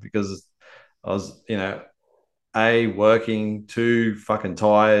time because I was, working, two, fucking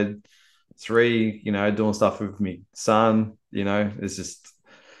tired, three, doing stuff with me son,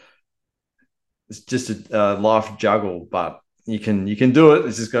 it's just a life juggle, but you can do it.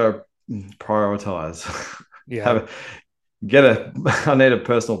 It's just got to prioritize. yeah. Have get a. I need a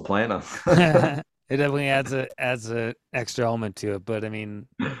personal planner. It definitely adds a extra element to it, but I mean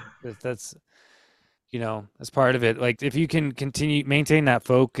that's that's part of it. Like if you can continue maintain that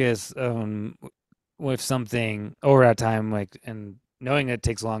focus with something over that time, like and knowing it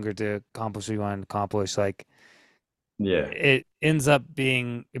takes longer to accomplish what you want to accomplish, like Yeah, it ends up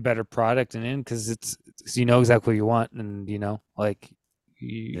being a better product and in because you know exactly what you want and like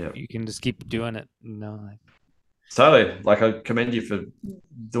yeah, you can just keep doing it, like totally. Like I commend you for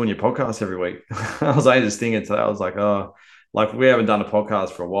doing your podcast every week. I was only just thinking today. I was like, oh, like we haven't done a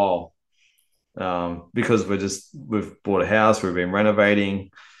podcast for a while, because we've bought a house, we've been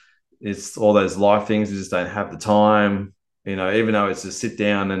renovating. It's all those life things. We just don't have the time. Even though it's to sit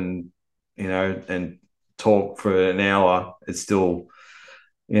down and talk for an hour, it's still,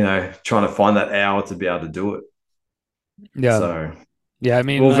 trying to find that hour to be able to do it. Yeah. So Yeah. I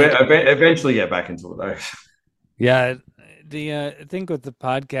mean, we'll like, eventually get back into it though. yeah, the I think with the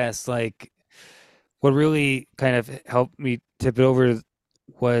podcast, like, what really kind of helped me tip it over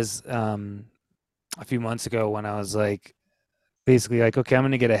was a few months ago when I was like, basically like, okay, I'm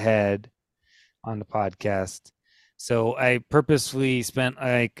gonna get ahead on the podcast. So I purposefully spent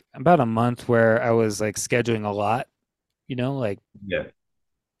like about a month where I was like scheduling a lot, like Yeah.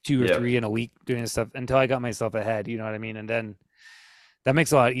 two or Yeah. three in a week doing this stuff until I got myself ahead, you know what I mean? And then that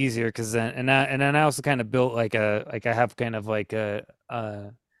makes it a lot easier because then I also kind of built like I have kind of like a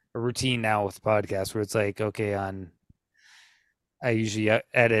routine now with the podcast where it's like, okay, on I usually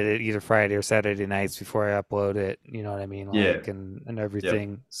edit it either Friday or Saturday nights before I upload it. You know what I mean? Yeah. Like and Yeah.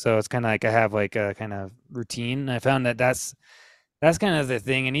 everything. So it's kind of like I have like a kind of routine. I found that that's kind of the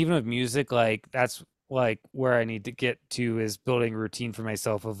thing. And even with music, like that's like where I need to get to is building a routine for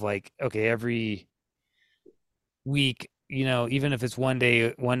myself of like, okay, every week, even if it's one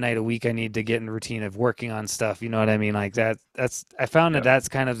day, one night a week, I need to get in the routine of working on stuff. You know what I mean? Like that's I found that Yeah. that's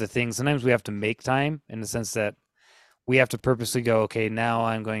kind of the thing. Sometimes we have to make time in the sense that we have to purposely go, okay, now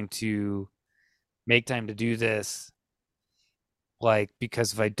I'm going to make time to do this. Like,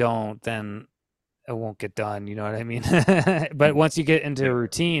 because if I don't, then it won't get done. You know what I mean? But once you get into a Yeah.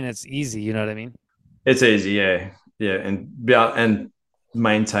 routine, it's easy. You know what I mean? It's easy, yeah. Yeah. And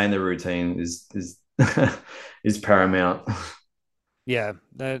maintain the routine is is paramount. Yeah,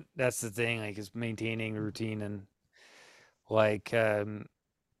 that's the thing. Like, is maintaining a routine and like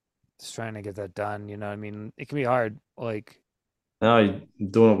just trying to get that done. You know what I mean? It can be hard. No, you're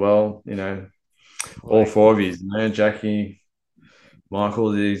doing it well, all Like four of you, Jackie,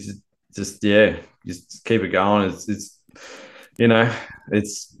 Michael, just yeah, just keep it going. It's you know,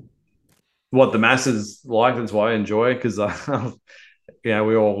 it's what the masses like. That's why I enjoy because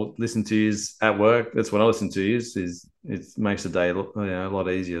we all listen to you at work. That's what I listen to you is it makes the day a lot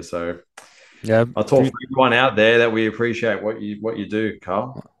easier. So yeah, I talk for everyone out there that we appreciate what you do,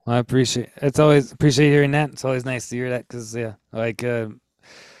 Carl. I appreciate it's always appreciate hearing that. It's always nice to hear that because yeah,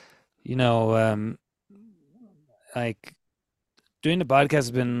 you know, like doing the podcast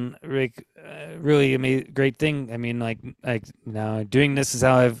has been really great thing. I mean, like doing this is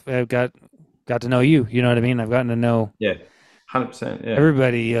how I've got to know you. You know what I mean? I've gotten to know Yeah, 100%. Yeah,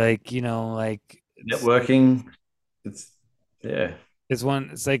 everybody. Like networking. It's yeah, it's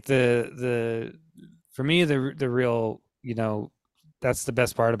like the for me the real that's the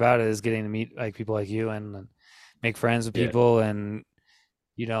best part about it is getting to meet like people like you and make friends with yeah, people and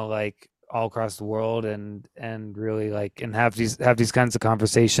like all across the world and really like and have these kinds of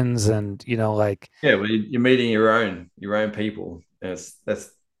conversations and like yeah. Well, you're meeting your own people. That's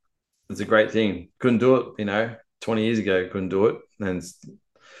a great thing. Couldn't do it, 20 years ago. Couldn't do it, and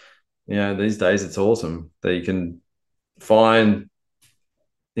these days it's awesome that you can find,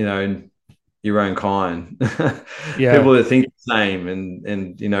 your own kind, yeah, people that think the same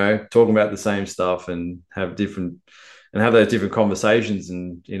and talking about the same stuff and have those different conversations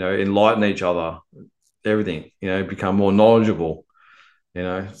and enlighten each other. Everything, become more knowledgeable.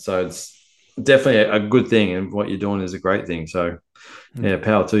 So it's definitely a good thing, and what you're doing is a great thing. So yeah,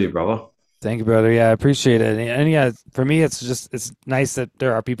 power to you, brother. thank you, brother. Yeah, I appreciate it. And yeah, for me it's nice that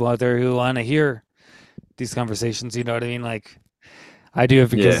there are people out there who want to hear these conversations, you know what I mean? Like I do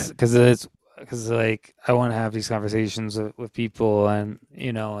it Yeah, because like I want to have these conversations with people and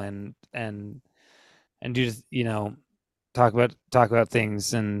and do talk about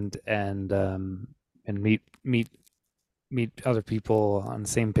things and meet other people on the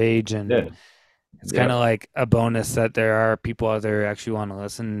same page and yeah, it's kind yeah, of like a bonus that there are people out there who actually want to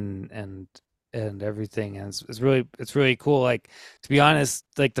listen and everything and it's really cool like to be honest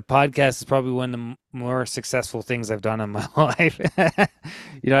like the podcast is probably one of the more successful things I've done in my life.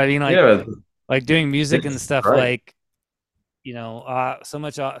 You know what I mean yeah. like doing music and It's stuff great. like so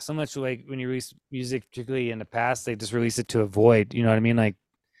much like when you release music particularly in the past they just release it to avoid, you know what I mean, like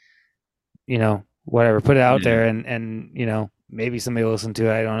whatever, put it out Yeah, there and maybe somebody will listen to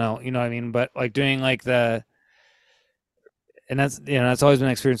it. I don't know. You know what I mean? But like doing like and that's always been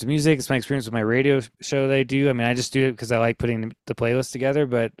my experience with music. It's my experience with my radio show that I do. I mean, I just do it because I like putting the playlist together.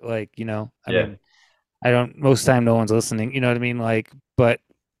 But like, I yeah, mean, I don't most of the time no one's listening. You know what I mean? Like, but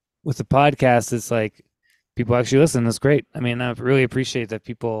with the podcast, it's like people actually listen. That's great. I mean, I really appreciate that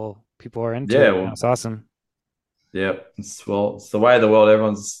people are into yeah. it. Well, It's awesome. yeah. It's the way of the world.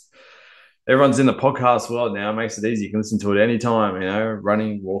 Everyone's in the podcast world now. It makes it easy. You can listen to it anytime.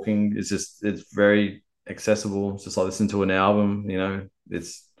 Running, walking. It's very accessible. It's just like listening to an album.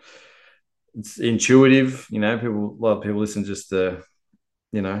 It's it's intuitive. People, a lot of people listen just to,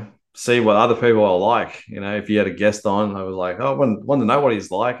 you know, see what other people are like. If you had a guest on, I was like, oh, I want to know what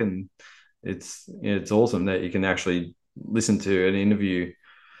he's like, and it's awesome that you can actually listen to an interview.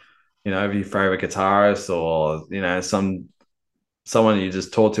 Of your favorite guitarist, or someone you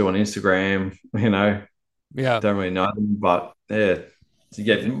just talk to on Instagram. Yeah. Don't really know them, but yeah, to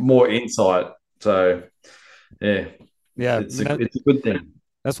get more insight. So yeah, Yeah. it's a good thing.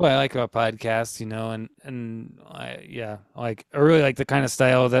 That's what I like about podcasts, and I really like the kind of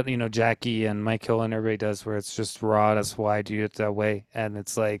style that, Jackie and Mike Hill and everybody does, where it's just raw. That's why I do it that way. And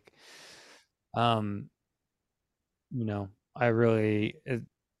it's like, um, I really, I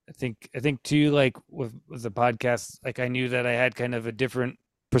think too, like with the podcast, like I knew that I had kind of a different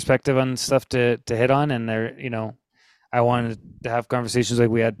perspective on stuff to hit on, and I wanted to have conversations like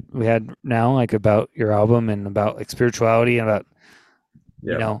we had now, like about your album and about like spirituality and about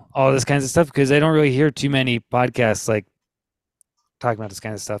Yeah. all this kinds of stuff, because I don't really hear too many podcasts like talking about this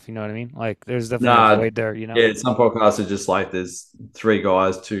kind of stuff. You know what I mean? Like there's definitely a Nah, void there. yeah, some podcasts are just like there's three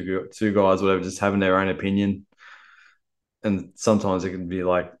guys, two guys, whatever, just having their own opinion. And sometimes it can be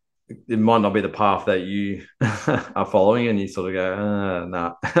like it might not be the path that you are following, and you sort of go,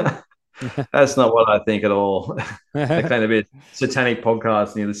 nah, that's not what I think at all. That kind of a satanic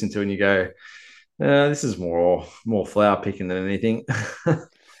podcast, and you listen to it and you go, this is more flower picking than anything.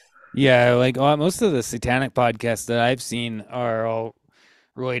 Yeah, like most of the satanic podcasts that I've seen are all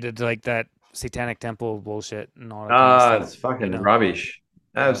related to like that satanic temple bullshit and all that kind of stuff. It's fucking You know? rubbish.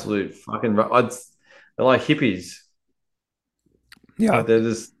 Yeah. Absolute fucking. They're like hippies. Yeah. Like they're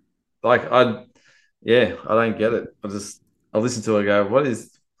just like yeah, I don't get it. I listen to it and go, what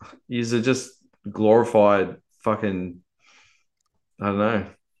is? These are just glorified fucking, I don't know,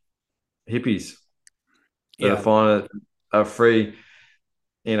 hippies that are Yeah. fine, a free,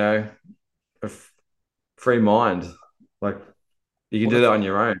 you know, a free mind. Like you can Well, do that's that on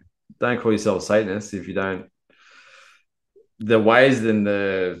your own. Don't call yourself a Satanist if you don't. The ways and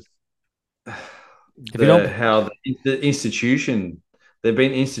if you don't. how the institution, they've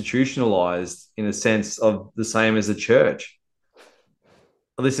been institutionalized in a sense of the same as the church.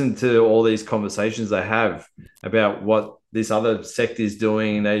 I listen to all these conversations they have about what this other sect is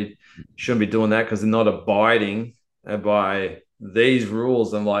doing. They shouldn't be doing that because they're not abiding by these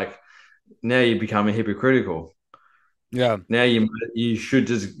rules. And like now you become hypocritical. Yeah. Now you should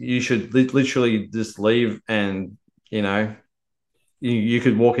literally just leave, and you know you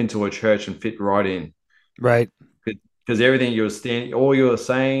could walk into a church and fit right in, Right. because everything all you're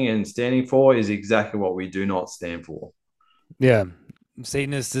saying and standing for is exactly what we do not stand for. Yeah.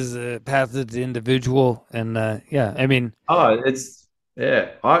 Satanist is a path of the individual, and yeah, I mean, Oh, it's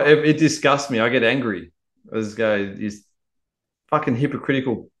yeah. It disgusts me. I get angry. This guy, these fucking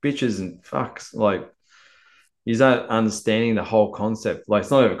hypocritical bitches and fucks. Like he's not understanding the whole concept. Like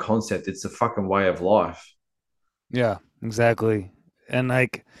it's not even a concept. It's a fucking way of life. yeah, exactly. And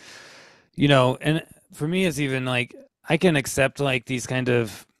like, and for me, it's even like I can accept like these kind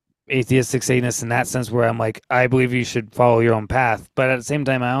of atheistic Satanists in that sense, where I'm like, I believe you should follow your own path, but at the same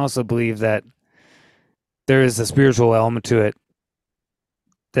time, I also believe that there is a spiritual element to it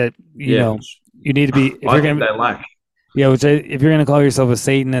that Yeah, you need to be if I you're think gonna they lack. yeah, if you're gonna call yourself a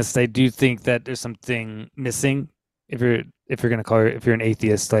Satanist, I do think that there's something missing. If you're gonna if you're an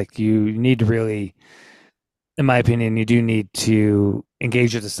atheist, like you need to really, in my opinion, you do need to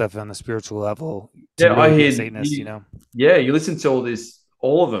engage with the stuff on the spiritual level to Yeah, I really be a hear Satanist. you. Yeah, you listen to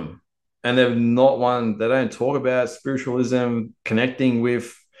all of them, and they're not one. They don't talk about spiritualism, connecting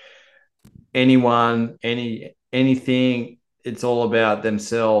with anyone, anything. It's all about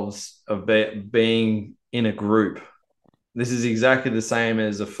themselves of being in a group. This is exactly the same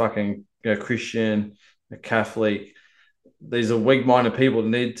as a fucking Christian, a Catholic. These are weak-minded people that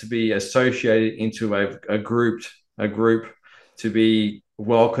need to be associated into a group to be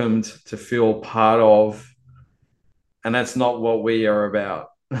welcomed, to feel part of, and that's not what we are about.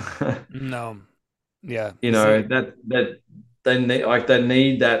 No, yeah, you the know same. that they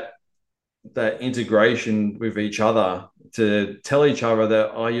need that integration with each other to tell each other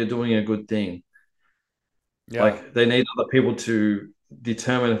that, oh, you're doing a good thing. Yeah, Like they need other people to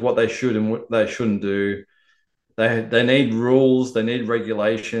determine what they should and what they shouldn't do. They need rules, they need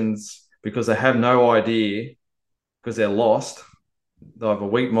regulations, because they have no idea, because they're lost. They're either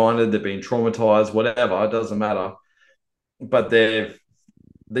weak minded, they've been traumatized, whatever, it doesn't matter. But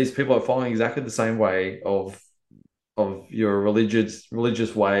these people are following exactly the same way of your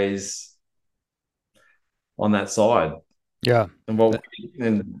religious ways on that side. yeah, And what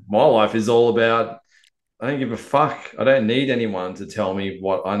and my life is all about, I don't give a fuck. I don't need anyone to tell me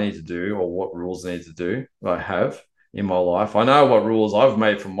what I need to do or what rules I need to do. I have in my life. I know what rules I've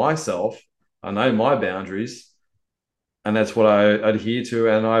made for myself. I know my boundaries, and that's what I adhere to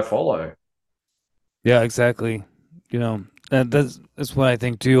and I follow. Yeah, exactly. You know, that's what I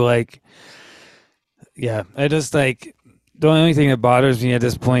think too. Like, yeah, I just like the only thing that bothers me at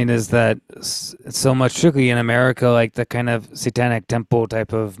this point is that it's so much, strictly in America, like the kind of satanic temple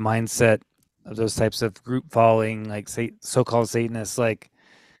type of mindset of those types of group following, like so-called Satanists, like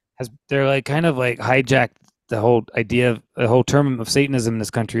has they're like kind of like hijacked the whole idea of the whole term of Satanism in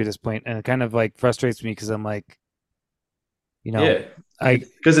this country at this point, and it kind of like frustrates me because I'm like, you know, Yeah, I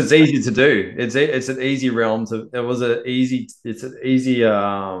because it's easy to do. It's an easy realm to. It's an easy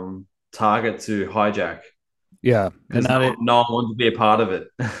target to hijack yeah, and because now that no one wants to be a part of it.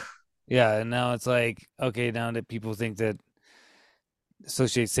 yeah, and now it's like okay, now that people think that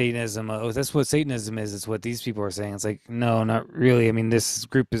associate Satanism. Oh, that's what Satanism is. It's what these people are saying. It's like, no, not really. I mean, this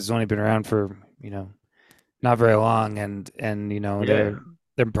group has only been around for not very long, and Yeah,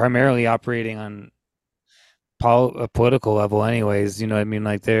 they're primarily operating on a political level, anyways. You know what I mean?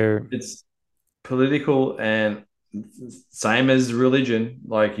 Like they're it's political and same as religion.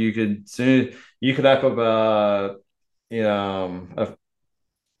 Like you could have a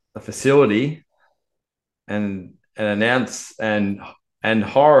facility and announce and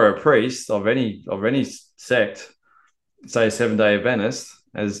hire a priest of any sect, say Seventh-day Adventist.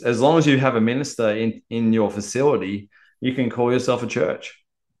 As long as you have a minister in your facility, you can call yourself a church.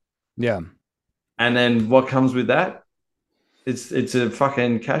 yeah, And then what comes with that? It's a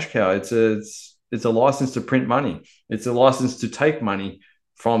fucking cash cow. It's a license to print money. It's a license to take money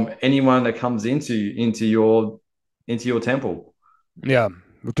from anyone that comes into your temple. yeah.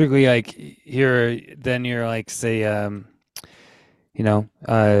 Particularly like here, then you're like say, you know,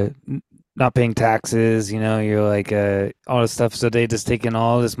 not paying taxes. You're like all this stuff. So they just take in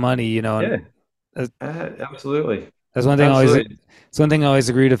all this money. And Yeah, uh, absolutely, that's one thing I always. absolutely. It's one thing I always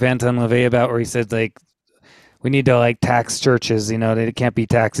agreed with Anton LaVey about, where he said like we need to like tax churches. They can't be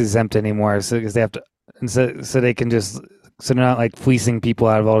tax exempt anymore, so because they have to, and so they can just so they're not like fleecing people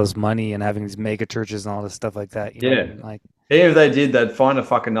out of all this money and having these mega churches and all this stuff like that. You know what I Yeah. mean? Like, Even if they did, they'd find a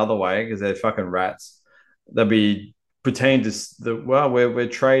fucking other way because they're fucking rats. They'd be pretend well, we're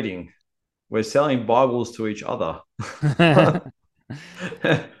trading, we're selling Bibles to each other,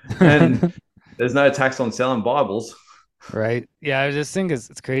 and there's no tax on selling Bibles. right? Yeah, I just think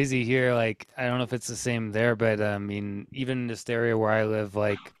it's crazy here. Like, I don't know if it's the same there, but I mean, even in this area where I live,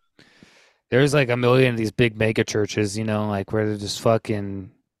 like, there's like a million of these big mega churches. Like where they're just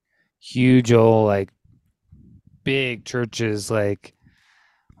fucking huge old like big churches, like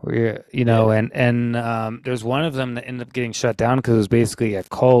where Yeah, there's one of them that ended up getting shut down because it was basically a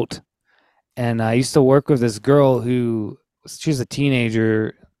cult. And I used to work with this girl who she was a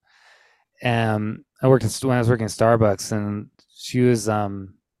teenager. I worked when I was working at Starbucks, and she was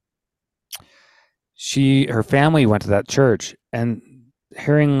her family went to that church, and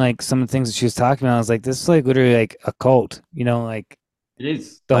hearing like some of the things that she was talking about, I was like, this is like literally like a cult. Like it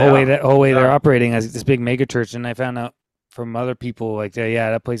is. the They whole way are. that whole way They they're are. operating as this big mega church. And I found out from other people like,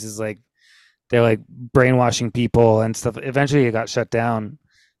 yeah, that place is like they're like brainwashing people and stuff. Eventually, it got shut down.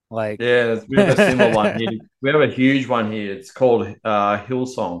 Like, We have a similar one here. We have a huge one here. It's called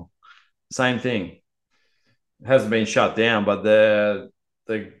Hillsong. Same thing. It hasn't been shut down, but the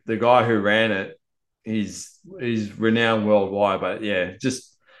guy who ran it, he's renowned worldwide. But yeah,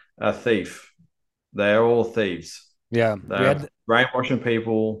 just a thief. They are all thieves. yeah, we They're had brainwashing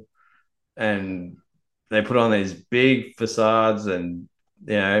people, and they put on these big facades, and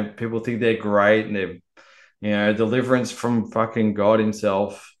people think they're great, and they're deliverance from fucking God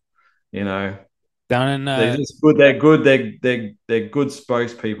Himself. You know, down in they're just good. They're good. They're good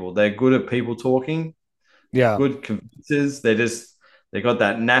spokespeople. They're good at people talking. yeah, Good convincers. They got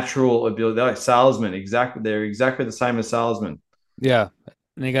that natural ability. They're like salesmen. Exactly. They're exactly the same as salesmen. yeah,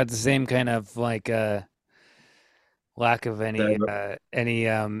 and they got the same kind of like lack of They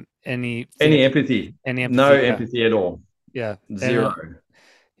anything any empathy, any no empathy. Yeah, empathy at all. yeah, and Zero.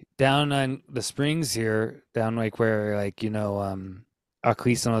 down on the Springs here, down like where like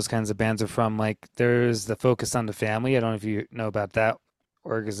Aquis and those kinds of bands are from. Like there's the Focus on the Family. I don't know if you know about that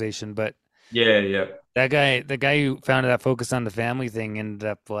organization, but Yeah, yeah. the guy who founded that Focus on the Family thing ended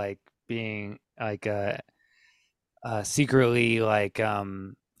up like being like secretly like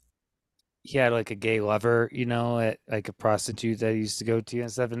he had like a gay lover, at like a prostitute that he used to go to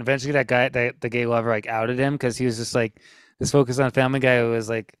and stuff. And eventually the gay lover like outed him because he was just like this Focus on Family guy who was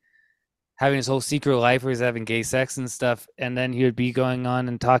like having his whole secret life where he's having gay sex and stuff. And then he would be going on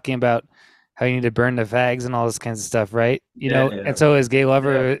and talking about how you need to burn the fags and all this kinds of stuff, right? Yeah, And yeah, so yeah,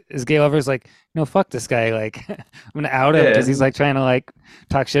 his gay lover's like, fuck this guy, like I'm gonna out him yeah. because he's like trying to like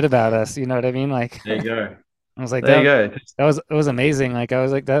talk shit about us. You know what I mean? Like There you go. I was like There you go. it was amazing. Like I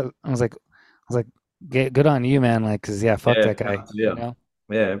was like that. I was like, good on you, man. Like, cause yeah, fuck Yeah, that power guy. to you.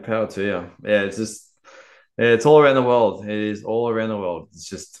 Yeah, power to you. Yeah, it's just yeah, it's all around the world. It is all around the world. It's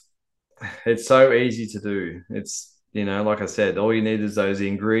just it's so easy to do. It's like I said, all you need is those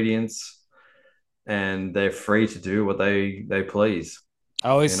ingredients, and they're free to do what they please. You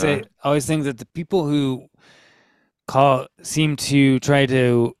know. I always think that the people who seem to try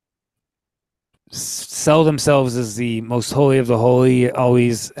to sell themselves as the most holy of the holy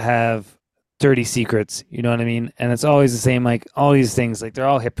always have dirty secrets. You know what I mean? And it's always the same. Like all these things, like they're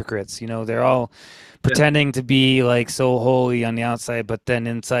all hypocrites. They're all Yeah. pretending to be like so holy on the outside, but then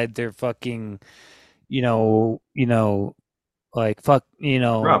inside they're fucking, like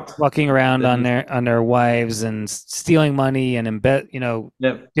Corrupt. fucking around They're on just their wives and stealing money and embed,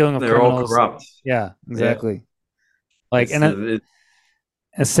 yeah. stealing of They're all criminals. corrupt. Yeah, Yeah. exactly. Like, It's and the it,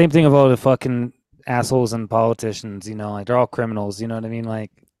 the same thing about the fucking assholes and politicians. Like they're all criminals. You know what I mean?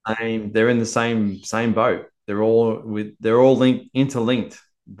 Like, same. They're in the same boat. They're all interlinked.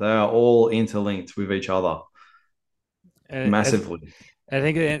 They are all interlinked with each other I, massively. I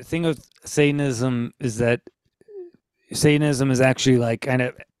think the thing with Satanism is that Satanism is actually like kind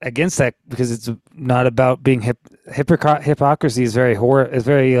of against that because it's not about being hypocrisy is very is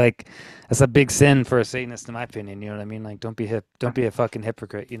very like that's a big sin for a Satanist in my opinion. You know what I mean? Like don't be a fucking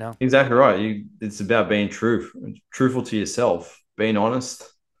hypocrite. Exactly right. It's about being truthful to yourself, being honest,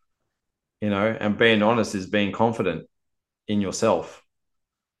 and being honest is being confident in yourself.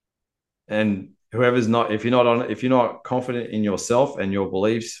 And whoever's not, if you're not confident in yourself and your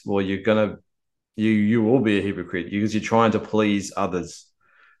beliefs, well, you will be a hypocrite because you're trying to please others.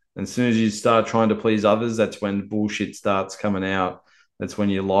 And as soon as you start trying to please others, that's when bullshit starts coming out. That's when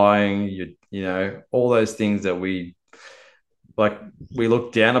you're lying. All those things that like we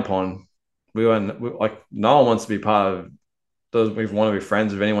look down upon. Like no one wants to be part of doesn't we want to be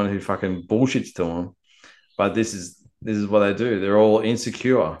friends with anyone who fucking bullshits to them. But this is what they do. They're all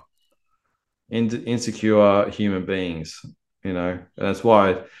insecure human beings. And that's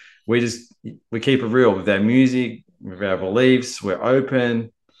why we keep it real with our music, with our beliefs. We're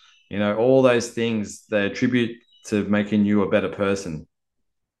open. All those things they attribute to making you a better person,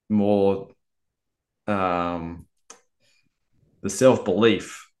 more um, the self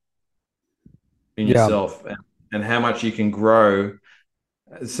belief in Yeah, yourself and how much you can grow.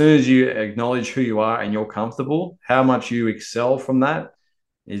 As soon as you acknowledge who you are and you're comfortable, how much you excel from that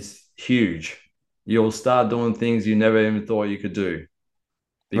is huge. You'll start doing things you never even thought you could do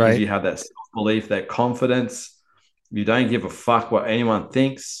because right. you have that self belief, that confidence. You don't give a fuck what anyone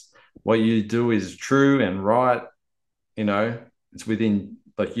thinks. What you do is true and right. It's within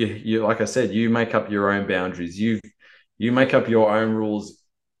like you like I said, you make up your own boundaries. You make up your own rules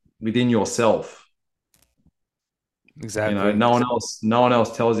within yourself. Exactly. No one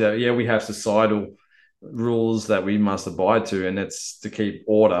else tells you, yeah, we have societal rules that we must abide to, and it's to keep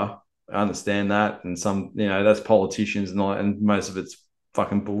order. I understand that. And that's politicians and all, and most of it's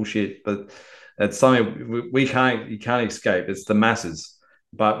fucking bullshit. But it's something you can't escape. It's the masses.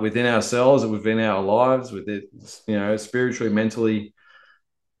 But within ourselves, within our lives, with it, spiritually, mentally,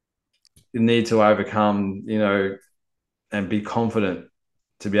 you need to overcome, and be confident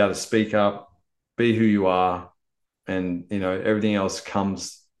to be able to speak up, be who you are, and everything else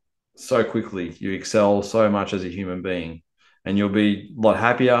comes so quickly. You excel so much as a human being, and you'll be a lot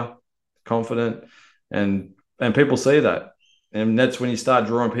happier, confident, and people see that, and that's when you start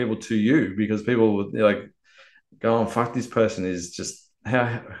drawing people to you because people will like go on, fuck, this person is just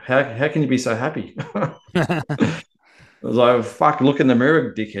how can you be so happy? I was like, fuck, look in the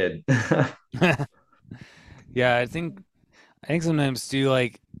mirror, dickhead. Yeah, I think sometimes too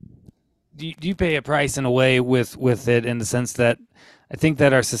like do you pay a price in a way with it in the sense that I think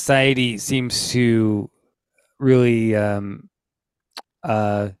that our society seems to really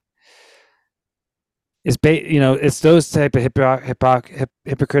uh it's those type of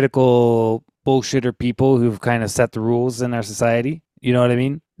hypocritical bullshitter people who've kind of set the rules in our society. You know what I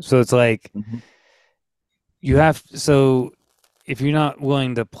mean? So it's like Mhm. so if you're not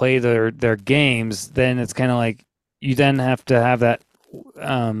willing to play their games, then it's kind of like you then have to have that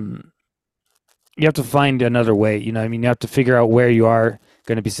um you have to find another way. You know what I mean? You have to figure out where you are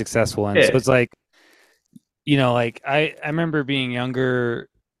going to be successful in. So Yeah, it's like, like I remember being younger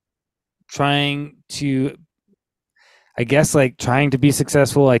trying to I guess like trying to be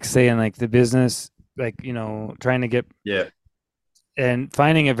successful, like say in like the business, like trying to get yeah, and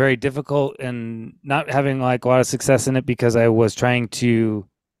finding it very difficult and not having like a lot of success in it because I was trying to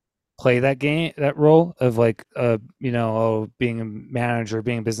play that role of like being a manager,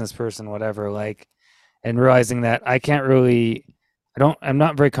 being a business person, whatever, like, and realizing that I can't really I'm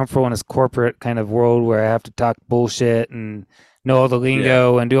not very comfortable in this corporate kind of world where I have to talk bullshit and know all the Yeah,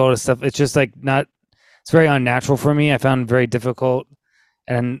 lingo and do all this stuff. It's just like not it's very unnatural for me. I found it very difficult,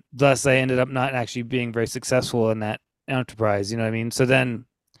 and thus I ended up not actually being very successful in that enterprise, you know what I mean? So then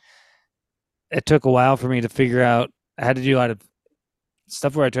it took a while for me to figure out. I had to do a lot of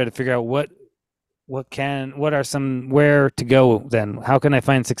stuff where I tried to figure out what are some where to go then. How can I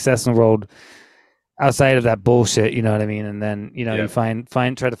find success in the world outside of that bullshit, you know what I mean? And then, you yeah, try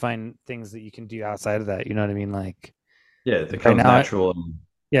to find things that you can do outside of that, you know what I mean? Like yeah. It right becomes now, natural, and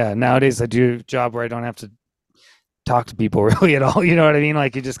yeah, nowadays I do a job where I don't have to talk to people really at all, you know what I mean?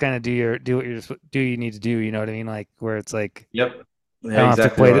 Like you just kind of do what you need to do, you know what I mean? Like where it's like yep, yeah, I don't have to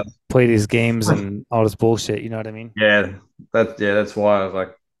exactly right. play these games and all this bullshit, you know what I mean? Yeah, that's why I was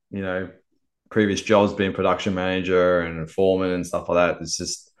like, you know, previous jobs being production manager and foreman and stuff like that. It's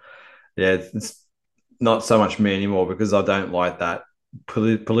just, yeah, it's not so much me anymore because I don't like that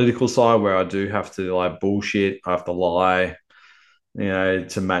political side where I do have to like bullshit. I have to lie,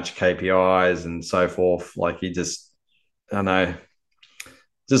 to match KPIs and so forth. Like you just, I don't know,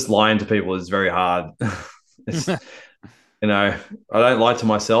 just lying to people is very hard. It's, I don't lie to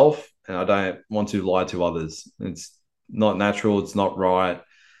myself and I don't want to lie to others. It's not natural. It's not right.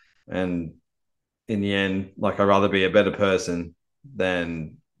 And in the end, like I'd rather be a better person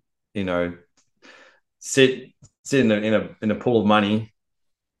than, you know, sit sit in a pool of money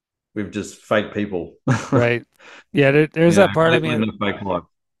with just fake people. Right. Yeah, there's that part of me. Living a fake life.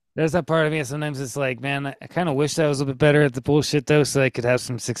 There's that part of me. Sometimes it's like, man, I kind of wish I was a bit better at the bullshit though, so I could have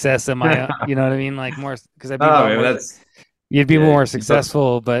some success in my, you know what I mean? Like more, because I'd be a Oh lot man, more, that's you'd be yeah. more You got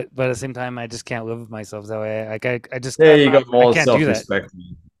successful, but at the same time, I just can't live with myself that way. Like yeah, I'm you not, got I more can't do self that. respect.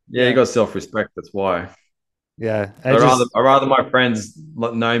 Yeah, you Yeah, got self respect. That's why. yeah. I rather my friends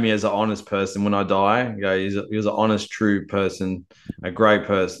know me as an honest person when I die. He was an honest, true person, a great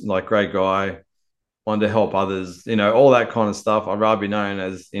person, like great guy, wanted to help others, all that kind of stuff. I'd rather be known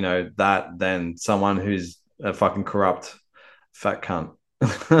as, that than someone who's a fucking corrupt fat cunt.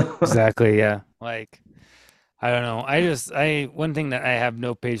 exactly. Yeah. Like, I don't know. One thing that I have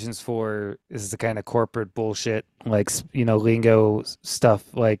no patience for is the kind of corporate bullshit, like, lingo stuff.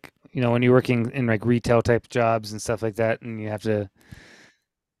 Like, when you're working in like retail type jobs and stuff like that, and you have to,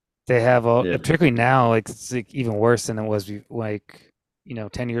 they have all, Yeah. particularly now, like, it's like even worse than it was like,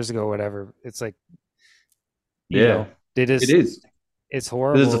 10 years ago or whatever. It's like, Yeah. they It just, is. it's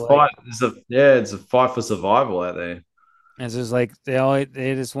There's a horrible. Like, fight. It's a fight for survival out there. it's just like, they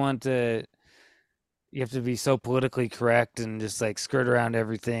just want to, you have to be so politically correct and just like skirt around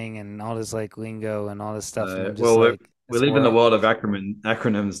everything and all this like lingo and all this stuff. And I'm just Well, like, we it's live in a horrible. world of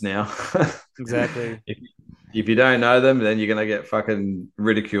acronyms now. Exactly. if, if you don't know them, then you're gonna get fucking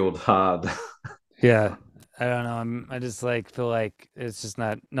ridiculed hard. Yeah. I don't know. I just like feel like it's just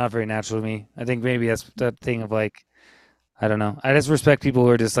not very natural to me. I think maybe that's that thing of like, I don't know. I just respect people who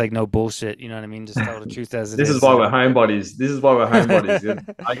are just like no bullshit. You know what I mean? Just tell the truth as it This is is. why we're And homebodies. This is why we're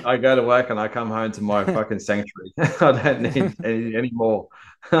homebodies. I go to work and I come home to my fucking sanctuary. I don't need any more.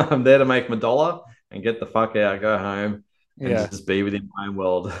 I'm there to make my dollar and get the fuck out, go home and yeah. just be within my own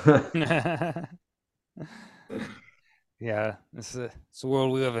world. Yeah. It's the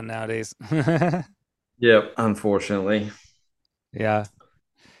world we live in nowadays. Yep, unfortunately. Yeah.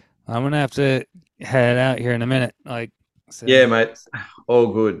 I'm gonna have to head out here in a minute. Like, Yeah, so mate. All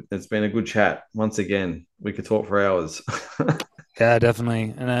good. It's been a good chat. Once again, we could talk for hours. yeah,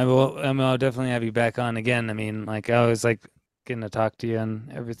 definitely. And I'll definitely have you back on again. I mean, like I always like getting to talk to you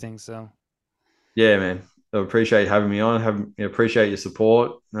and everything. So Yeah, man. I appreciate having me on. Appreciate your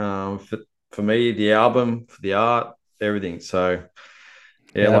support for me, the album, for the art, everything. So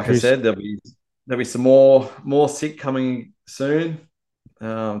yeah, yeah, I like I appreciate said, there'll be some more sick coming soon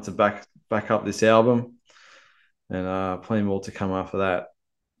to back up this album, and plenty more to come after that.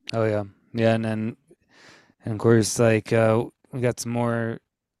 oh yeah. Yeah, and of course like we got some more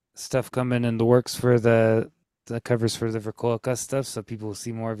stuff coming in the works for the covers for the Verkolica stuff, so people will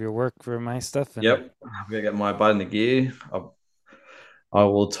see more of your work for my stuff and Yep, I'm gonna get my butt in the gear. I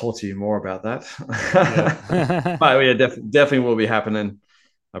will talk to you more about that. yeah. But yeah, definitely will be happening.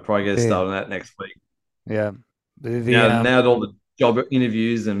 I'll probably get Yeah. started on that next week. Yeah. The Now that all the job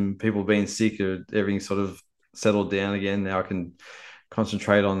interviews and people being sick, everything sort of settled down again. Now I can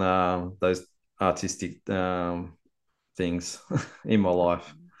concentrate on those artistic things in my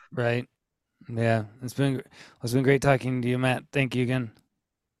life. right. Yeah, it's been great talking to you, Matt. Thank you again.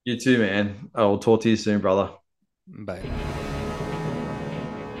 You too, man. I will talk to you soon, brother. Bye.